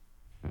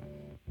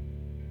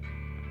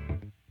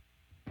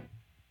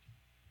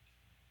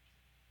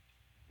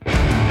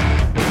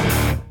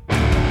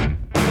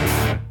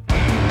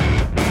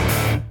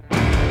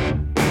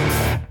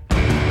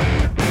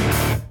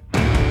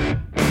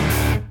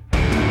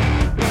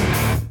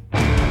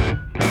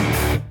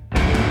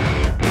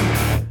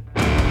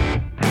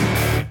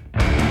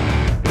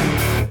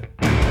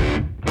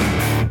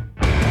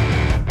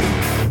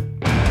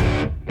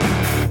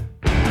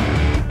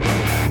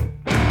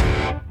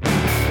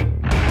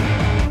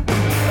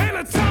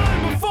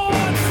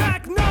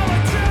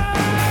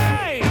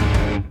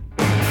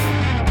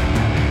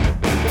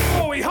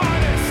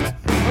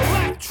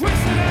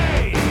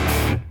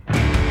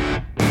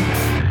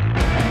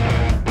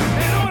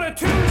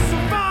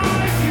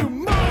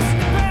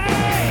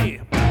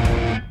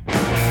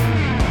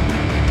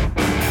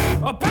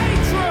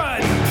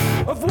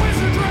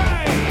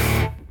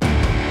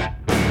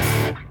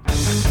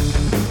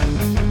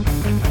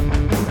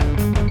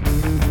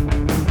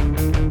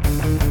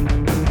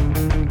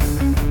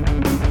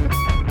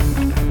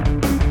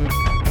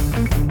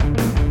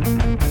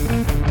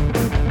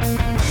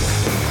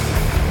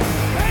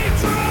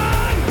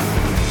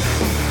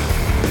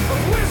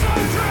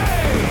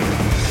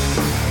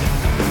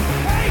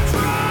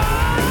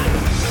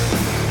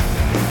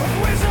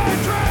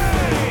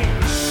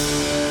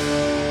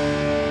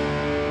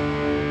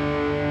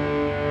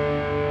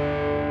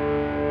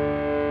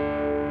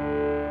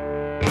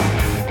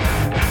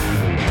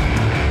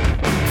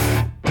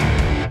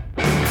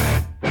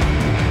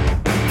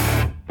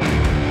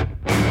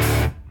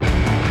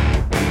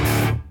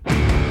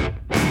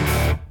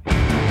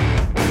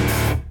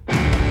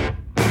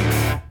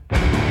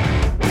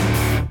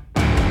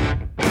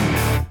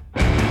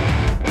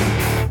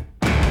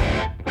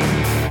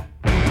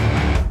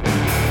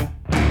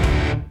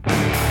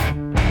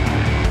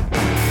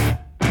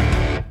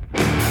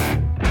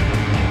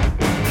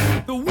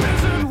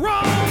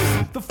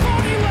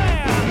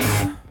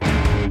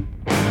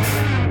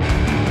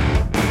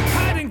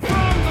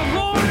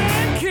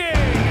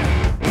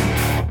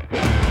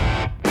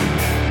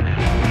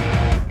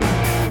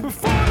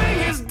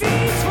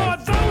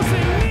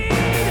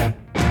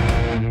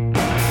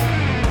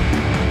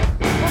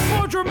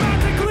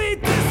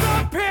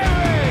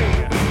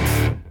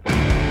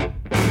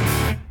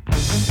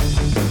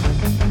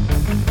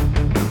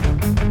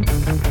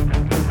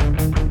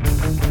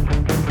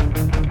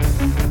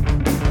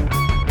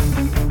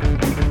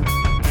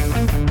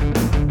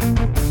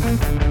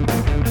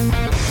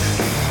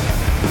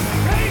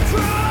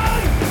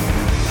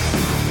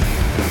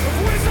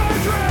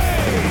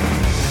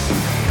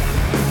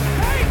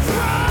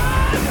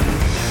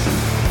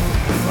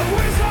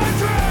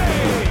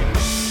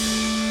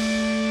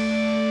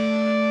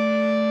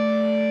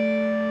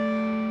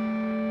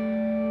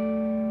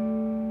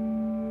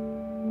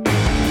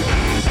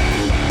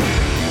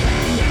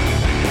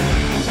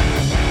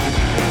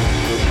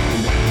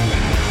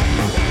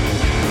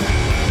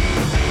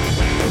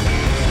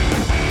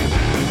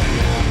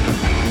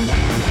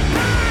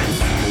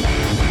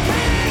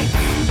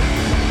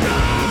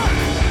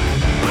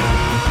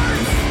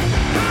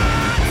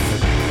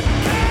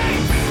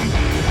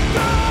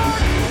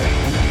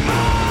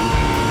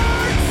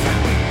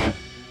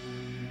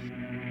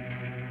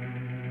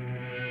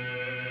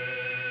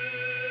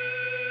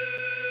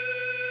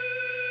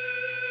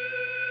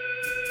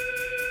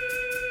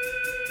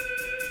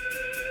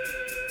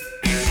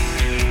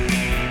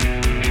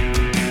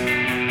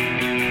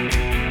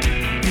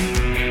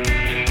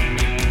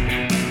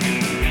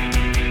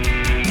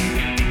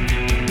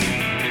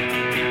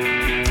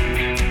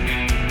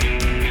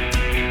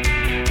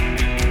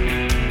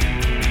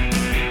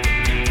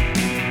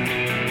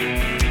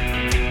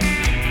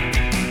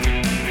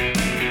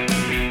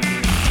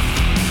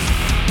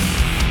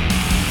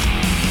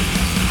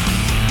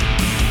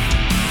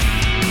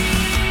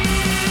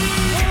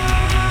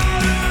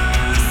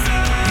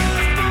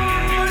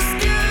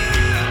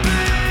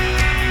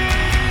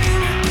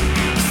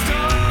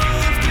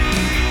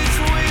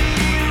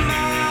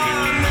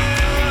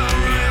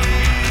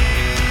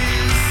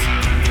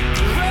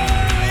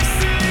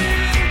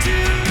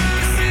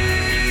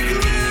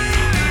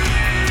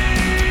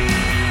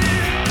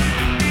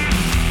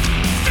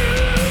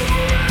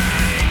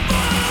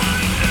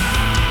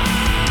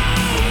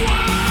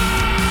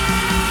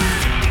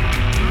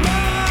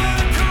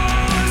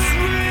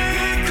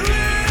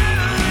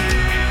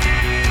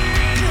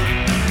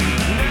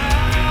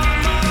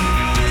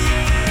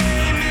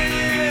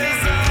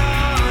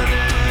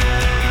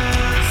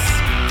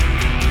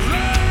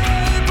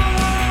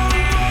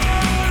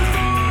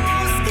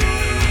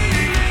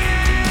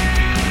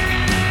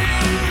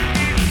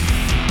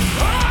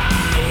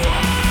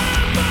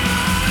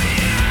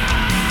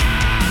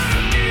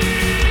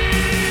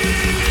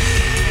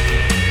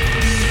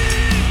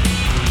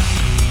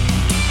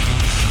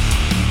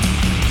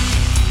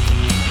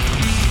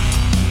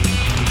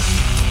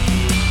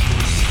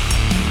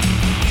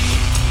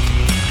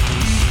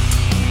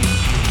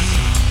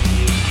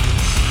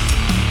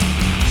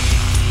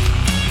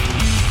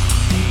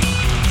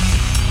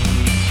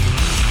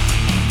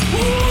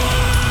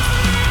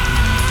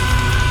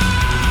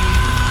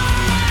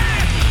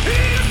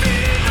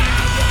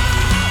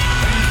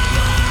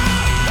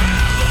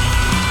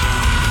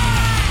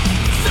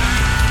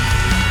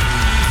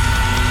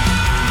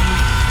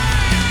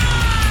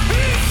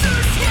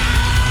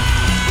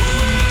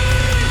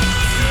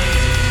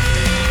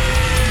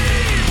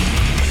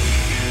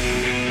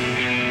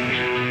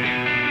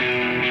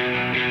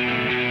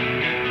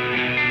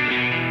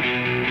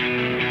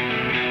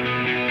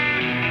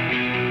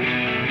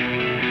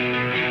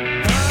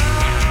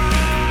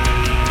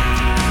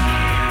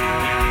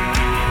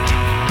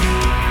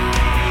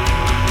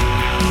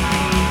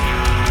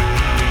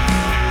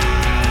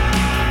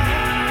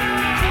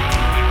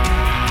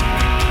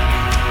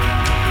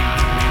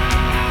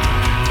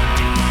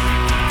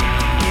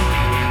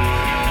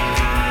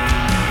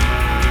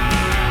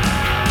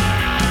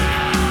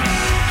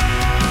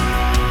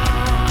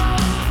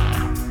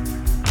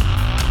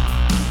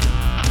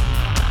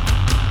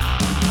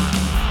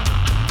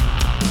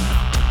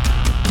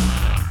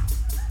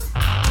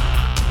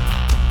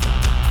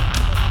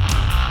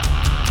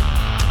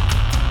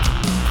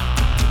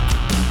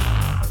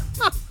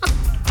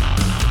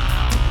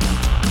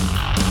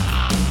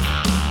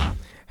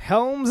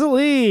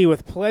 Helmsley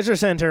with Pleasure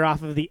Center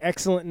off of the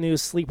excellent new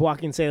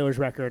Sleepwalking Sailors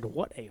record.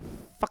 What a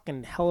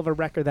fucking hell of a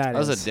record that I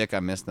was is. a dick.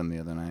 I missed them the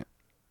other night.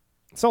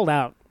 Sold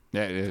out.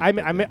 Yeah, I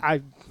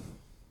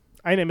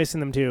ended up missing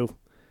them too.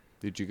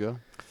 Did you go,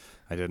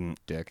 I didn't.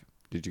 Dick?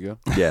 Did you go?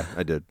 Yeah,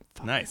 I did.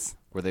 Nice.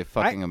 Were they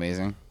fucking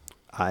amazing?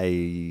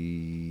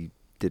 I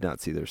did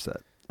not see their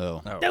set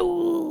Oh.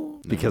 No.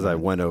 because I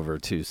went over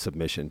to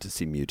Submission to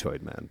see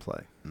Mutoid Man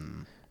play.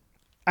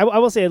 I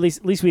will say at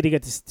least we did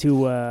get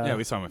to Yeah,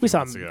 we saw him a few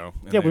months ago.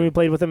 and Yeah, they- when we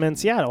played with them in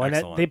Seattle, and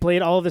Excellent. they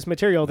played all of this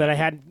material that I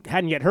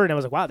hadn't yet heard, and I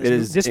was like, wow, It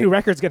is this new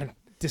record's gonna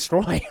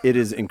destroy. It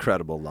is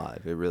incredible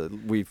live. It really.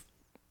 We've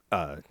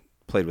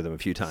played with them a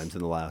few times in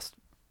the last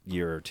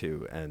year or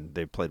two, and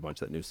they've played a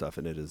bunch of that new stuff,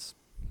 and It's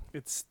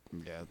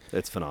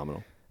it's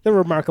phenomenal. they're a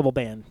remarkable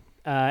band,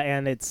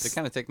 and They it's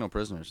kind of take no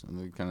prisoners. And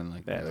they kind of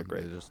like Yeah, they're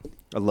great. they just-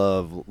 I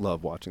love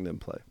watching them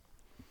play.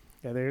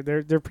 yeah,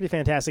 they're pretty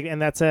fantastic.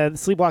 And that's the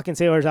Sleepwalking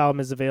Sailors album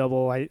is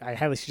available. I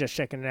highly suggest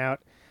checking it out.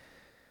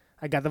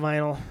 I got the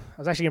vinyl. I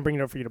was actually gonna bring it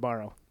over for you to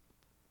borrow,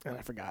 and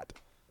I forgot.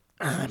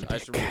 I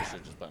should really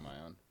should just buy my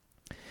own.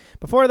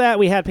 Before that,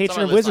 we had It's on Patron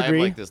my of list. I have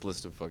Wizardry. like this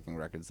list of fucking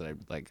records that I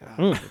like.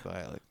 I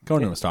buy, like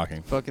Conan was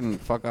talking. fucking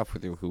fuck off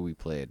with you who we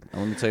played.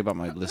 Let me tell you about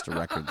my list of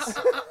records.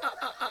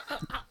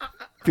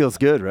 Feels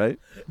good, right?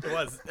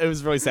 It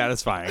was really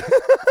satisfying.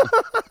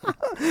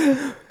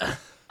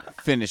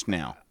 Finished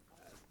now.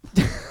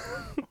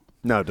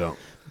 No, don't.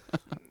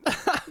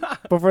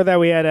 Before that,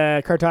 we had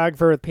a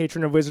Cartographer with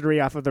Patron of Wizardry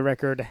off of the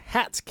record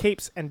Hats,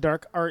 Capes, and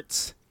Dark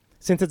Arts.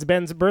 Since it's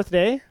Ben's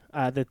birthday,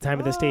 the time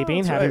of this taping,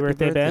 that's happy right.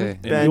 birthday, Ben!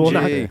 birthday. You will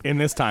not, Benji. In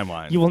this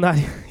timeline. you will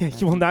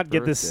not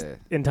get this Birthday.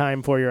 in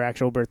time for your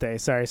actual birthday.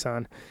 Sorry,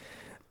 son.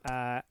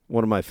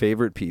 One of my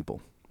favorite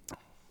people.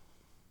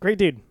 Great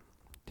dude.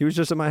 He was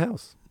just at my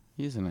house.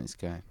 He's a nice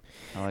guy.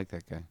 I like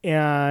that guy.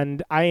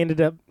 And I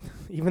ended up,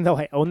 even though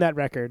I owned that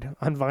record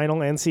on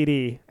vinyl and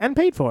CD and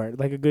paid for it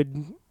like a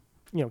good,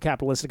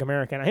 capitalistic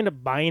American, I ended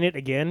up buying it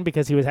again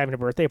because he was having a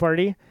birthday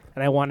party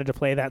and I wanted to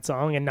play that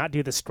song and not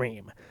do the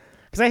stream.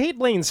 Because I hate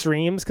playing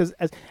streams because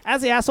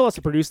as the asshole has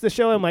to produce the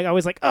show, I'm like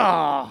always like,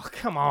 oh,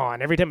 come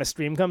on. Every time a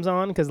stream comes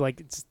on because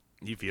it's,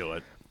 You feel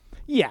it.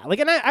 yeah, like,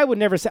 and I would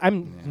never say,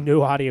 I'm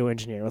no audio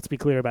engineer, let's be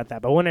clear about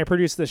that. But when I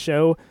produce the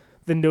show,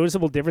 the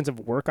noticeable difference of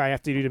work I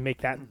have to do to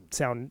make that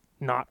sound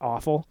not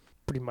awful,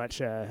 pretty much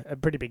a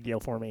pretty big deal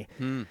for me.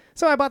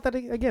 So I bought that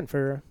again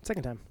for a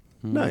second time.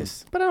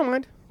 Nice. But I don't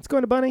mind. It's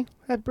going to Bunny.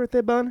 Happy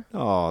birthday, Bun.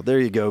 Oh, there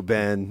you go,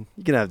 Ben.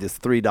 You can have this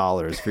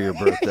 $3 for your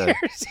birthday.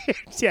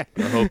 Yeah.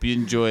 I hope you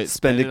enjoy it.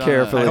 Spend it on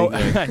carefully.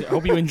 I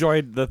hope you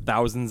enjoyed the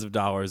thousands of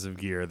dollars of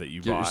gear that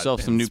you Get bought yourself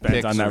and some new spent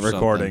picks on that or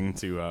recording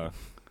to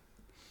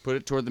Put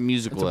it toward the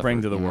musical bring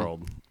effort, to the you know?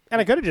 world. And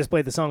I could have just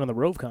played the song on the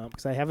Rovecomp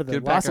because I have the Get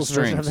a pack of lossless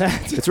version of strings.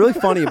 that. It's really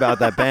funny about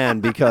that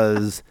band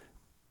because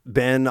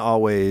Ben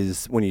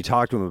always, when you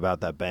talk to him about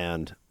that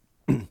band,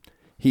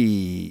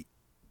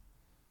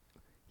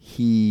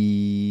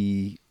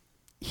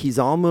 he's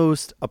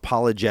almost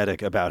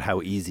apologetic about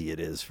how easy it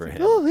is for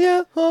him. Oh,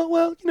 yeah. Oh,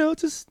 well,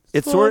 it's just...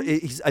 It's sort.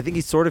 I think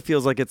he sort of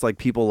feels like it's like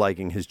people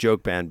liking his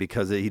joke band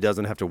because he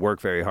doesn't have to work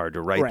very hard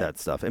to write Right. that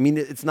stuff. I mean,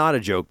 it's not a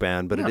joke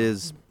band, but it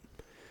is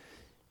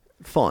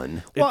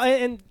fun. Well,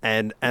 and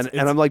And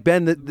I'm like,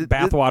 Ben,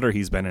 Bathwater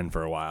he's been in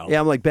for a while. yeah,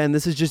 I'm like, Ben,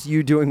 this is just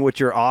you doing what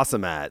you're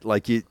awesome at.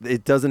 Like,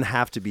 it doesn't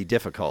have to be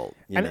difficult.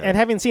 You know? and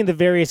having seen the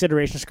various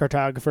iterations of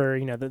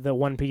Cartographer, the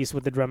one piece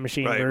with the drum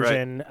machine Right,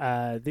 version,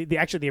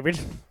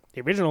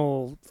 the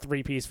original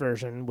 3-piece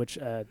version, which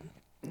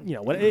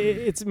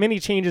it's many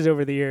changes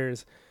over the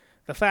years.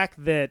 The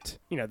fact that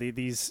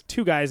these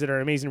two guys that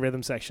are Amazing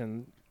Rhythm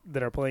Section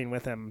that are playing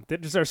with him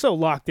that just are so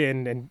locked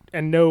in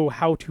and know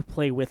how to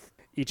play with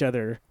each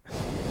other.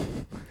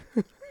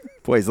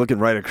 Boy, he's looking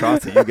right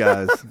across at you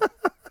guys.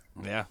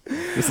 Yeah.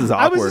 This is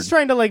I awkward. was just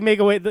trying to make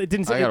a way that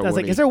didn't. I got a I was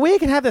like, Woody. is there a way I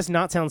can have this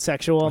not sound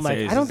sexual? I'm I'd say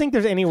like, it's I don't just- think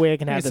there's any way I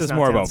can have It's this just not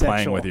more sound about sexual.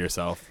 playing with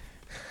yourself.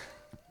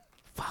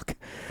 Fuck.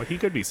 But he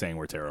could be saying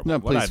we're terrible. No,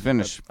 What please I'd-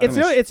 finish.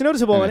 It's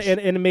noticeable and,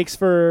 Finish. and it makes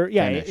for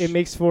Finish. it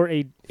makes for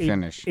a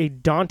Finish. a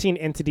daunting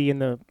entity in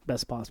the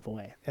best possible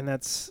way, and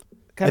that's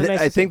kind of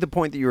nice. I to see. think the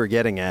point that you were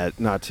getting at,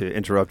 not to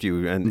interrupt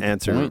you and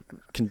answer,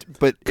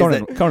 but is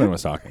Conan, that, Conan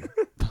was talking.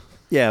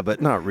 yeah,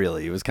 but not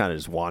really. It was kind of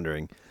just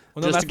wandering.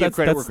 Well, no, Just to give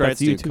credit where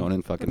credit's you due,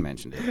 Conan fucking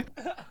mentioned it.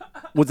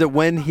 Was it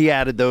when he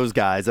added those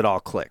guys it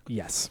all clicked,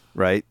 yes.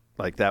 right?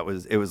 Like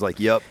it was like,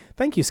 yep.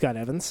 Thank you, Scott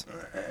Evans.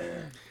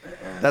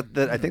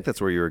 That I think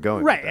that's where you were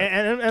going. Right, with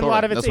that. and a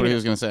lot of it's That's what he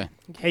was going to say.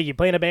 hey, you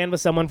play in a band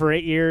with someone for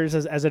 8 years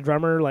as a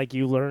drummer, like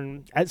you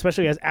learn,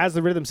 especially as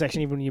the rhythm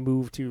section, even when you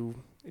move to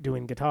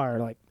doing guitar,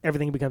 like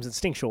everything becomes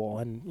instinctual.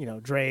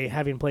 And Dre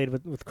having played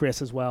with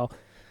Chris as well,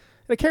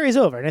 it carries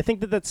over. And I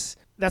think that's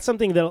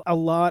something that a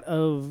lot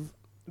of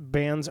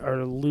bands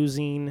are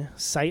losing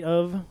sight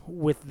of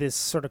with this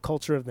sort of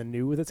culture of the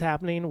new that's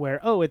happening, where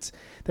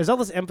there's all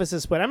this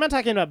emphasis. But I'm not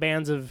talking about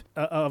bands of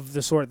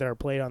the sort that are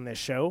played on this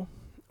show,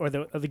 or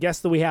the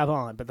guests that we have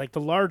on, but like the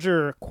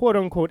larger quote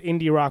unquote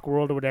indie rock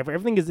world or whatever,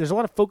 there's a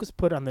lot of focus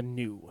put on the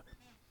new.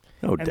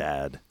 Oh, and-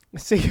 Dad.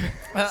 So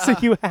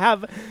you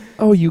have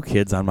Oh, you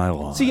kids on my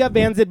lawn. so you have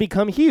bands that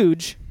become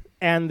huge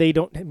and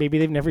maybe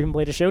they've never even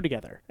played a show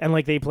together, and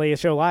like they play a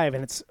show live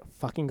and it's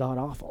fucking god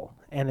awful.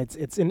 And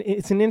it's an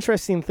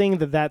interesting thing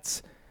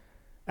that's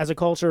as a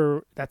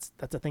culture that's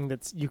a thing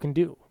that's you can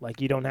do. Like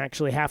you don't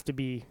actually have to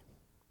be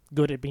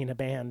good at being a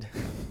band.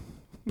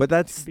 But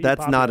that's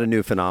not a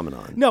new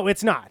phenomenon. No,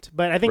 it's not.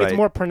 But I think it's Right.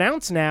 more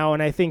pronounced now,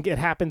 and I think it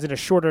happens in a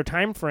shorter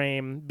time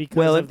frame because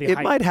Well, of the it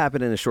hype. might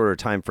happen in a shorter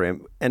time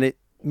frame, and it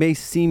may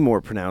seem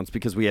more pronounced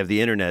because we have the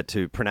internet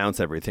to pronounce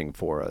everything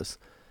for us.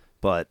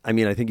 But I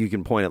mean, I think you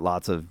can point at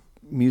lots of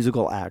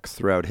musical acts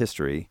throughout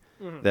history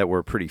that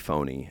were pretty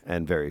phony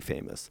and very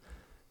famous.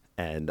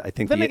 And I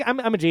think I'm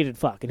a jaded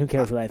fuck, and who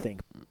cares what I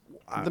think?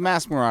 The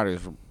Masked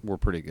Marauders were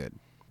pretty good.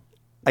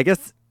 I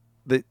guess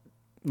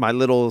my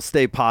little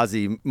stay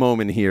posy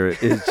moment here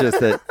is just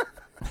that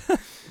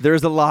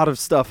there's a lot of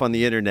stuff on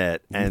the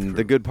internet, and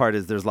the good part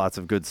is there's lots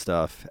of good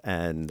stuff,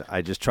 and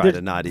I just try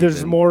to not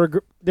There's even.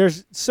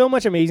 there's so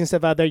much amazing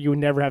stuff out there. You would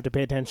never have to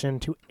pay attention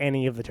to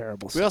any of the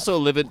terrible stuff. We also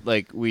live it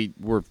like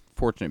we're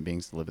fortunate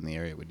beings to live in the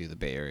area. We do the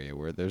Bay Area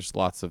where there's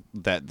lots of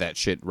that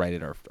shit right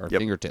at our Yep.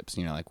 fingertips.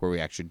 You know, like where we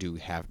actually do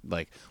have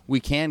like we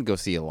can go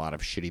see a lot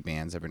of shitty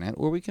bands every night,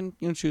 or we can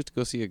choose to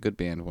go see a good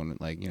band when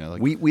like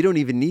like we don't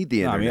even need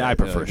the I internet. mean, I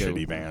prefer okay.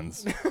 shitty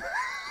bands.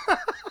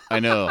 I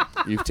know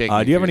you've taken.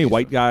 Do you have any crazy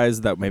white stuff.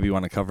 guys that maybe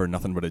want to cover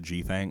Nothing But a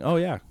G Thing? Oh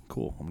yeah,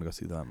 cool. I'm gonna go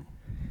see them.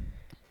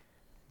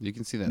 You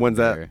can see that. When's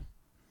in the that? Bay Area.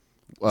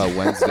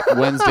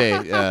 Wednesday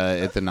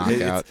at the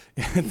Knockout.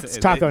 It's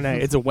taco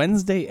night. It's a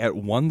Wednesday at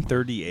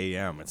 1:30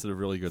 a.m. It's a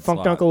really good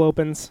Funk slot. Dunkel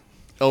opens.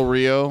 El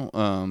Rio.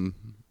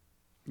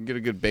 Get a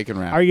good bacon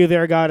wrap. Are You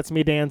There, God? It's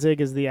Me,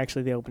 Danzig is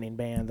actually the opening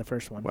band, the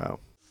first one. Wow.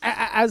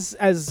 As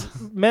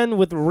men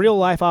with real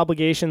life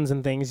obligations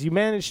and things, you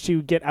manage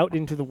to get out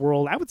into the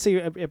world. I would say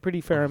a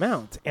pretty fair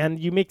amount, and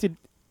you make it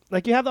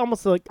like you have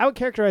almost like I would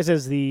characterize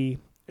as the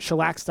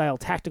shellac style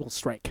tactical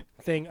strike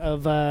thing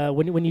of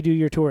when you do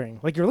your touring.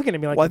 Like you're looking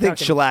at me like Well, I you're think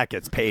talking- shellac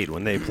gets paid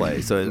when they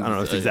play, so I don't know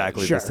if it's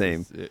exactly Sure. the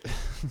same.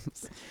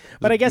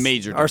 But I guess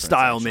major Our difference,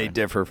 style actually. may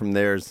differ from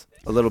theirs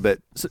a little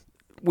bit. So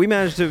we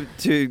managed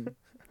to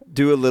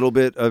do a little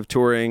bit of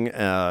touring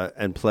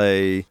and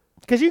play.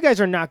 because you guys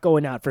are not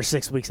going out for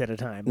 6 weeks at a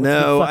time. Let's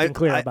No, be fucking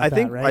clear about I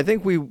think that, right?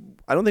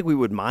 I don't think we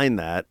would mind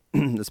that.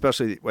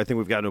 Especially, I think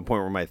we've gotten to a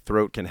point where my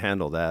throat can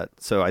handle that.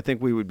 So I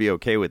think we would be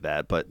okay with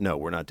that. But no,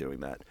 we're not doing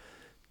that.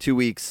 2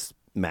 weeks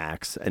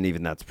max, and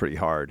even that's pretty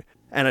hard.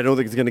 And I don't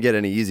think it's going to get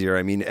any easier.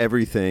 I mean,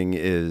 everything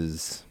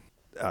is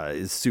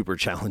super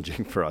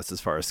challenging for us as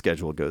far as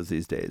schedule goes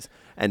these days.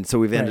 And so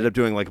we've ended Right. up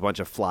doing like a bunch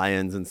of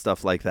fly-ins and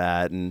stuff like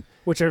that. And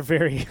which are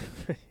very,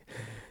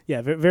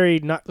 very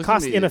not Look at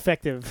cost me.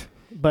 ineffective.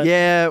 But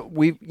yeah,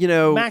 we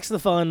max the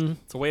fun.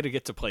 It's a way to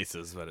get to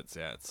places, but it's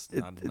not it's a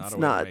way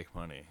not- to make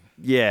money.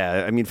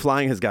 Yeah, I mean,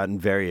 flying has gotten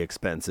very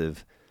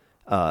expensive.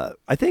 I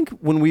think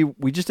when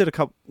we just did a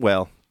couple,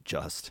 well,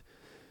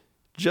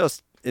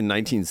 just in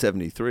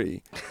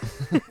 1973,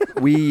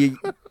 we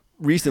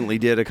recently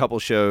did a couple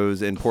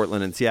shows in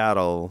Portland and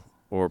Seattle,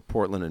 or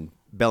Portland and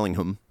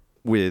Bellingham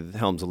with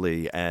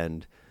Helmsley,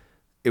 and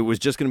it was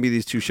just going to be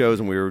these two shows,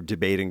 and we were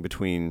debating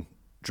between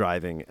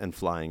driving and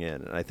flying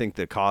in. And I think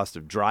the cost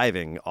of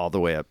driving all the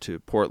way up to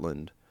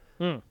Portland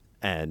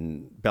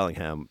and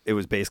Bellingham, it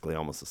was basically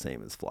almost the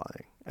same as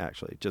flying,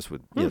 actually, just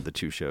with the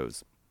two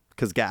shows,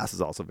 because gas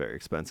is also very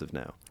expensive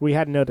now. We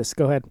hadn't noticed.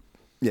 Go ahead.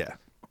 Yeah.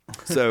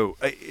 So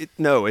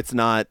it's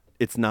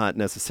not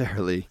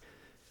necessarily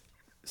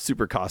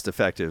super cost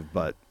effective,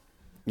 but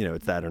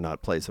it's that or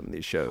not play some of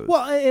these shows.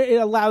 Well, it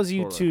allows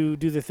you to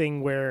do the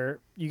thing where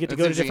you get to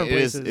It's go to different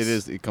interesting.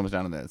 places. It comes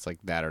down to that. It's like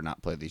that or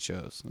not play these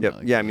shows. Yep.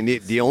 Like, Yeah, I mean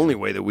the only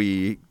way that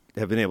we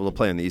have been able to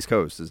play on the East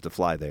Coast is to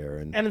fly there,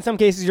 and And in some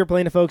cases, you're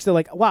playing to folks that are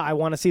like, wow, I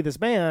want to see this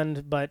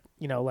band, but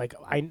when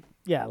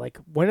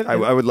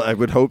I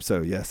would hope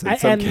so. Yes, in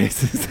some and-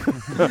 cases.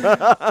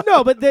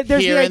 no, but there's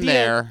Here the and idea.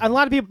 there. A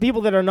lot of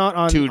people that are not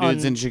on two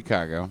dudes on, in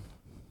Chicago.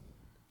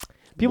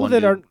 people one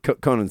that dude. are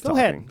Conan's go talking.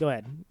 ahead, go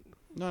ahead.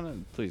 No,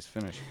 please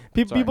finish.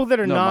 Pe- Sorry. people that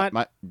are No,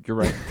 not- you're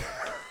right.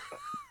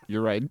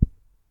 You're right.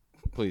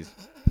 Please.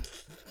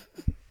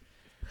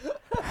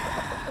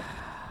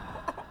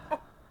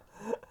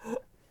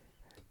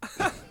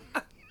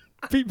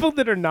 People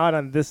that are not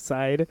on this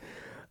side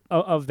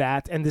of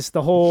that, and this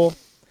the whole,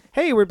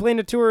 hey, we're playing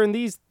a tour in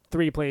these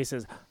 3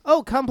 places.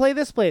 Oh, come play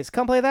this place.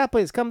 Come play that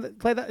place. Come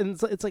play that. And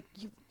it's like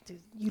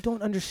you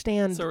don't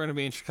understand. So we're gonna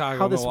be in Chicago,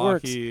 how this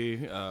works.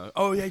 Milwaukee.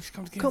 Oh yeah, you should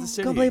come to Kansas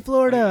City. come play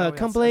Florida. Oh, yeah,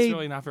 come that's play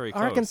really not very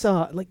close.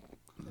 Arkansas. Like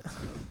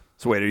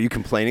So wait, are you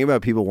complaining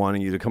about people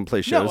wanting you to come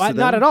play shows? no, to them?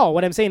 not at all.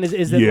 What I'm saying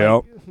is that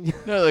Yep.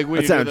 No, like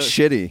That sounds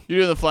shitty. You're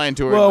doing the flying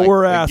tour. Well, like,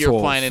 we're like you're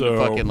assholes, flying into so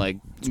fucking like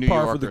New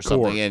par for York the or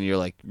something, course. and you're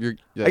like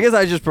I guess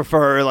I just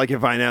prefer like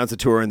if I announce a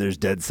tour and there's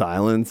dead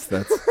silence.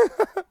 That's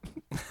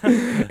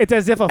it's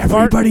as if a fart.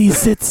 Everybody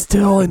sit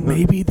still and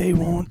maybe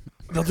they'll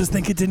just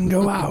think it didn't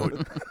go out.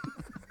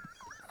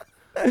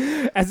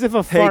 As if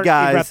a fart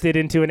guys. erupted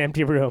into an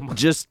empty room.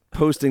 Just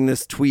posting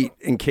this tweet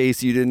in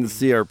case you didn't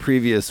see our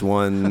previous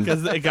one.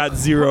 Because it got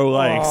 0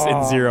 likes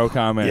and 0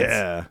 comments.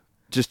 Yeah.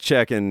 Just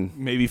checking.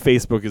 Maybe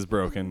Facebook is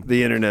broken.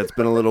 The internet's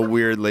been a little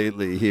weird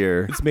lately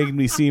here. It's making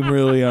me seem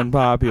really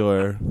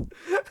unpopular.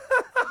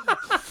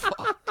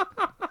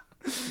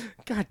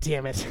 God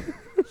damn it.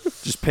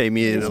 Just pay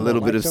me in Get a some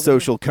little more bit of likes over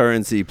social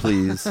currency,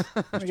 please.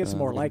 Can I get some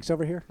more likes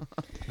over here?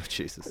 Oh,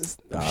 Jesus.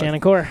 Shannon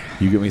Core.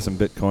 You give me some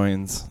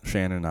bitcoins,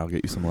 Shannon, I'll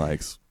get you some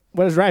likes.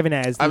 What is driving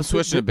as? I'm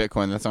switching to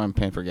Bitcoin. That's how I'm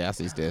paying for gas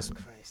these days.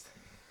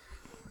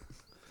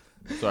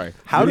 Sorry.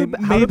 How do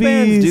Maybe-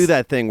 bands do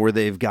that thing where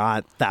they've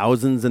got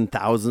thousands and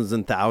thousands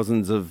and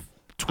thousands of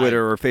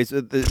Twitter or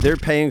Facebook? They're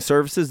paying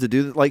services to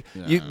do that. Like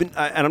you've been,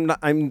 and I'm not.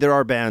 There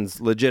are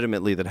bands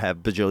legitimately that have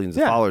bajillions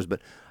of followers,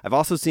 but I've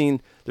also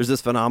seen there's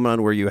this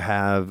phenomenon where you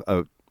have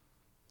a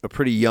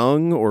pretty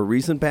young or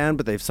recent band,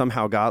 but they've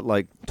somehow got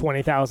like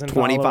 20,000,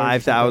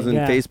 25,000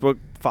 yeah. Facebook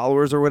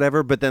followers or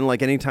whatever. But then,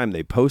 like anytime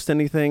they post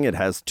anything, it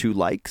has 2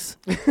 likes.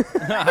 Because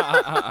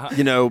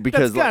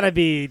That's gotta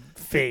be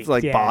fake. it's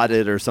like yeah.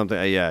 botted or something.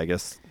 Yeah, I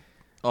guess.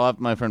 I'll have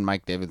my friend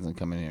Mike Davidson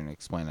come in here and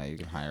explain how you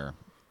can hire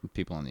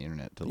people on the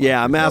internet to. Yeah,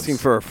 like I'm your asking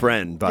posts. for a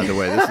friend, by the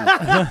way. This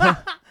is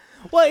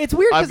Well, it's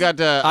weird. I've got.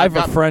 I have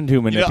a friend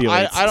who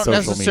manipulates I don't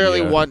social necessarily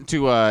media. want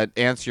to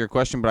answer your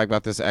question, but I've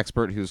got this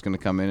expert who's going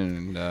to come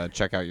in and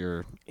check out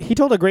your. He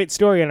told a great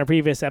story on a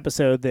previous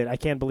episode that I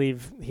can't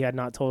believe he had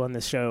not told on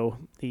this show.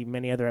 The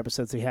many other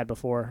episodes he had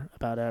before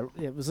about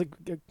it was a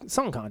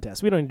song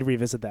contest. We don't need to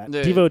revisit that.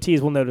 Yeah.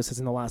 Devotees will notice it's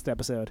in the last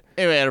episode.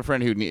 Anyway, I had a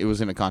friend who was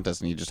in a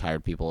contest and he just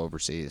hired people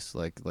overseas.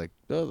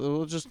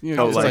 We'll just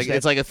Oh, it's like- like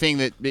it's like a thing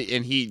that,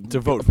 and he To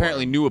vote for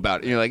apparently knew about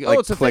it. And you're like, oh, like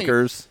it's a thing.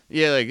 clickers.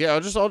 Yeah,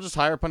 I'll just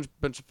hire a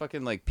bunch of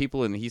fucking like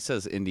people, and he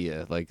says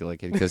India, like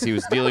because he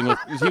was dealing with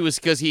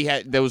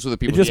those were the It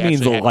people. just he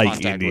means actually had like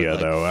contact India,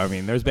 with, like, though. I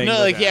mean, there's No, Bangladesh.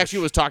 like he actually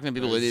was talking to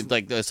people.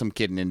 Like there's some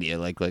kid in India,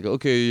 like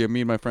okay, yeah,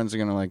 me and my friends are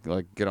gonna like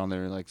get on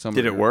there, like some.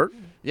 Did it work?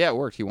 Yeah, it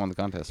worked. He won the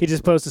contest. He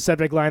just posts a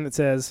subject line that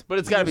says, But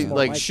it's got to be More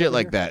like likes shit over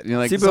like here. that. You know,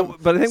 like See, some-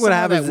 but I think what some of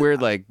happens that is- weird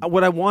like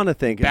What I want to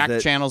think back is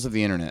that channels of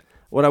the internet.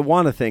 what I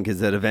want to think is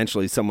that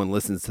eventually someone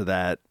listens to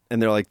that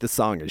and they're like, "This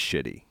song is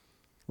shitty."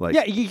 Like,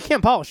 "Yeah, you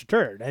can't polish a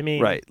turd." I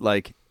mean, right?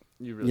 Like,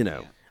 You you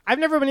know, can't. I've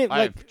never been like.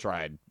 I've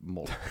tried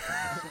multiple.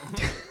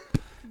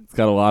 It's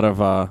got a lot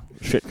of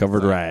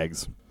shit-covered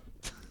rags.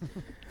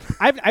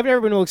 I've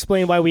never been able to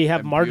explain why we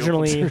have And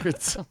beautiful marginally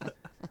turds.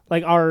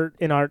 like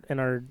in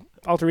our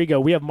alter ego,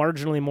 we have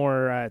marginally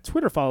more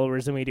Twitter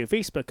followers than we do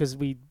Facebook because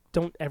we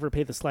don't ever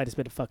pay the slightest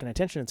bit of fucking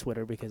attention to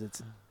Twitter because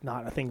it's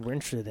not a thing we're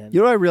interested in. you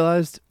know what I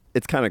realized?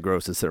 It's kind of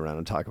gross to sit around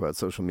and talk about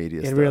social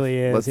media. It stuff. really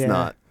is, Let's yeah.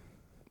 not.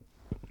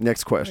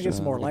 Next Can I question. get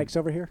some more likes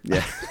over here?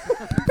 Yeah.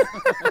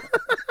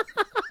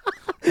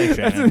 Hey,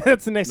 Shannon.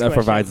 That's the next That question.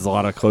 provides us a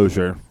lot of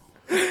closure.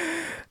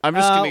 I'm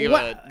just gonna give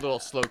what- a little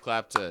slow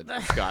clap to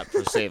Scott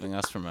for saving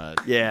us from a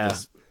Yeah.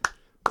 this-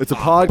 It's a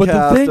podcast But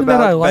the thing about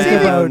that I like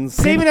bands.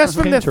 Saving us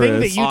from the thing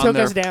that Pinterest you on took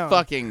their us down.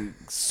 fucking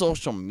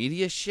social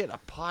media shit. A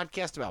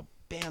podcast about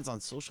bands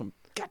on social.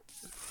 God,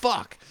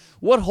 fuck.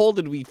 What hole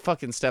did we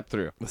fucking step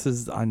through? This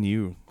is on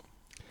you.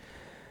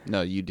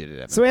 No, you did it,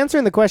 Evan. So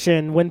answering the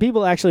question, when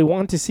people actually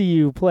want to see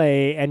you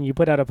play and you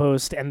put out a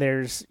post and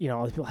there's,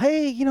 people,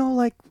 hey,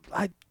 like,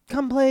 I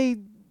come play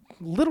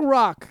Little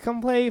Rock, come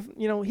play,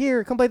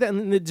 here, come play that.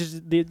 And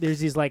there's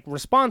these like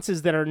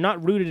responses that are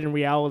not rooted in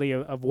reality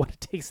of what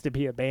it takes to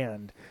be a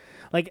band.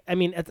 Like, I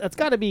mean, it's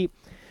got to be,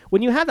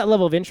 when you have that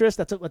level of interest,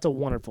 that's a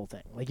wonderful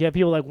thing. Like you have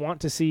people like want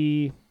to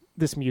see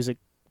this music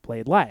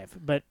played live,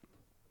 but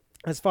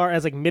as far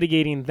as like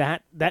mitigating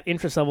that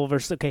interest level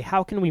versus, okay,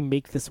 how can we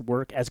make this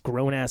work as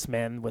grown ass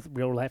men with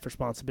real life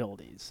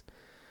responsibilities?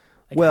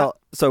 Like Well,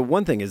 so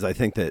one thing is I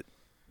think that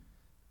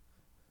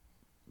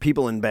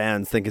people in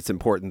bands think it's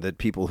important that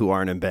people who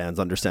aren't in bands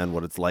understand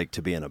what it's like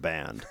to be in a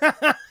band.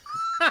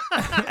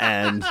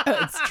 And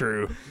That's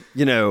true.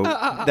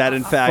 that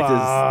in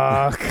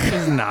fact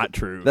It's not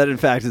true.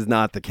 is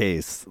not the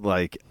case.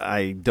 Like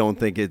I don't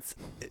think it's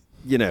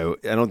I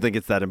don't think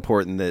it's that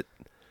important that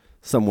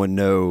someone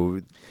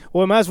know.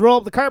 well, we must roll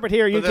up the carpet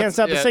here. You But can't that's-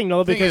 stop the yeah,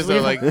 signal thing because is, though,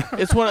 we've like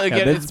it's one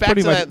again. that's It's back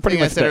pretty to much- that pretty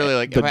thing I much said the- earlier.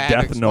 Like the if I had to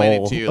death explain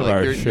knoll it to you, of like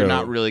our you're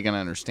not show. really gonna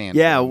understand.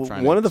 Yeah, what I'm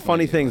trying to one of the explain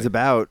funny to you, things like-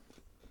 about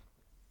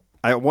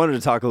I wanted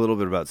to talk a little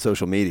bit about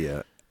social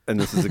media, and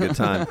this is a good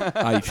time.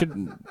 You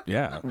shouldn't.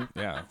 Yeah.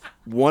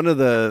 One of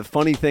the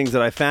funny things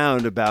that I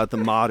found about the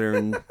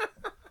modern,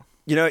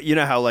 you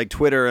know how like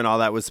Twitter and all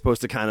that was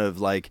supposed to kind of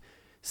like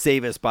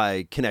save us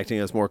by connecting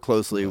us more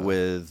closely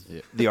with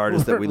the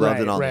artists that we loved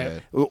and all.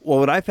 Right. Well,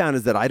 what I found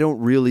is that I don't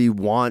really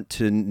want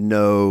to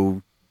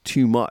know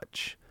too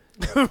much.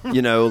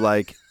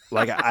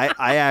 Like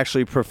I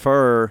actually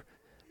prefer,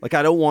 like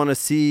I don't want to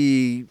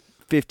see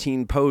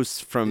 15 posts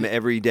from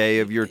every day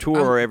of your tour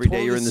or every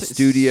day you're in the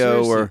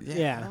studio or.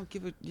 Yeah. I don't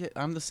give a. Yeah,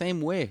 I'm the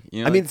same way.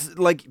 I mean,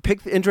 like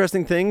pick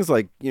interesting things.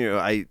 Like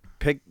I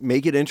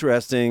make it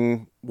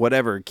interesting,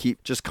 whatever.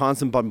 Keep just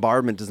constant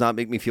bombardment does not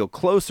make me feel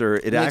closer.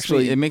 It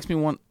makes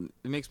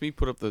me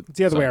put up the. It's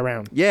the other way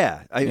around.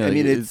 Yeah, I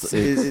mean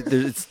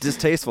it's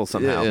distasteful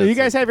somehow. You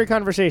guys have your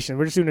conversation.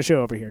 We're just doing a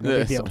show over here. No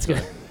big deal. It's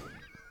good.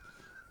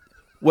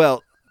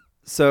 Well,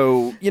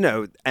 so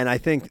and I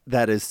think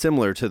that is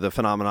similar to the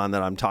phenomenon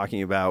that I'm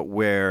talking about,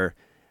 or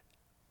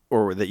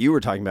that you were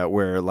talking about,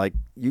 where like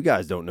you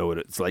guys don't know what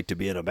it's like to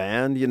be in a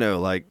band.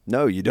 Like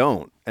no, you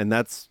don't, and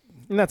that's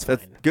fine.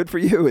 Good for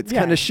you. It's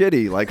kind of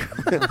shitty. Like,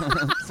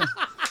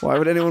 why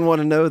would anyone want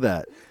to know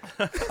that?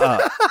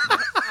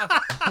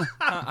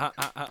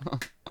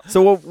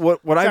 So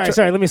what I've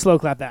sorry, let me slow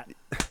clap that.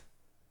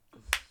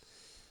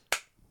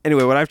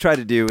 Anyway, what I've tried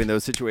to do in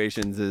those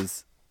situations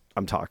is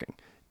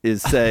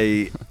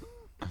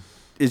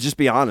just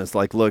be honest.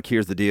 Like, look,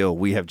 here's the deal.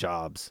 We have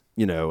jobs,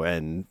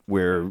 and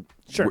we're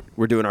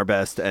doing our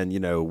best, and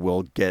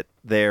we'll get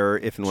there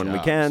if and when we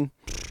can.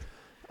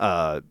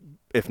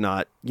 If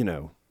not,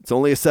 it's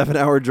only a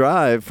 7-hour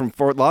drive from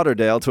Fort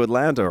Lauderdale to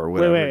Atlanta or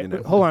whatever.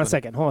 Wait. Hold on a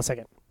second.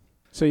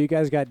 So you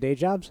guys got day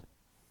jobs?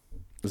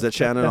 Was that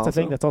Shannon? That's also? a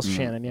thing. That's also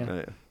Shannon. Yeah. Oh,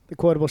 yeah. The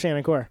quotable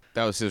Shannon Core.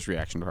 That was his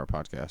reaction to our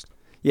podcast.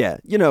 Yeah,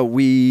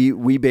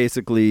 we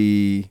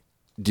basically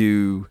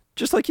do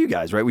just like you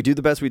guys, right? We do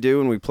the best we do,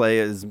 and we play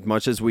as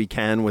much as we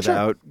can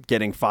without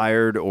getting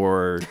fired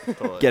or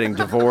getting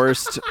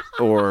divorced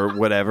or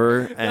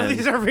whatever. And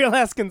these are real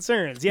ass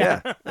concerns.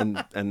 Yeah.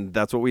 and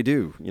that's what we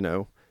do,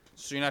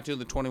 So you're not doing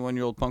the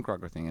 21-year-old punk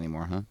rocker thing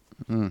anymore, huh?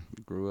 You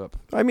grew up.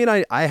 I mean,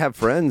 I have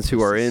friends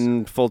who are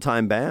in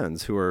full-time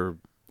bands who are,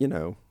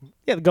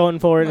 going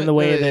forward in the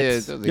way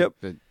that's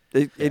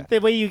the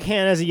way you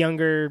can as a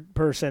younger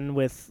person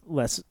with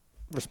less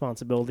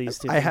responsibilities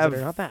to things that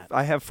are not bad.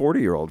 I have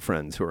 40-year-old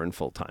friends who are in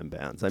full-time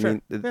bands. I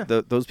mean,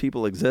 those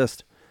people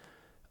exist.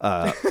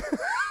 Do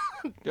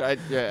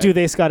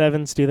they, Scott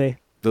Evans? Do they?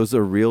 Those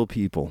are real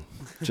people,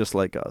 just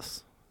like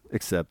us,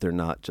 except they're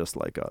not just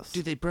like us.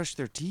 Do they brush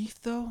their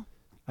teeth, though?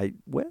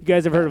 You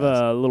guys have heard of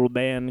a little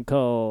band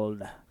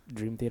called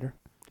Dream Theater?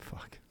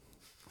 Fuck.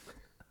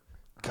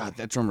 God,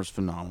 that drummer's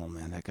phenomenal,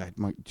 man. That guy,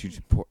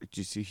 did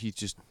you see?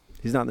 He's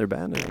not in their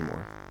band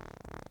anymore.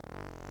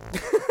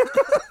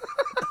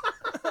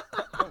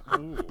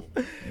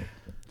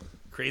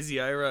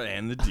 Crazy Ira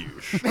and the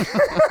Douche.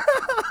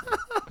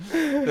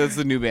 That's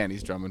the new band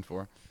he's drumming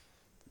for.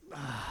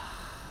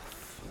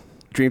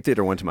 Dream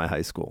Theater went to my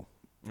high school.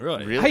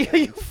 Really? Are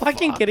you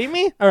fucking kidding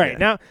me? All right,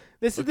 now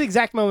this is the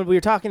exact moment we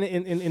were talking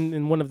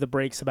in one of the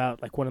breaks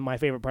about like one of my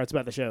favorite parts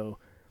about the show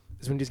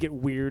is when you just get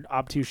weird,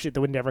 obtuse shit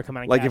that would never come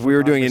out. Like if we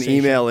were doing an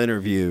email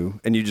interview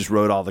and you just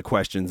wrote all the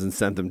questions and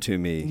sent them to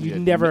me. You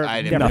never.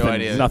 I had no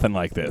idea. Nothing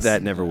like this.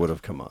 That never would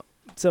have come up.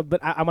 So,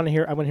 but I want to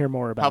hear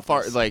more about how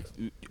far, this. like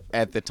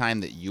at the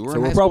time that you were. So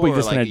in we're high probably school,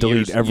 just or, going like, to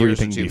delete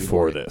everything years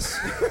before this.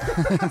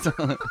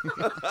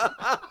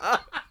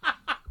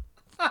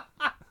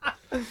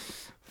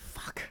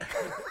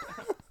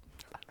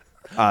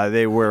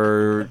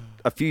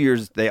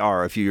 They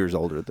are a few years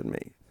older than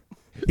me.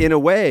 In a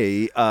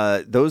way,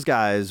 those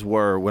guys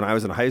were, when I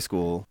was in high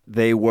school,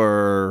 they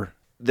were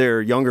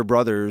their younger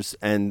brothers,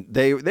 and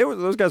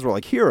those guys were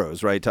like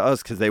heroes, right, to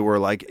us, because they were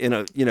like in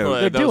a,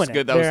 they're that doing was it.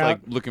 good. That was They're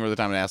like looking for the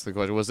time to ask the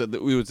question. Was it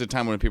the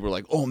time when people were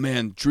like, "Oh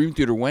man, Dream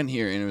Theater went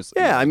here," and it was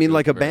I mean,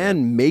 like a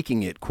band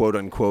making it, quote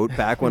unquote,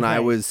 back when I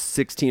Right. was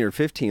 16 or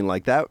 15,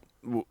 like that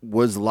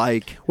was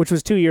like, which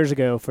was 2 years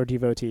ago for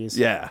devotees.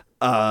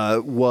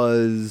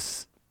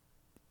 was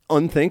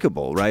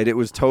unthinkable, right? It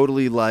was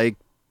totally like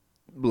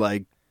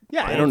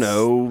I don't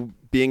know,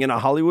 being in a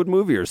Hollywood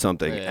movie or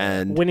something,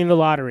 and winning the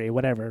lottery,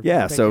 whatever.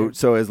 yeah. So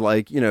as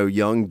like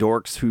young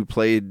dorks who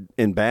played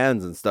in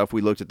bands and stuff,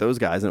 we looked at those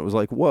guys and it was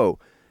like, whoa,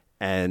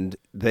 and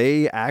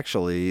they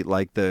actually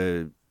like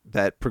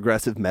that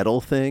progressive metal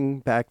thing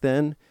back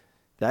then.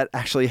 That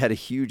actually had a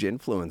huge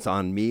influence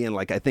on me and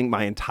like I think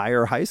my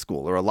entire high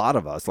school, or a lot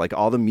of us, like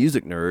all the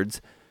music nerds.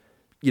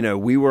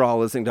 We were all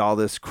listening to all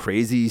this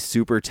crazy,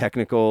 super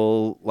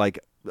technical, like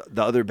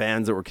the other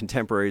bands that were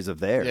contemporaries of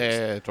theirs.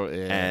 Yeah, totally.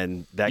 Yeah.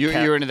 And that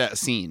you're into that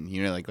scene,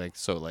 like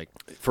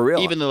for real.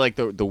 Even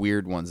the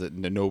weird ones that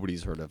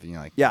nobody's heard of,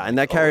 like and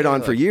that carried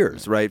on for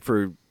years, right?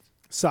 For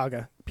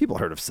Saga. people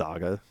heard of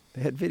Saga.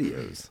 They had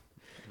videos.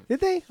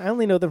 Did they? I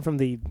only know them from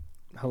the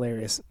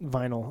hilarious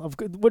vinyl of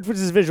which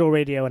is visual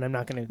radio, and I'm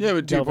not going to. Yeah,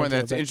 but to your point,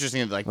 that's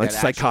interesting. Like that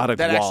Psychotic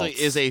Waltz, actually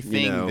is a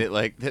thing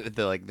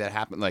that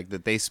happened. Like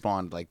that they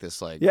spawned like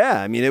this. Like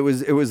I mean, it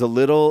was a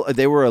little.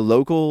 They were a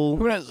local.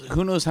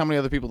 Who knows how many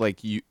other people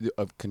like you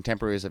of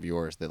contemporaries of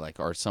yours that like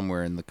are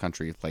somewhere in the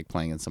country like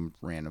playing in some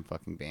random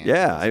fucking band.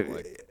 Yeah,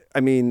 I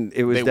mean,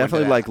 it was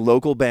definitely like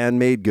local band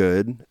made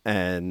good,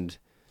 and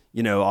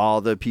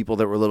all the people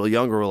that were a little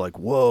younger were like,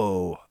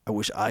 whoa, I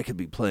wish I could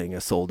be playing a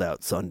sold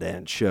out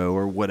Sundance show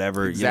or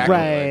whatever. Exactly.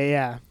 Right,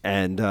 yeah.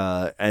 And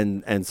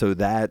so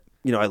that,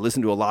 I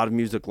listened to a lot of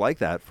music like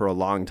that for a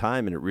long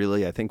time, and it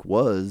really, I think,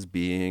 was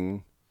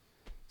being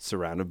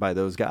surrounded by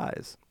those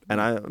guys. And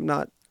I'm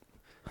not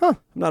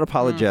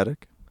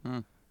apologetic.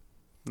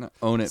 No,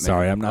 own it, man.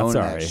 Sorry, I'm not Own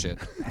sorry. That shit.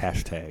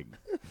 Hashtag.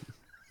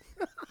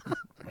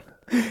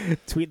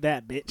 Tweet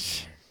that,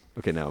 bitch.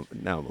 Okay, now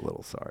I'm a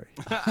little sorry.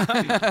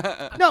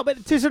 No,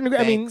 but to a certain degree,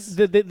 I mean,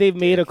 Thanks. they've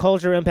made a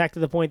culture impact to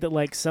the point that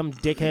like some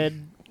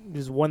dickhead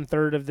who's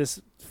 1/3 of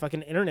this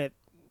fucking internet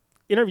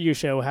interview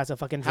show has a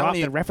fucking drop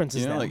that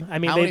references them. Like, I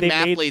mean, how they many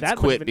made mathletes that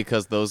quit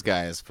because those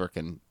guys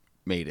freaking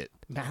made it?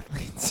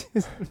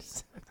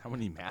 mathletes. How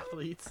many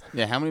mathletes?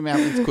 Yeah, how many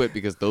mathletes quit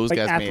because those like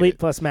guys made athlete it?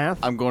 plus math.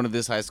 I'm going to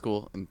this high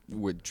school and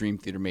where Dream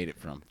Theater made it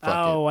from. Fuck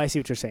Oh, it. I see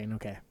what you're saying.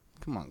 Okay.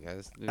 Come on,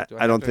 guys. Do I have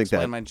don't to think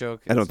explain that- my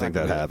joke. I don't It's think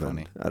not that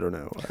really happened. I don't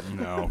know.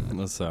 No,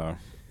 let's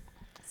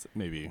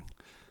maybe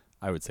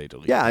I would say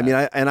delete. Yeah, I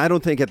that. mean, I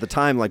don't think at the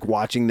time, like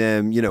watching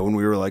them, you know, when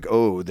we were like,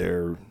 oh,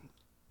 they're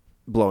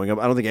blowing up.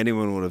 I don't think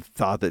anyone would have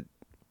thought that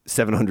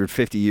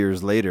 750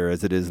 years later,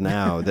 as it is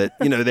now, that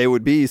you know they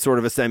would be sort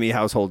of a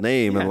semi-household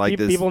name and like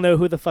this. People know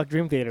who the fuck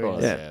Dream Theater Oh,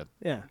 is. Yeah. sad.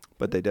 Yeah.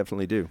 But they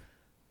definitely do.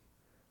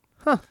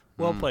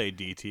 Well played,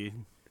 DT.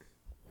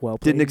 Well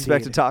played. Didn't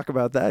expect to indeed. talk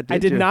about that. I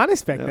did you? not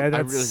expect No. that.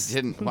 I That's,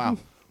 really didn't. Wow.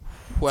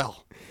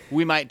 Well,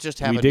 we might just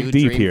have We a dig new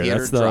deep Dream here. Theater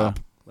That's drop.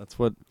 that's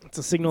what It's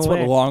a signal that's what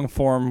away. long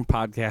form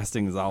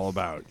podcasting is all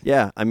about.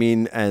 Yeah, I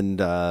mean, and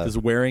Is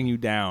wearing you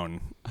down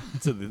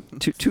to the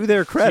to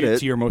their credit,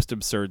 to your most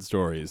absurd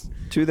stories.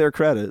 to their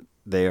credit,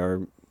 they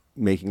are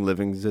making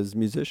livings as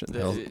musicians.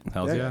 Hells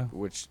yeah.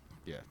 Which,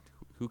 yeah,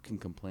 who can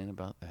complain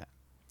about that?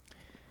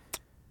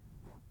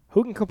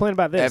 Who can complain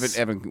about this?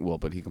 Evan will,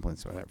 but he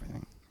complains about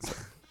everything.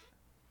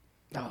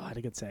 Oh, I had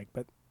a good seg,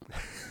 but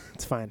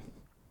it's fine.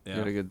 You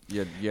had a good, you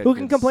had Who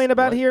can good complain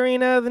about what? hearing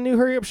the new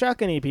Hurry Up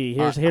Shotgun EP?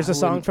 Here's I a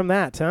song wouldn't- from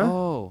that, huh?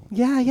 Oh,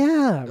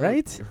 Yeah,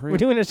 right? Hurry We're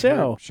doing a Up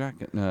show.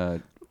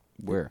 Shotgun.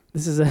 Where?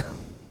 This is a...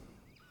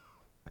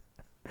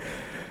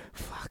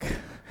 Fuck.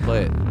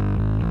 Play it.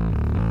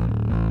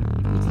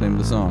 What's the name of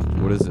the song?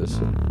 What is this?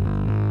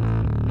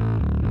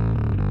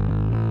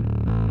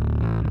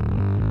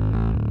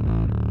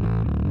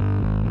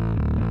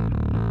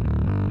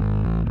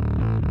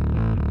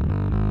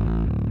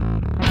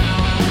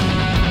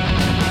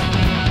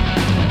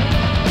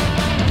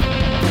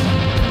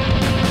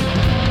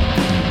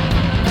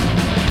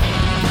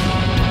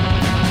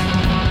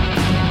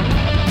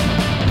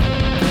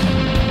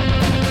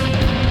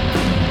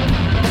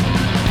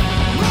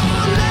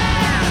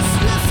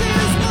 Less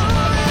is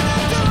more, and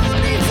I don't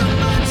need so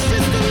much,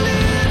 just a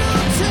little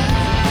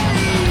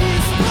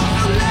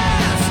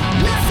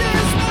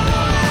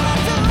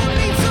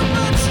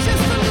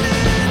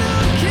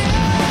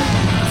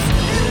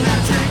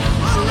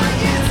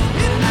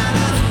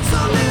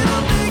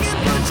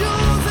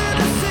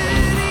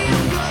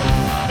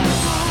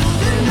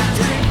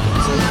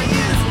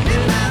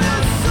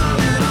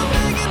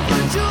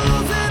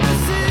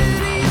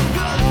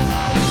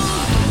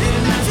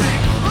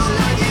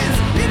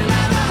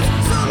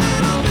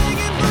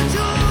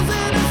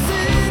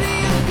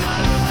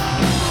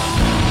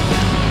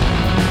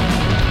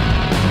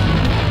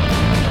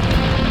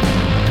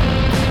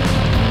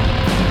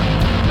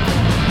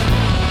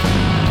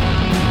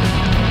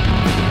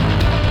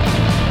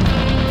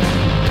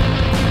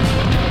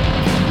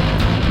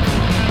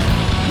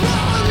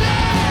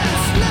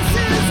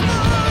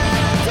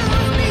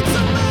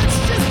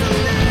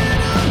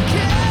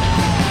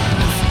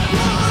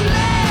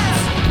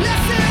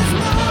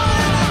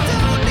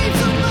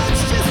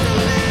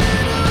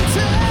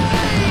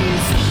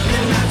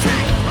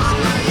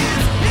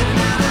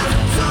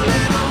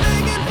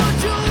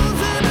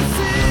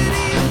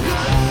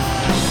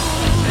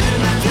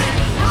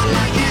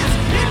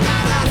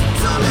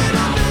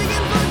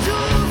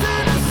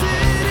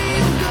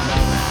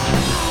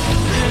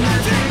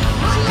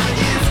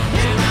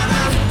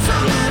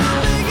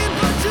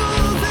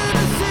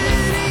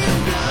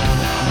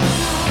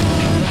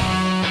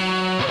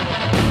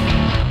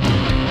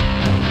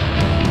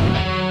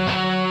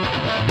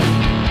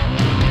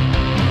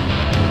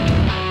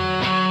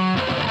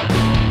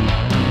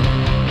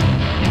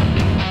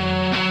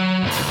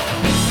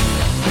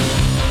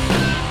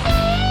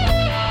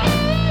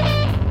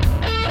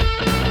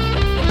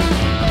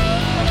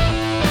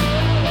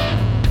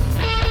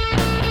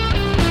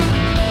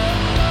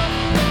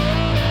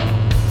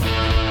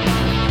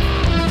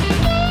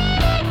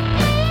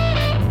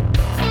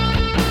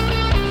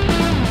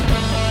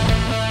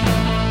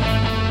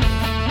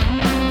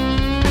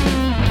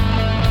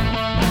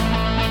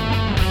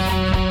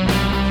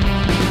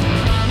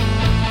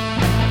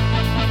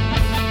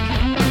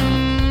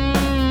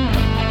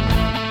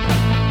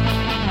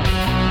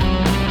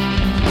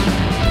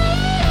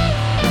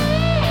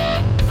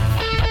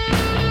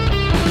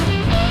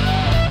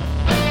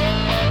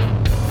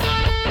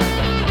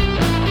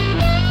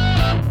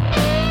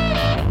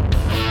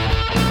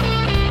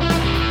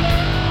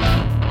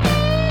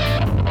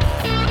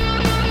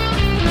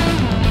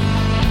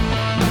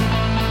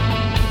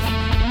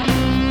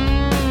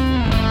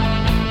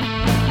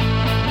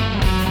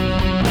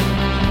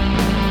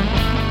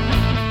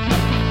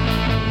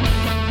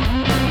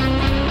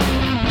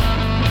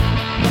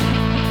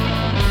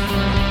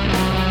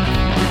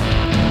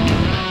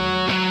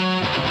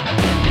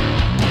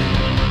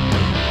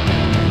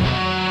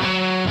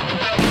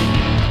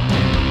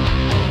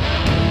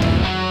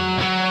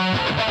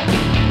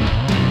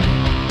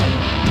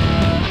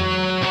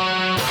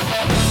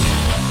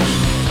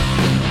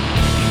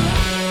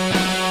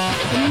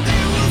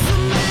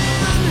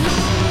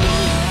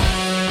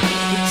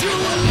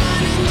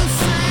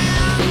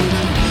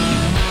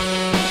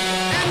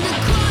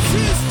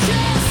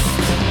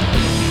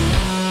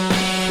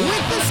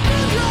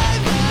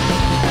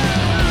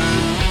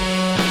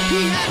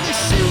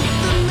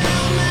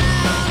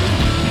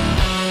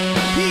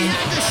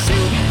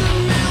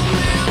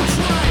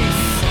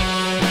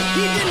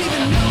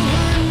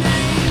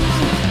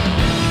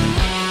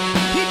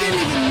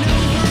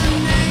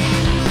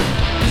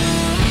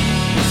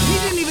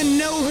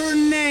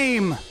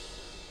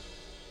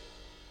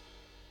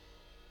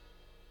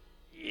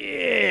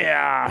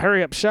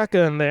hurry up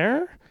shotgun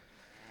there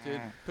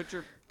Dude, put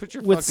your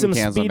with fucking some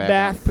cans speed back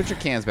bath. on. Put your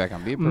cans back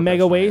on. Be a professional.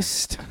 Mega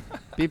waste.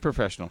 Be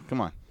professional. Come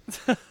on.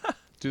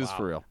 Do this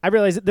for real. I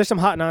realize that there's some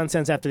hot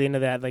nonsense after the end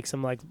of that, like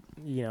some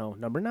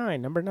number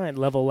nine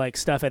level like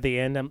stuff at the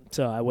end.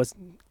 So I was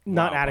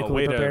not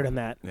adequately to, prepared in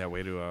that. Yeah,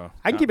 way to.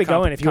 I can keep it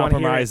going if you want to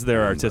hear compromise it.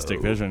 their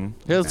artistic vision.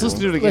 Here, let's listen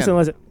to it again.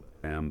 Listen.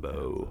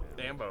 Ambo.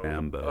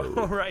 Ambo.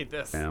 Oh, right,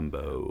 this.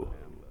 Ambo.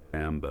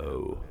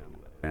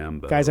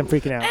 Guys, I'm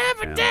freaking out.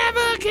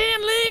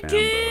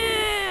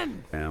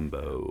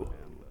 Ambo.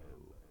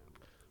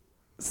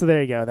 So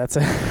there you go. That's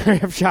a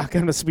hurry up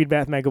shotgun with speed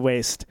bath mega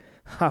waste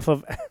off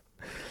of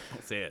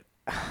Say it.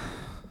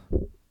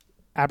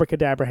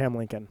 Abracadabra Ham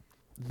Lincoln.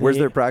 Where's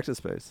their practice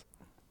space?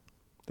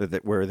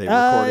 Where they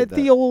recorded that?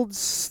 The old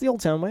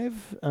Soundwave.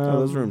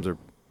 Those rooms are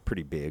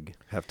pretty big,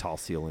 have tall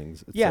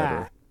ceilings, etc.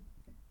 Yeah.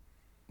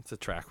 It's a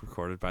track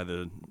recorded by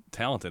the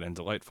talented and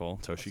delightful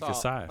Toshi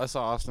Kasai. I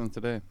saw Austin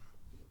today.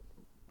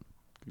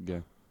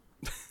 Good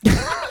guy.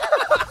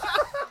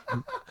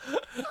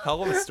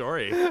 Hell of a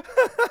story.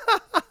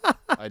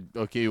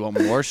 Okay, you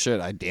want more shit?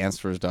 I danced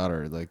for his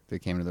daughter. Like, they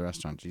came to the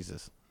restaurant.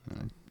 Jesus.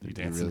 You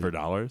dancing for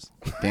dollars?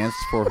 Danced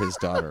for his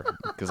daughter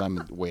because I'm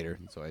a waiter.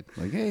 And so I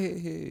like,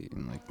 hey.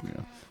 And like,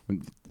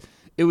 when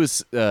it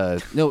was,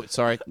 no,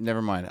 sorry.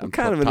 Never mind. What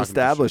kind of an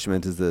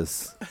establishment is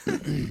this?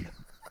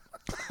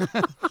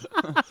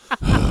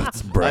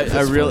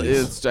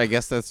 I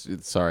guess that's.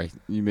 Sorry,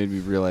 you made me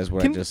realize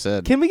what I just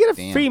said. Can we get a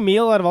Damn. free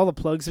meal out of all the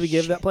plugs we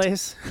give that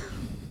place?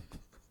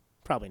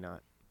 Probably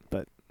not,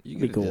 but You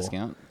be get cool. a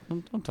discount.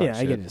 Don't talk Yeah,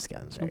 shit. I get a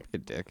discount. Don't be a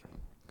dick.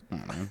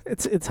 Come on, man.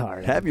 It's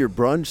hard. Have your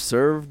brunch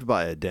served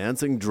by a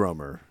dancing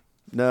drummer.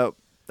 Nope.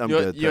 I'm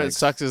good. You know what thanks.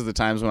 sucks is the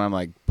times when I'm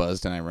like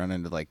buzzed and I run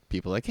into like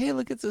people like, hey,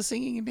 look, it's a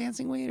singing and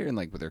dancing waiter, and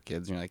like with their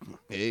kids, and you're like,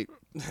 hey,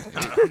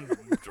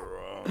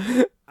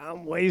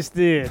 I'm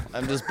wasted.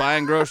 I'm just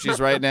buying groceries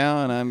right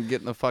now, and I'm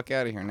getting the fuck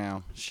out of here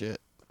now. Shit.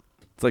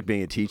 It's like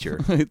being a teacher.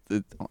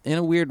 In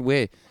a weird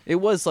way, it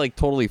was like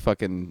totally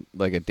fucking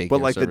like a daycare.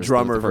 But like the service,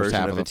 drummer the first version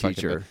half of a the fucking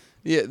teacher. day.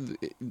 Yeah,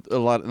 in a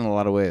lot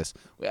of ways.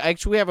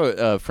 Actually, we have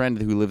a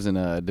friend who lives in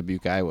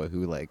Dubuque, Iowa,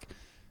 who like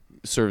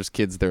serves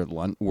kids their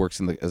lunch,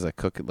 works as a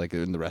cook like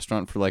in the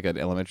restaurant for like an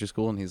elementary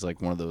school, and he's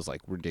like one of those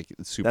like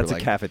ridiculous super. That's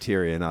like, a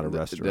cafeteria, not a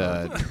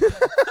restaurant.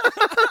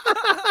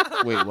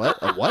 Wait, what?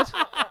 A what?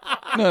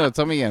 No,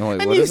 tell me again. Wait,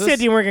 And what you is said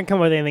this? you weren't gonna come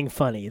up with anything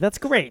funny. That's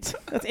great.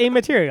 That's A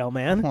material,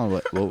 man.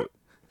 Hold on,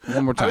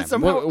 one more time.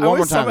 Somehow, One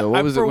more time. Though.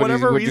 What was for it?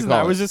 whatever what'd you reason, call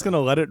I it? was just gonna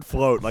let it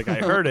float. Like I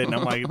heard it, and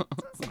I'm like,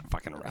 it's not a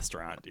fucking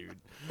restaurant, dude.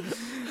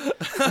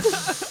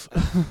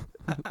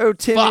 Oh,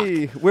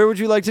 Timmy, where would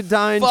you like to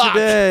dine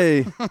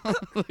today?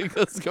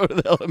 Let's go to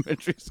the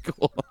elementary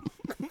school.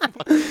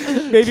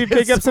 Maybe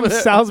pick up some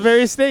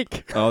Salisbury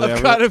steak. Oh,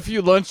 I've got a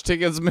few lunch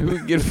tickets. Maybe we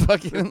can get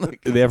fucking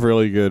like. They have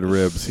really good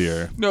ribs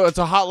here. No, it's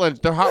a hot lunch.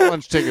 They're hot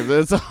lunch tickets.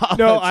 It's a hot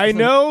No, lunch. I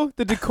know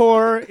the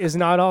decor is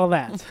not all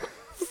that.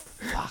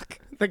 Fuck.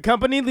 The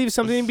company leaves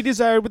something to be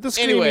desired with the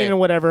screaming Anyway, and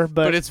whatever,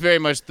 But it's very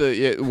much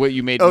what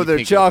you made. Oh, me their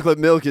think chocolate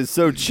milk is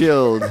so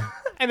chilled.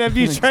 and have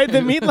you tried the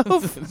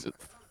meatloaf? of.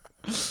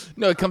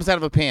 No, it comes out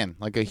of a pan,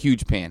 like a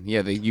huge pan.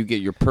 Yeah, you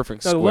get your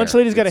perfect. No, the square. lunch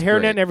lady's got a It's hairnet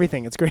great. and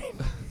everything. It's great.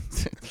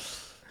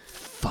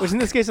 Which in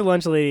this case, the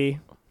lunch lady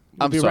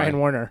would I'm be sorry. Ryan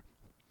Warner.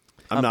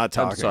 I'm not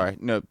talking. I'm sorry.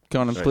 No,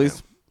 Conan, Right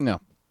please. No.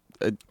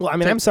 Well, I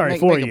mean, I'm sorry make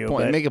for a you.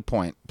 point, but make a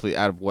point, please,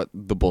 out of what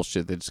the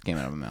bullshit that just came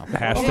out of my mouth.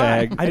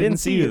 Hashtag. I didn't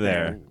see you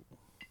there.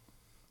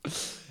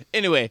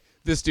 Anyway,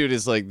 this dude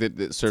is like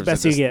that serves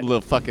best at you this get.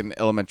 little fucking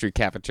elementary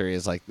cafeteria.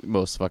 Is like the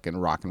most fucking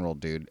rock and roll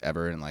dude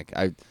ever, and like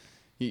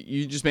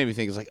you just made me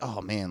think. It's like,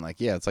 oh man, like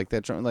yeah, it's like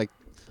that. Like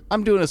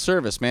I'm doing a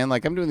service, man.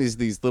 Like I'm doing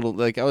these little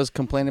like I was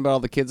complaining about all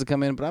the kids that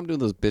come in, but I'm doing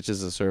those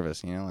bitches a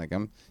service. You know, like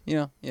I'm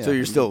yeah. So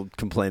you're still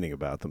complaining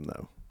about them,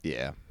 though.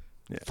 yeah.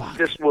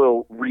 This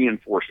will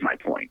reinforce my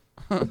point.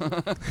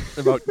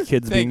 About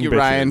kids being Thank you, bitches.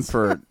 Ryan,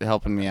 for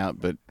helping me out,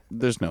 but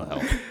there's no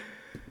help.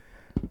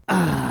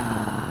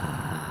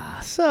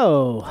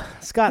 So,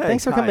 Scott, Hey,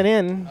 thanks for hi. coming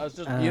in. I was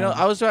just,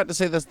 I was about to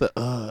say that's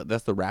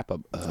the wrap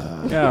up.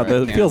 Yeah,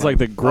 it feels like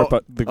the grip.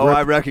 The grip. Oh,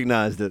 I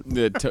recognized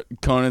it.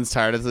 Conan's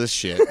tired of this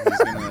shit. He's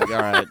gonna like, all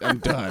right, I'm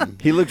done.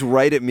 He looked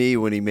right at me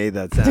when he made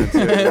that sound. Too.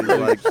 He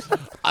was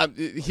like,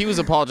 He was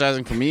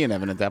apologizing for me and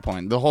Evan at that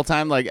point. The whole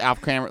time, like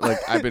off camera, like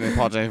I've been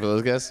apologizing for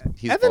those guys.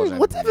 He's Evan, apologizing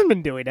what's for me. Evan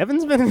been doing?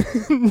 Evan's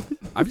been.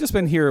 I've just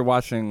been here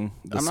watching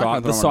the, I'm not gonna throw him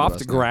under the soft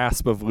bus now.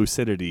 grasp of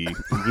lucidity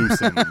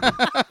loosen.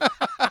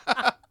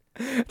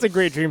 It's a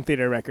great Dream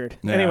Theater record.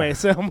 Yeah. Anyway,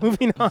 so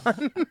moving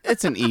on.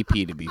 It's an EP,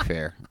 to be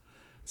fair.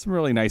 Some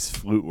really nice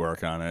flute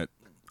work on it.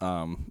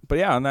 But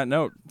yeah, on that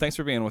note, thanks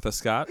for being with us,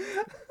 Scott.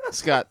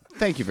 Scott,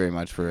 thank you very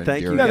much for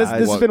thank you enduring No, this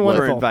guys has been for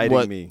wonderful. inviting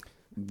What- me.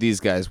 These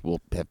guys will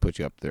have put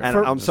you up there. And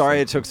I'm sorry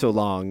it took so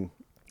long.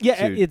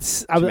 Yeah, to-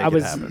 it's. I, to was- make I it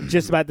was happen.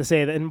 just about to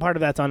say that, and part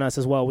of that's on us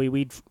as well.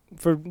 We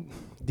for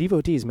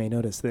devotees may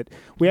notice that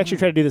we actually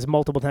tried to do this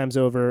multiple times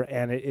over,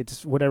 and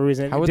it's whatever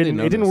reason How it would they didn't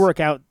notice? work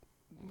out.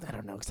 I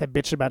don't know, because I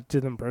bitched about it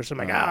to them in person.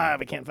 I'm like,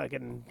 we can't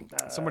fucking.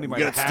 Somebody might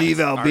Get have Steve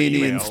hacked our Albini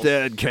emails.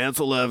 instead.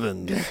 Cancel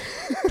Evans.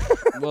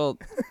 Well,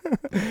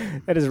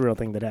 that is a real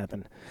thing that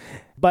happened.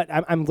 But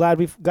I'm glad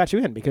we've got you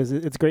in because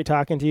it's great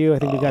talking to you. I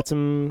think we got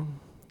some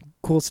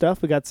cool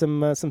stuff. We got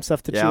some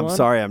stuff to chew on. I'm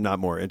sorry I'm not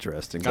more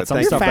interesting. Got But some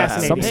thanks stuff for that-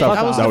 having some me. stuff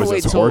I was that gonna was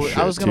wait some till horse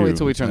I was shit, gonna wait too.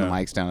 till we turn the Yeah.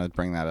 mics down to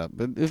bring that up.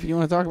 But if you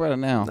want to talk about it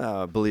now,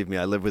 No, believe me,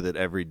 I live with it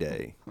every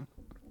day.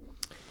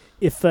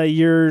 If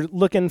you're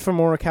looking for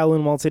more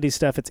Kowloon Walled City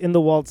stuff, it's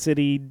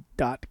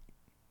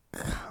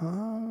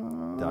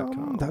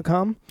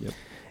inthewalledcity.com. Yep.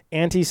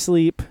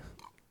 Anti-sleep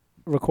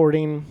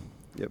recording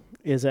Yep.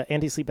 is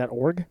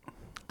antisleep.org.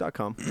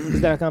 .com.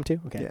 Is that .com too?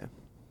 Okay. Yeah.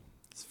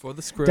 It's for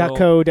the skrill.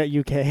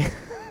 .co.uk.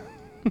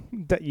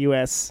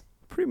 .us.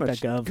 Pretty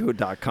much .gov. go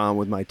 .com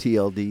with my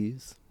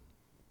TLDs.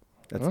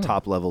 That's Oh.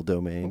 top level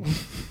domain.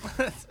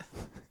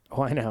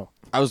 Oh, I know.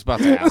 I was about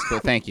to ask,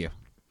 but thank you.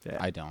 Yeah.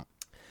 I don't.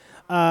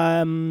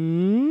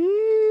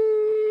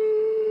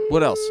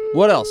 What else?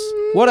 What else?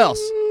 What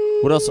else?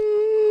 What else?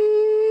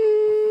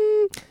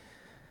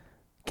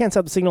 Can't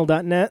stop the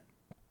signal.net.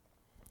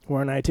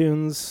 We're on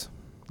iTunes.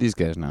 These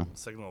guys know.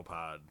 Signal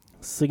Pod.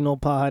 Signal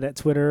Pod at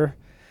Twitter.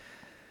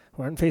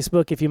 We're on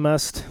Facebook if you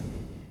must.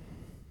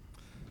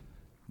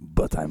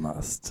 But I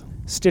must.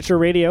 Stitcher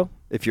Radio.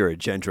 If you're a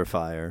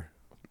gentrifier.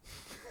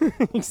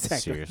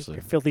 Exactly. Seriously.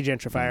 You're a filthy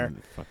gentrifier.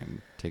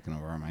 Fucking taking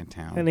over my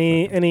town.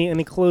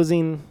 Any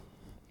closing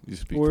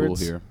Used to be words cool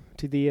here.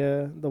 to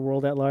the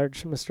world at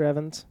large, Mr.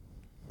 Evans?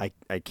 I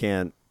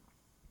can't.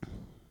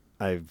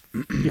 You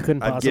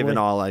couldn't I've possibly. given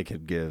all I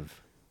could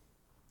give.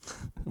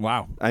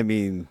 Wow. I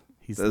mean,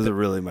 those are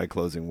really my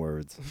closing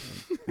words.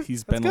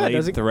 He's been good. laid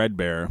Those are-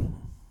 threadbare.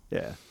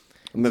 Yeah.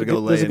 I'm going to Those go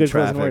are lay good in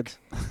closing traffic.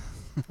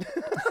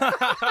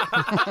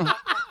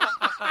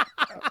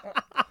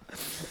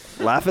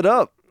 Laugh it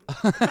up.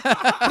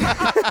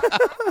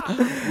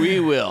 We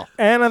will.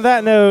 And on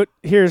that note,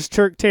 here's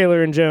Turk,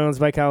 Taylor, and Jones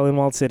by Kowloon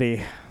Walled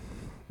City.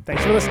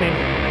 Thanks for listening.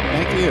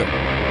 Thank you.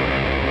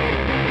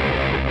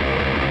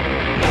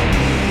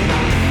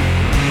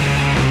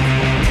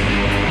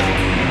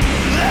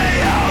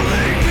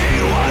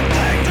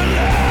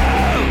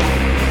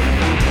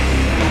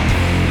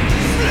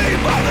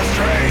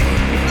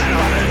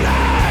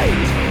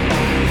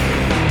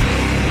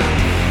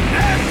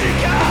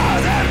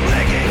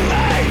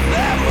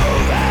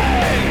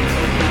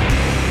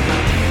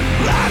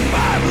 Black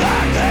by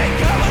black, they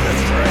cover the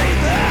street,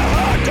 they're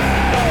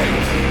hunting.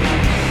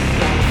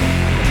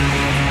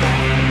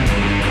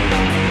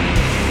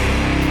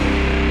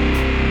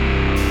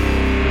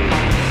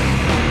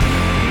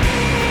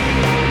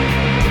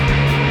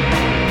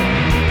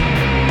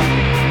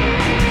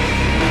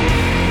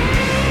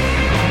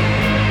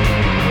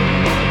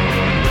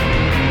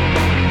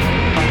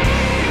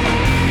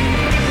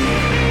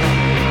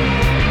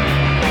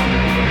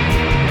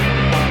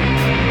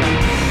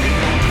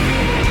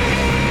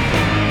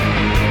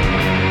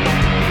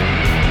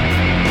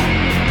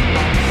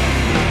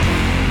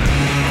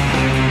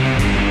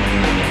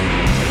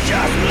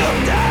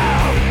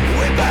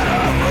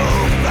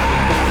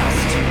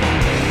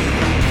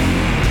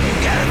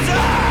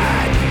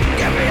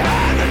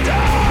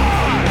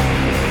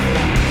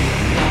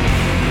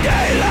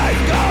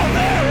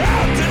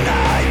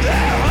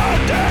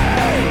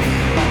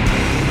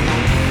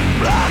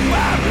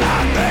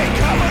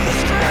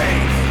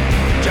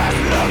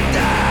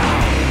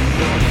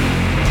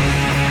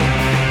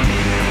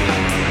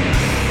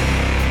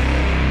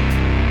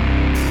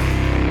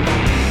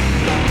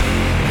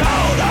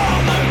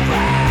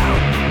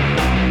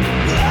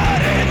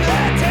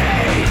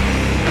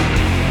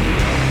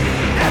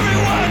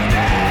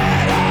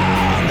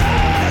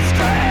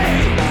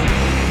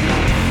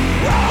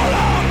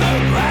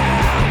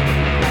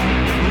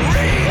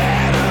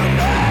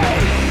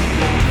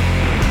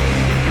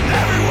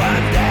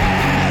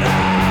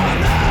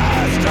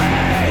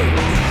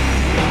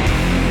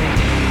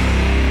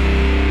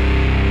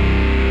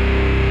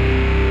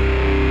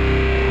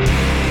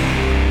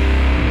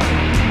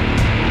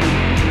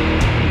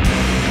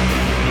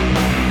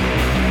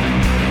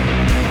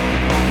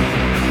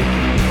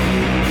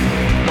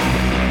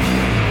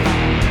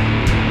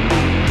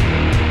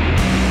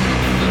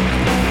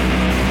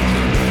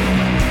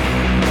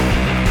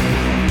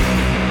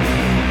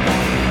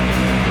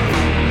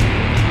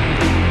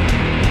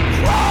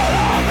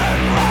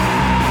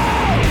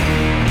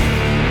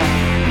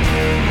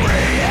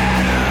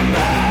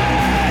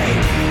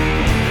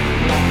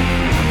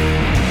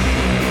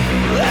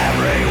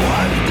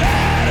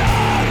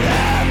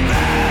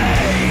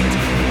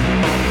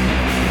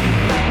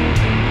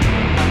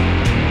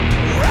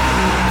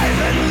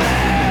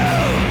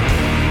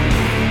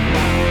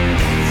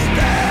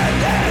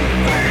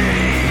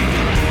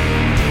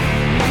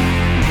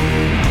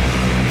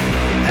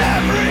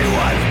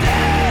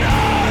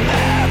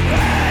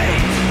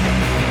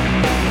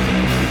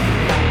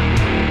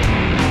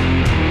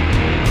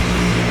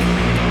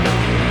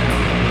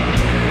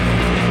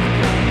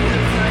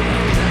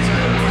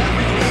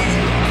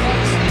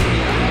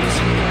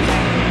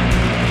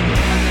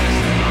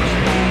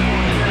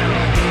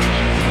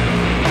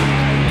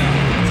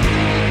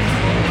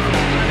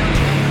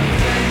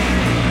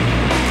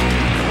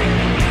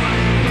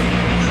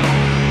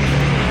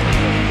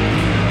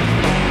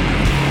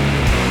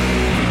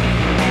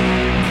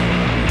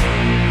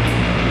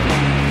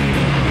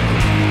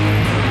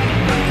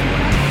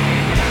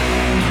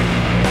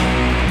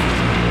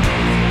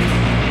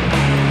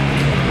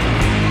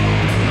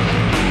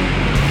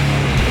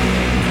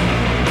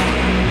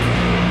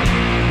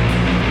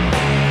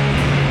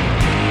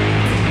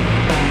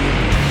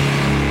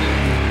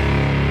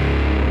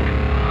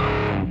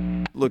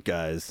 look,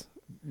 guys,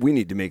 we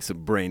need to make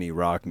some brainy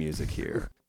rock music here.